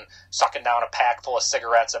freaking sucking down a pack full of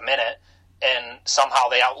cigarettes a minute, and somehow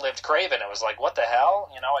they outlived Craven. It was like, what the hell?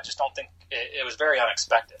 I just don't think it was very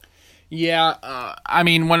unexpected. Yeah,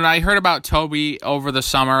 when I heard about Toby over the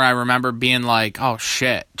summer, I remember being like, oh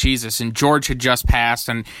shit, Jesus, and George had just passed,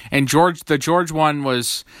 and the George one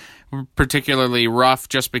was particularly rough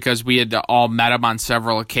just because we had all met him on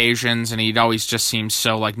several occasions, and he'd always just seemed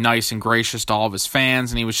so nice and gracious to all of his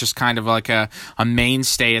fans, and he was just kind of like a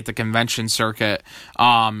mainstay at the convention circuit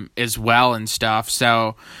as well and stuff.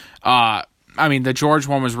 So the George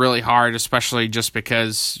one was really hard, especially just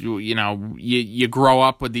because, you grow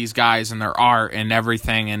up with these guys and their art and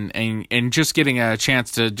everything, and just getting a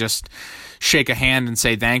chance to just shake a hand and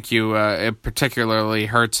say thank you, it particularly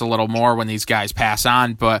hurts a little more when these guys pass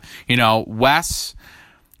on. But, Wes,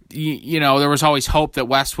 there was always hope that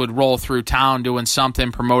Wes would roll through town doing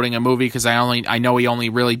something, promoting a movie, because I know he only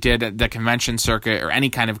really did the convention circuit or any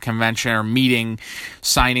kind of convention or meeting,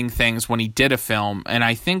 signing things when he did a film. And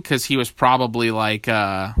I think because he was probably like,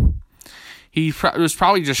 was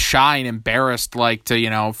probably just shy and embarrassed, like,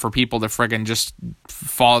 to, for people to friggin' just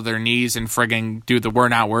fall to their knees and friggin' do the "we're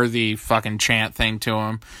not worthy" fucking chant thing to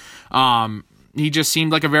him. He just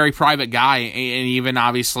seemed like a very private guy, and even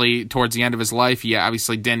obviously towards the end of his life, he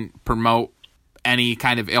obviously didn't promote any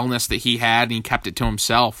kind of illness that he had, and he kept it to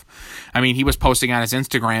himself. I mean, he was posting on his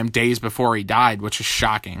Instagram days before he died, which is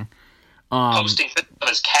shocking. Posting of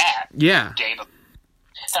his cat. Yeah.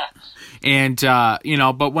 And,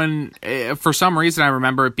 but when, for some reason, I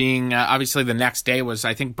remember it being, obviously the next day was,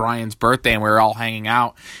 I think, Brian's birthday, and we were all hanging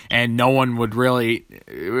out, and no one would really,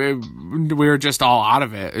 we were just all out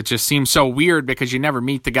of it. It just seems so weird because you never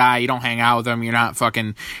meet the guy, you don't hang out with him, you're not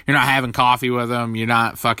having coffee with him, you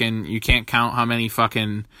can't count how many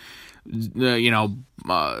fucking,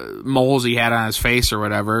 moles he had on his face or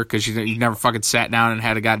whatever, because you never fucking sat down and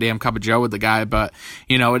had a goddamn cup of joe with the guy. But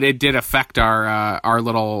it did affect our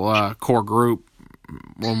little core group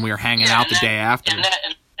when we were hanging out the day after. And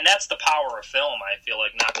that's the power of film. I feel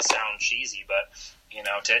like, not to sound cheesy, but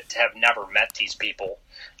to have never met these people,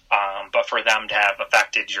 but for them to have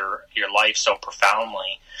affected your life so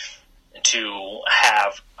profoundly, to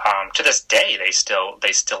have to this day they still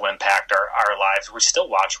impact our lives. We still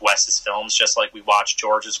watch Wes's films just like we watch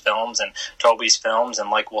George's films and Toby's films, and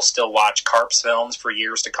like we'll still watch Carp's films for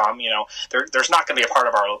years to come. There's not going to be a part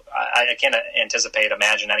of our, I can't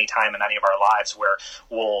imagine any time in any of our lives where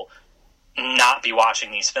we'll not be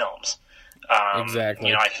watching these films.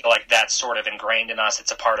 Exactly. I feel like that's sort of ingrained in us.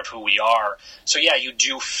 It's a part of who we are. So yeah, you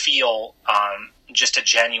do feel just a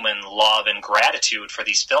genuine love and gratitude for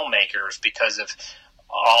these filmmakers because of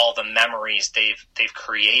all the memories they've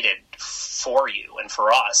created for you and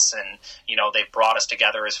for us, and they've brought us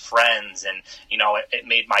together as friends, and it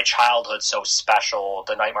made my childhood so special.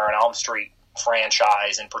 The Nightmare on Elm Street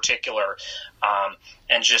franchise in particular,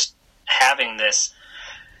 and just having this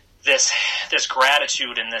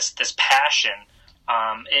gratitude and this passion,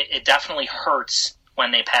 it definitely hurts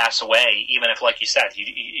when they pass away, even if, like you said,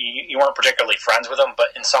 you weren't particularly friends with them, but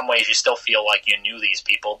in some ways you still feel like you knew these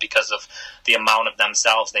people because of the amount of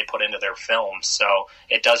themselves they put into their films. So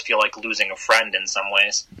it does feel like losing a friend in some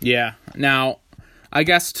ways. Yeah. Now, I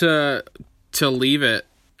guess to leave it,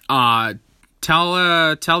 tell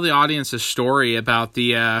the audience a story about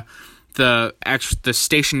the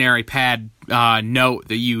stationery pad note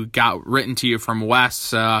that you got written to you from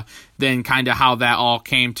Wes, then kind of how that all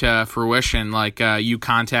came to fruition, like you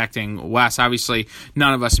contacting Wes. Obviously,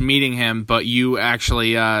 none of us meeting him, but you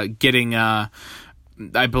actually getting, I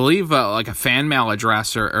believe, like a fan mail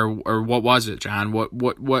address, or what was it, John? What?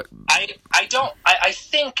 I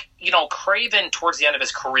think, Craven, towards the end of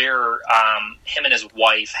his career, him and his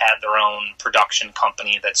wife had their own production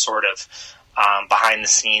company that sort of behind the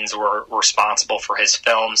scenes were responsible for his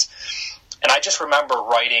films. And I just remember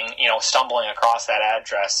writing, stumbling across that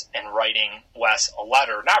address and writing Wes a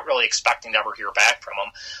letter, not really expecting to ever hear back from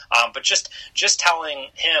him, but just telling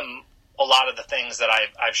him a lot of the things that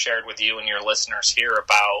I've shared with you and your listeners here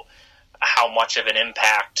about how much of an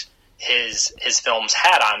impact his films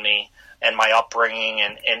had on me and my upbringing,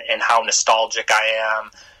 and how nostalgic I am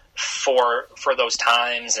for those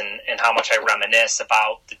times, and how much I reminisce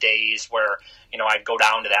about the days where, I'd go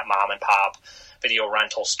down to that mom and pop video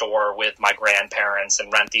rental store with my grandparents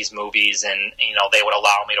and rent these movies, and they would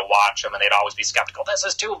allow me to watch them, and they'd always be skeptical, this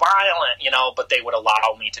is too violent, but they would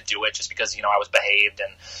allow me to do it just because I was behaved,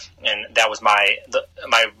 and that was my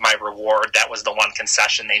reward. That was the one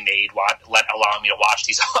concession they made, allowing me to watch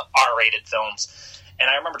these R-rated films. And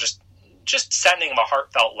I remember just sending him a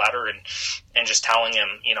heartfelt letter and just telling him,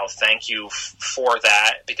 thank you for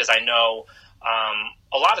that, because I know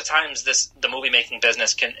a lot of times the movie making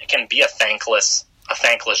business can be a thankless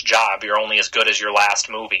job. You're only as good as your last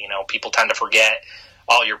movie. People tend to forget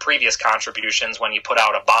all your previous contributions when you put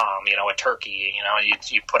out a bomb, a turkey,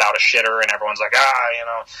 you put out a shitter and everyone's like,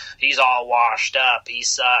 he's all washed up, he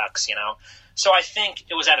sucks, So I think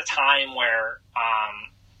it was at a time where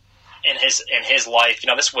in his life,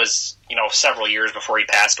 this was, several years before he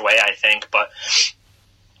passed away, I think, but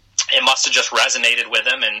it must have just resonated with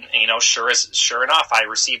him, and sure enough, I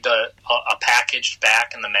received a package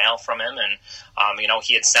back in the mail from him, and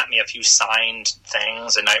he had sent me a few signed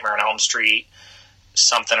things, a Nightmare on Elm Street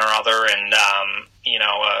something or other, and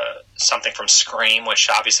something from Scream, which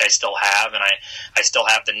obviously I still have, and I still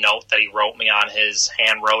have the note that he wrote me on his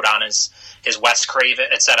hand wrote on his Wes Craven.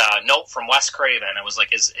 It said a note from Wes Craven. It was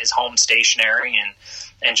like his home stationery,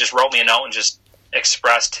 and just wrote me a note and just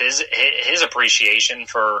expressed his appreciation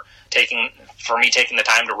for me taking the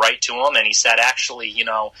time to write to him. And he said, actually,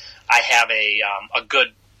 I have a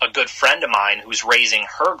good friend of mine who's raising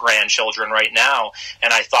her grandchildren right now,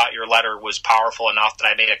 and I thought your letter was powerful enough that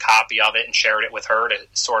I made a copy of it and shared it with her to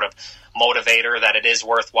sort of motivate her that it is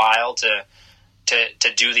worthwhile to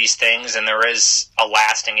do these things, and there is a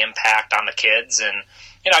lasting impact on the kids. And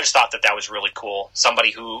I just thought that was really cool.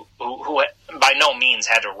 Somebody who by no means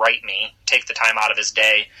had to write me, take the time out of his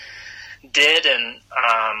day, did, and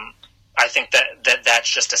I think that's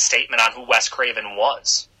just a statement on who Wes Craven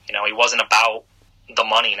was. He wasn't about the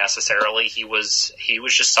money necessarily. He was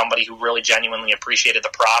just somebody who really genuinely appreciated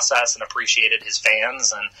the process and appreciated his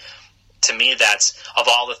fans. And to me, that's, of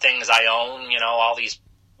all the things I own, all these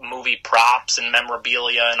movie props and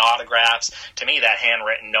memorabilia and autographs, to me that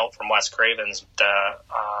handwritten note from Wes Craven's the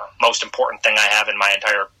most important thing I have in my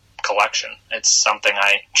entire collection. It's something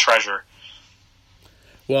I treasure.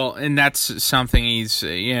 Well, and that's something he's,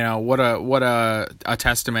 what a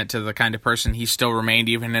testament to the kind of person he still remained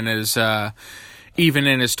even in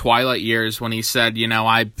his twilight years, when he said,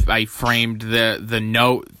 I framed the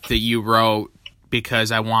note that you wrote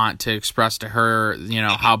because I want to express to her,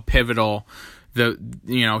 how pivotal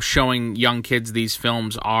showing young kids these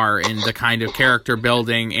films are in the kind of character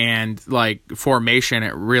building and like formation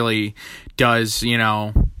it really does,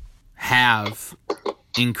 have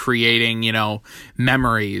in creating,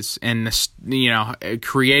 memories and,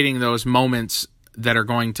 creating those moments that are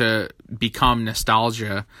going to become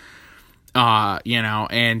nostalgia. I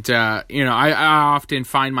often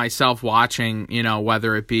find myself watching,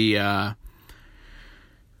 whether it be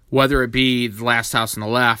The Last House on the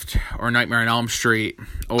Left or Nightmare on Elm Street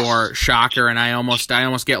or Shocker, and I almost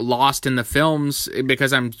get lost in the films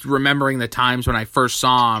because I'm remembering the times when I first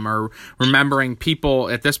saw them, or remembering people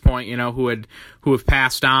at this point, who have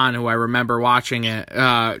passed on, who I remember watching it,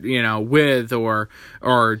 with, or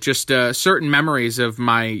just certain memories of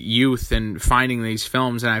my youth and finding these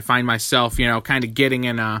films, and I find myself, kind of getting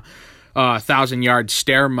in a 1,000-yard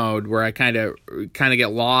stare mode where I kind of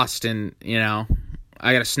get lost, and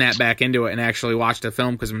I got to snap back into it and actually watch the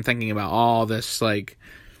film because I'm thinking about all this stuff,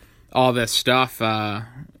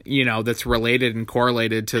 that's related and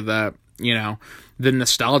correlated to the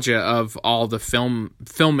nostalgia of all the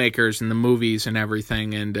filmmakers and the movies and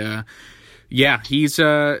everything. And he's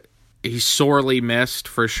sorely missed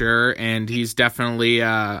for sure, and he's definitely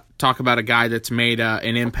talk about a guy that's made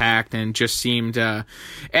an impact and just seemed,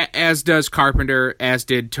 as does Carpenter, as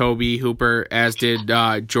did Tobe Hooper, as did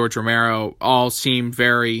George Romero, all seemed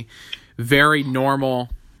very, very normal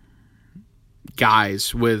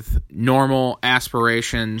guys with normal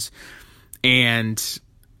aspirations, and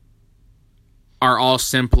are all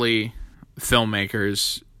simply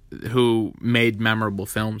filmmakers who made memorable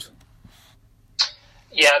films.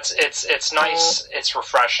 Yeah, it's nice. It's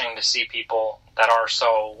refreshing to see people that are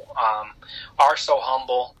so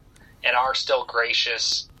humble and are still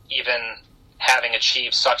gracious, even having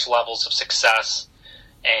achieved such levels of success.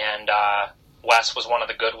 And Wes was one of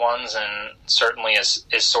the good ones, and certainly is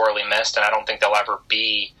sorely missed. And I don't think they'll ever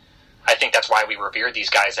be. I think that's why we revere these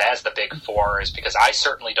guys as the Big Four, is because I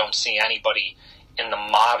certainly don't see anybody in the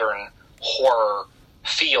modern horror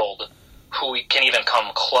field who can even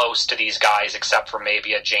come close to these guys, except for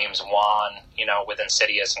maybe a James Wan, with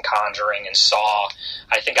Insidious and Conjuring and Saw.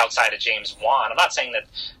 I think outside of James Wan, I'm not saying that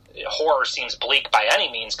horror seems bleak by any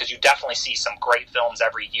means, because you definitely see some great films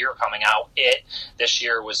every year coming out. This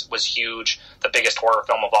year was huge, the biggest horror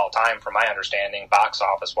film of all time, from my understanding, box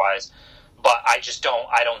office wise. But I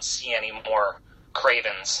don't see any more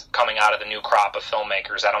Cravens coming out of the new crop of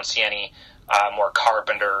filmmakers. I don't see any more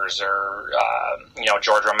Carpenters or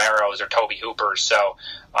George Romero's or Tobe Hooper's. So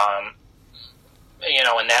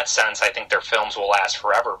in that sense, I think their films will last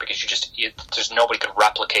forever, because there's nobody could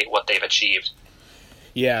replicate what they've achieved.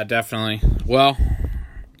 Yeah, definitely. Well,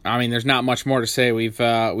 I mean, there's not much more to say. We've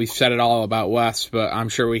said it all about Wes, but I'm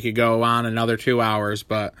sure we could go on another 2 hours.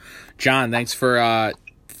 But John, thanks for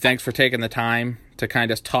taking the time to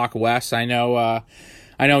kind of talk Wes. I know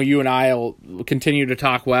you and I will continue to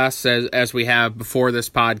talk Wes as we have before this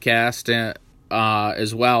podcast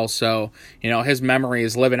as well. So, his memory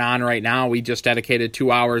is living on right now. We just dedicated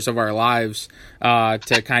 2 hours of our lives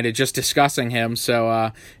to kind of just discussing him.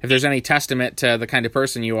 So if there's any testament to the kind of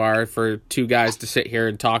person you are, for two guys to sit here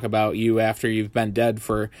and talk about you after you've been dead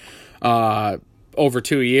for over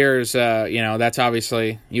 2 years, that's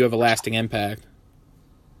obviously, you have a lasting impact.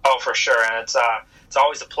 Oh, for sure, and it's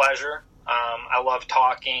always a pleasure. I love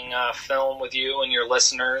talking film with you and your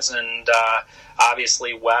listeners, and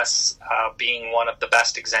obviously Wes being one of the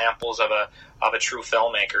best examples of a true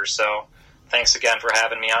filmmaker. So, thanks again for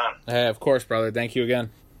having me on. Hey, of course, brother. Thank you again.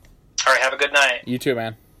 All right, have a good night. You too,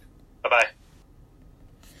 man. Bye-bye.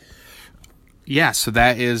 Yeah, so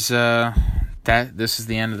that is this is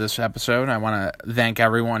the end of this episode. I want to thank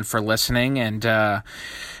everyone for listening, and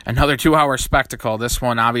another 2-hour spectacle. This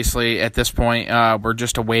one, obviously, at this point, we're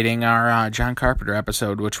just awaiting our John Carpenter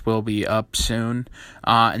episode, which will be up soon,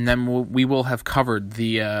 and then we will have covered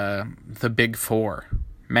the Big Four.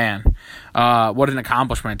 Man, what an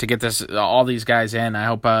accomplishment to get all these guys in. I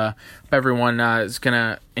hope everyone is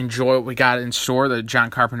gonna enjoy what we got in store. The John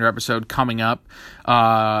Carpenter episode coming up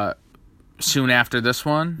soon after this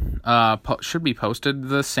one, should be posted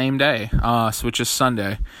the same day, which is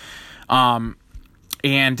Sunday.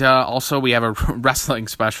 And also we have a wrestling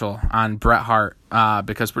special on Bret Hart,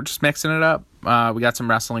 because we're just mixing it up. We got some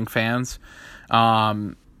wrestling fans.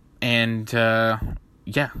 What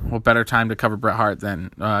better time to cover Bret Hart than,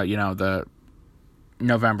 the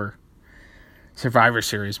November Survivor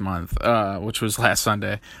Series month, which was last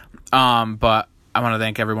Sunday. But I want to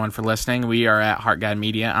thank everyone for listening. We are at Heart Guide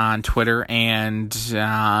Media on Twitter and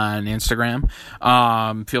on Instagram.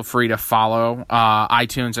 Feel free to follow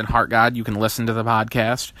iTunes and Heart Guide. You can listen to the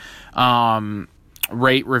podcast.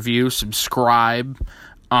 Rate, review, subscribe.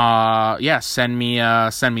 Send me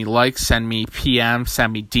likes, send me PM,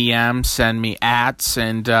 send me DMs, send me ats,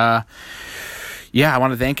 and I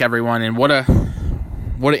want to thank everyone. And what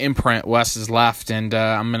an imprint Wes has left, and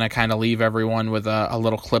I'm going to kind of leave everyone with a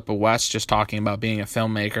little clip of Wes just talking about being a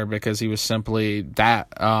filmmaker, because he was simply that,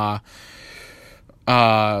 a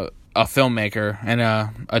filmmaker, and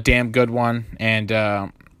a damn good one,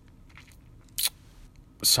 and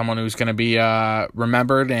someone who's going to be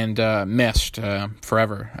remembered and missed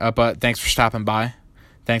forever. But thanks for stopping by.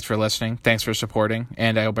 Thanks for listening. Thanks for supporting,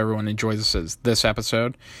 and I hope everyone enjoys this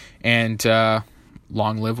episode, and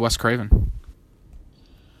long live Wes Craven.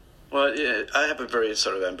 Well, yeah, I have a very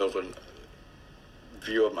sort of ambivalent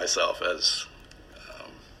view of myself as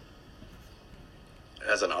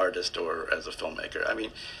an artist or as a filmmaker. I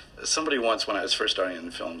mean, somebody once, when I was first starting in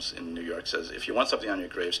films in New York, says, if you want something on your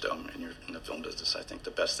gravestone in the film business, I think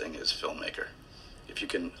the best thing is filmmaker. If you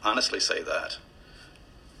can honestly say that,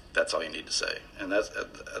 that's all you need to say. And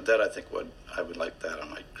that I think I would like that on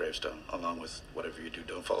my gravestone, along with whatever you do,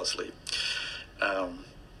 don't fall asleep.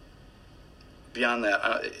 Beyond that,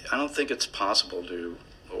 I don't think it's possible to,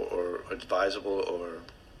 or advisable, or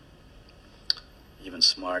even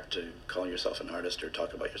smart to call yourself an artist or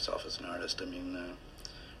talk about yourself as an artist. I mean,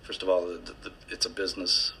 first of all, it's a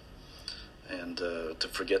business, and to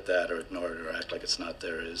forget that or ignore it or act like it's not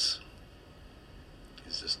there is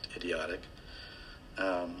just idiotic.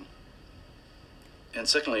 And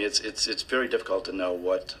secondly, it's very difficult to know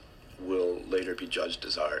what will later be judged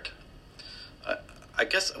as art. I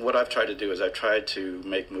guess what I've tried to do is I've tried to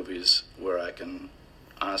make movies where I can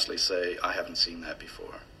honestly say I haven't seen that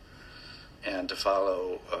before, and to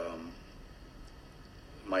follow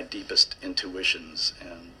my deepest intuitions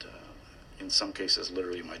and in some cases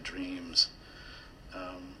literally my dreams,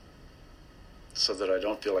 so that I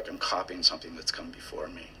don't feel like I'm copying something that's come before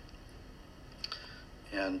me,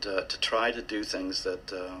 and to try to do things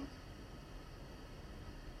that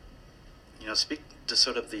speak to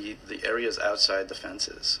sort of the areas outside the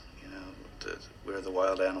fences, where the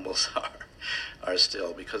wild animals are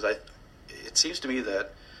still, because it seems to me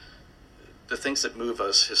that the things that move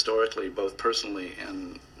us historically, both personally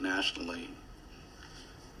and nationally,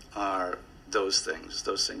 are those things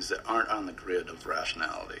that aren't on the grid of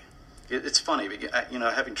rationality. It's funny,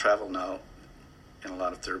 having traveled now in a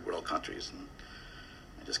lot of third world countries, and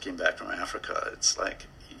I just came back from Africa, it's like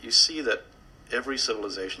you see that every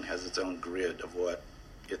civilization has its own grid of what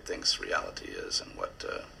it thinks reality is, and what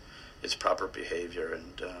is proper behavior,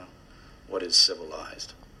 and what is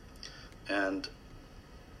civilized. And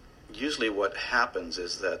usually what happens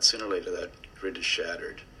is that sooner or later that grid is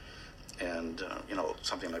shattered, and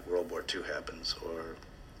something like World War II happens, or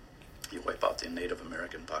you wipe out the Native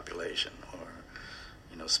American population, or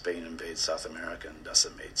Spain invades South America and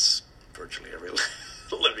decimates virtually every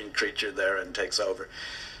living creature there and takes over.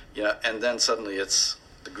 And then suddenly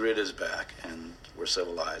the grid is back, and we're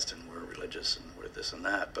civilized, and we're religious, and we're this and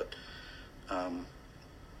that. But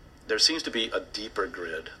there seems to be a deeper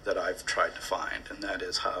grid that I've tried to find, and that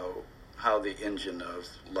is how the engine of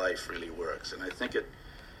life really works. And I think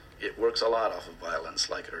it works a lot off of violence,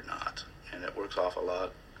 like it or not, and it works off a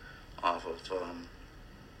lot off of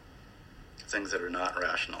things that are not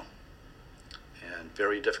rational and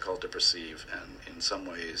very difficult to perceive, and in some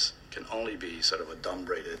ways can only be sort of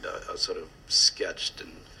adumbrated, sort of sketched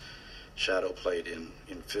and shadow played in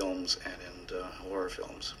films and in horror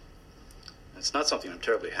films. It's not something I'm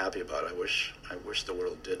terribly happy about. I wish the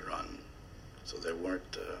world did run so there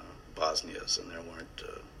weren't Bosnias and there weren't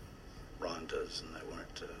Rhondas and there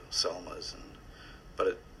weren't Selmas,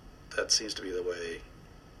 but that seems to be the way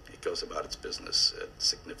it goes about its business at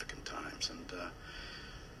significant times, and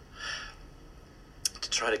to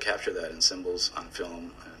try to capture that in symbols on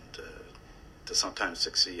film and to sometimes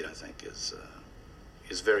succeed, I think, is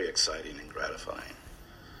very exciting and gratifying.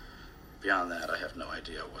 Beyond that, I have no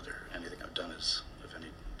idea whether anything I've done is of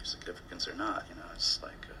any significance or not.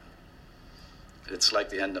 It's like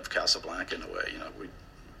the end of Casablanca in a way.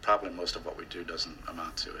 Probably most of what we do doesn't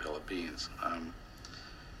amount to a hill of beans.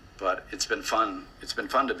 But it's been fun. It's been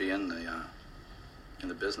fun to be in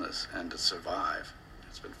the business and to survive.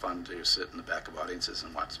 It's been fun to sit in the back of audiences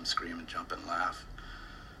and watch them scream and jump and laugh.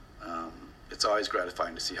 It's always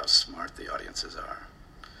gratifying to see how smart the audiences are,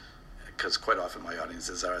 because quite often my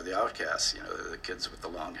audiences are the outcasts. The kids with the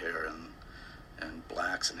long hair and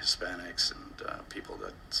blacks and Hispanics and people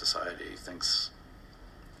that society thinks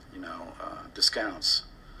discounts,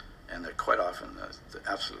 and they're quite often the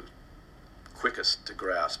absolute quickest to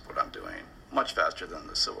grasp what I'm doing, much faster than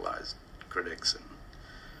the civilized critics and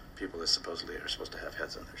people that supposedly are supposed to have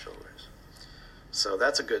heads on their shoulders. So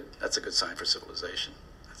that's a good sign for civilization.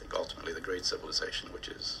 I think ultimately the great civilization, which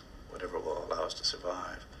is whatever will allow us to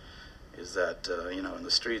survive, is that in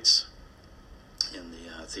the streets, in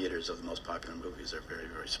the theaters of the most popular movies, are very,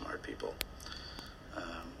 very smart people,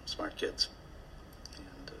 smart kids,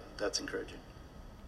 and that's encouraging.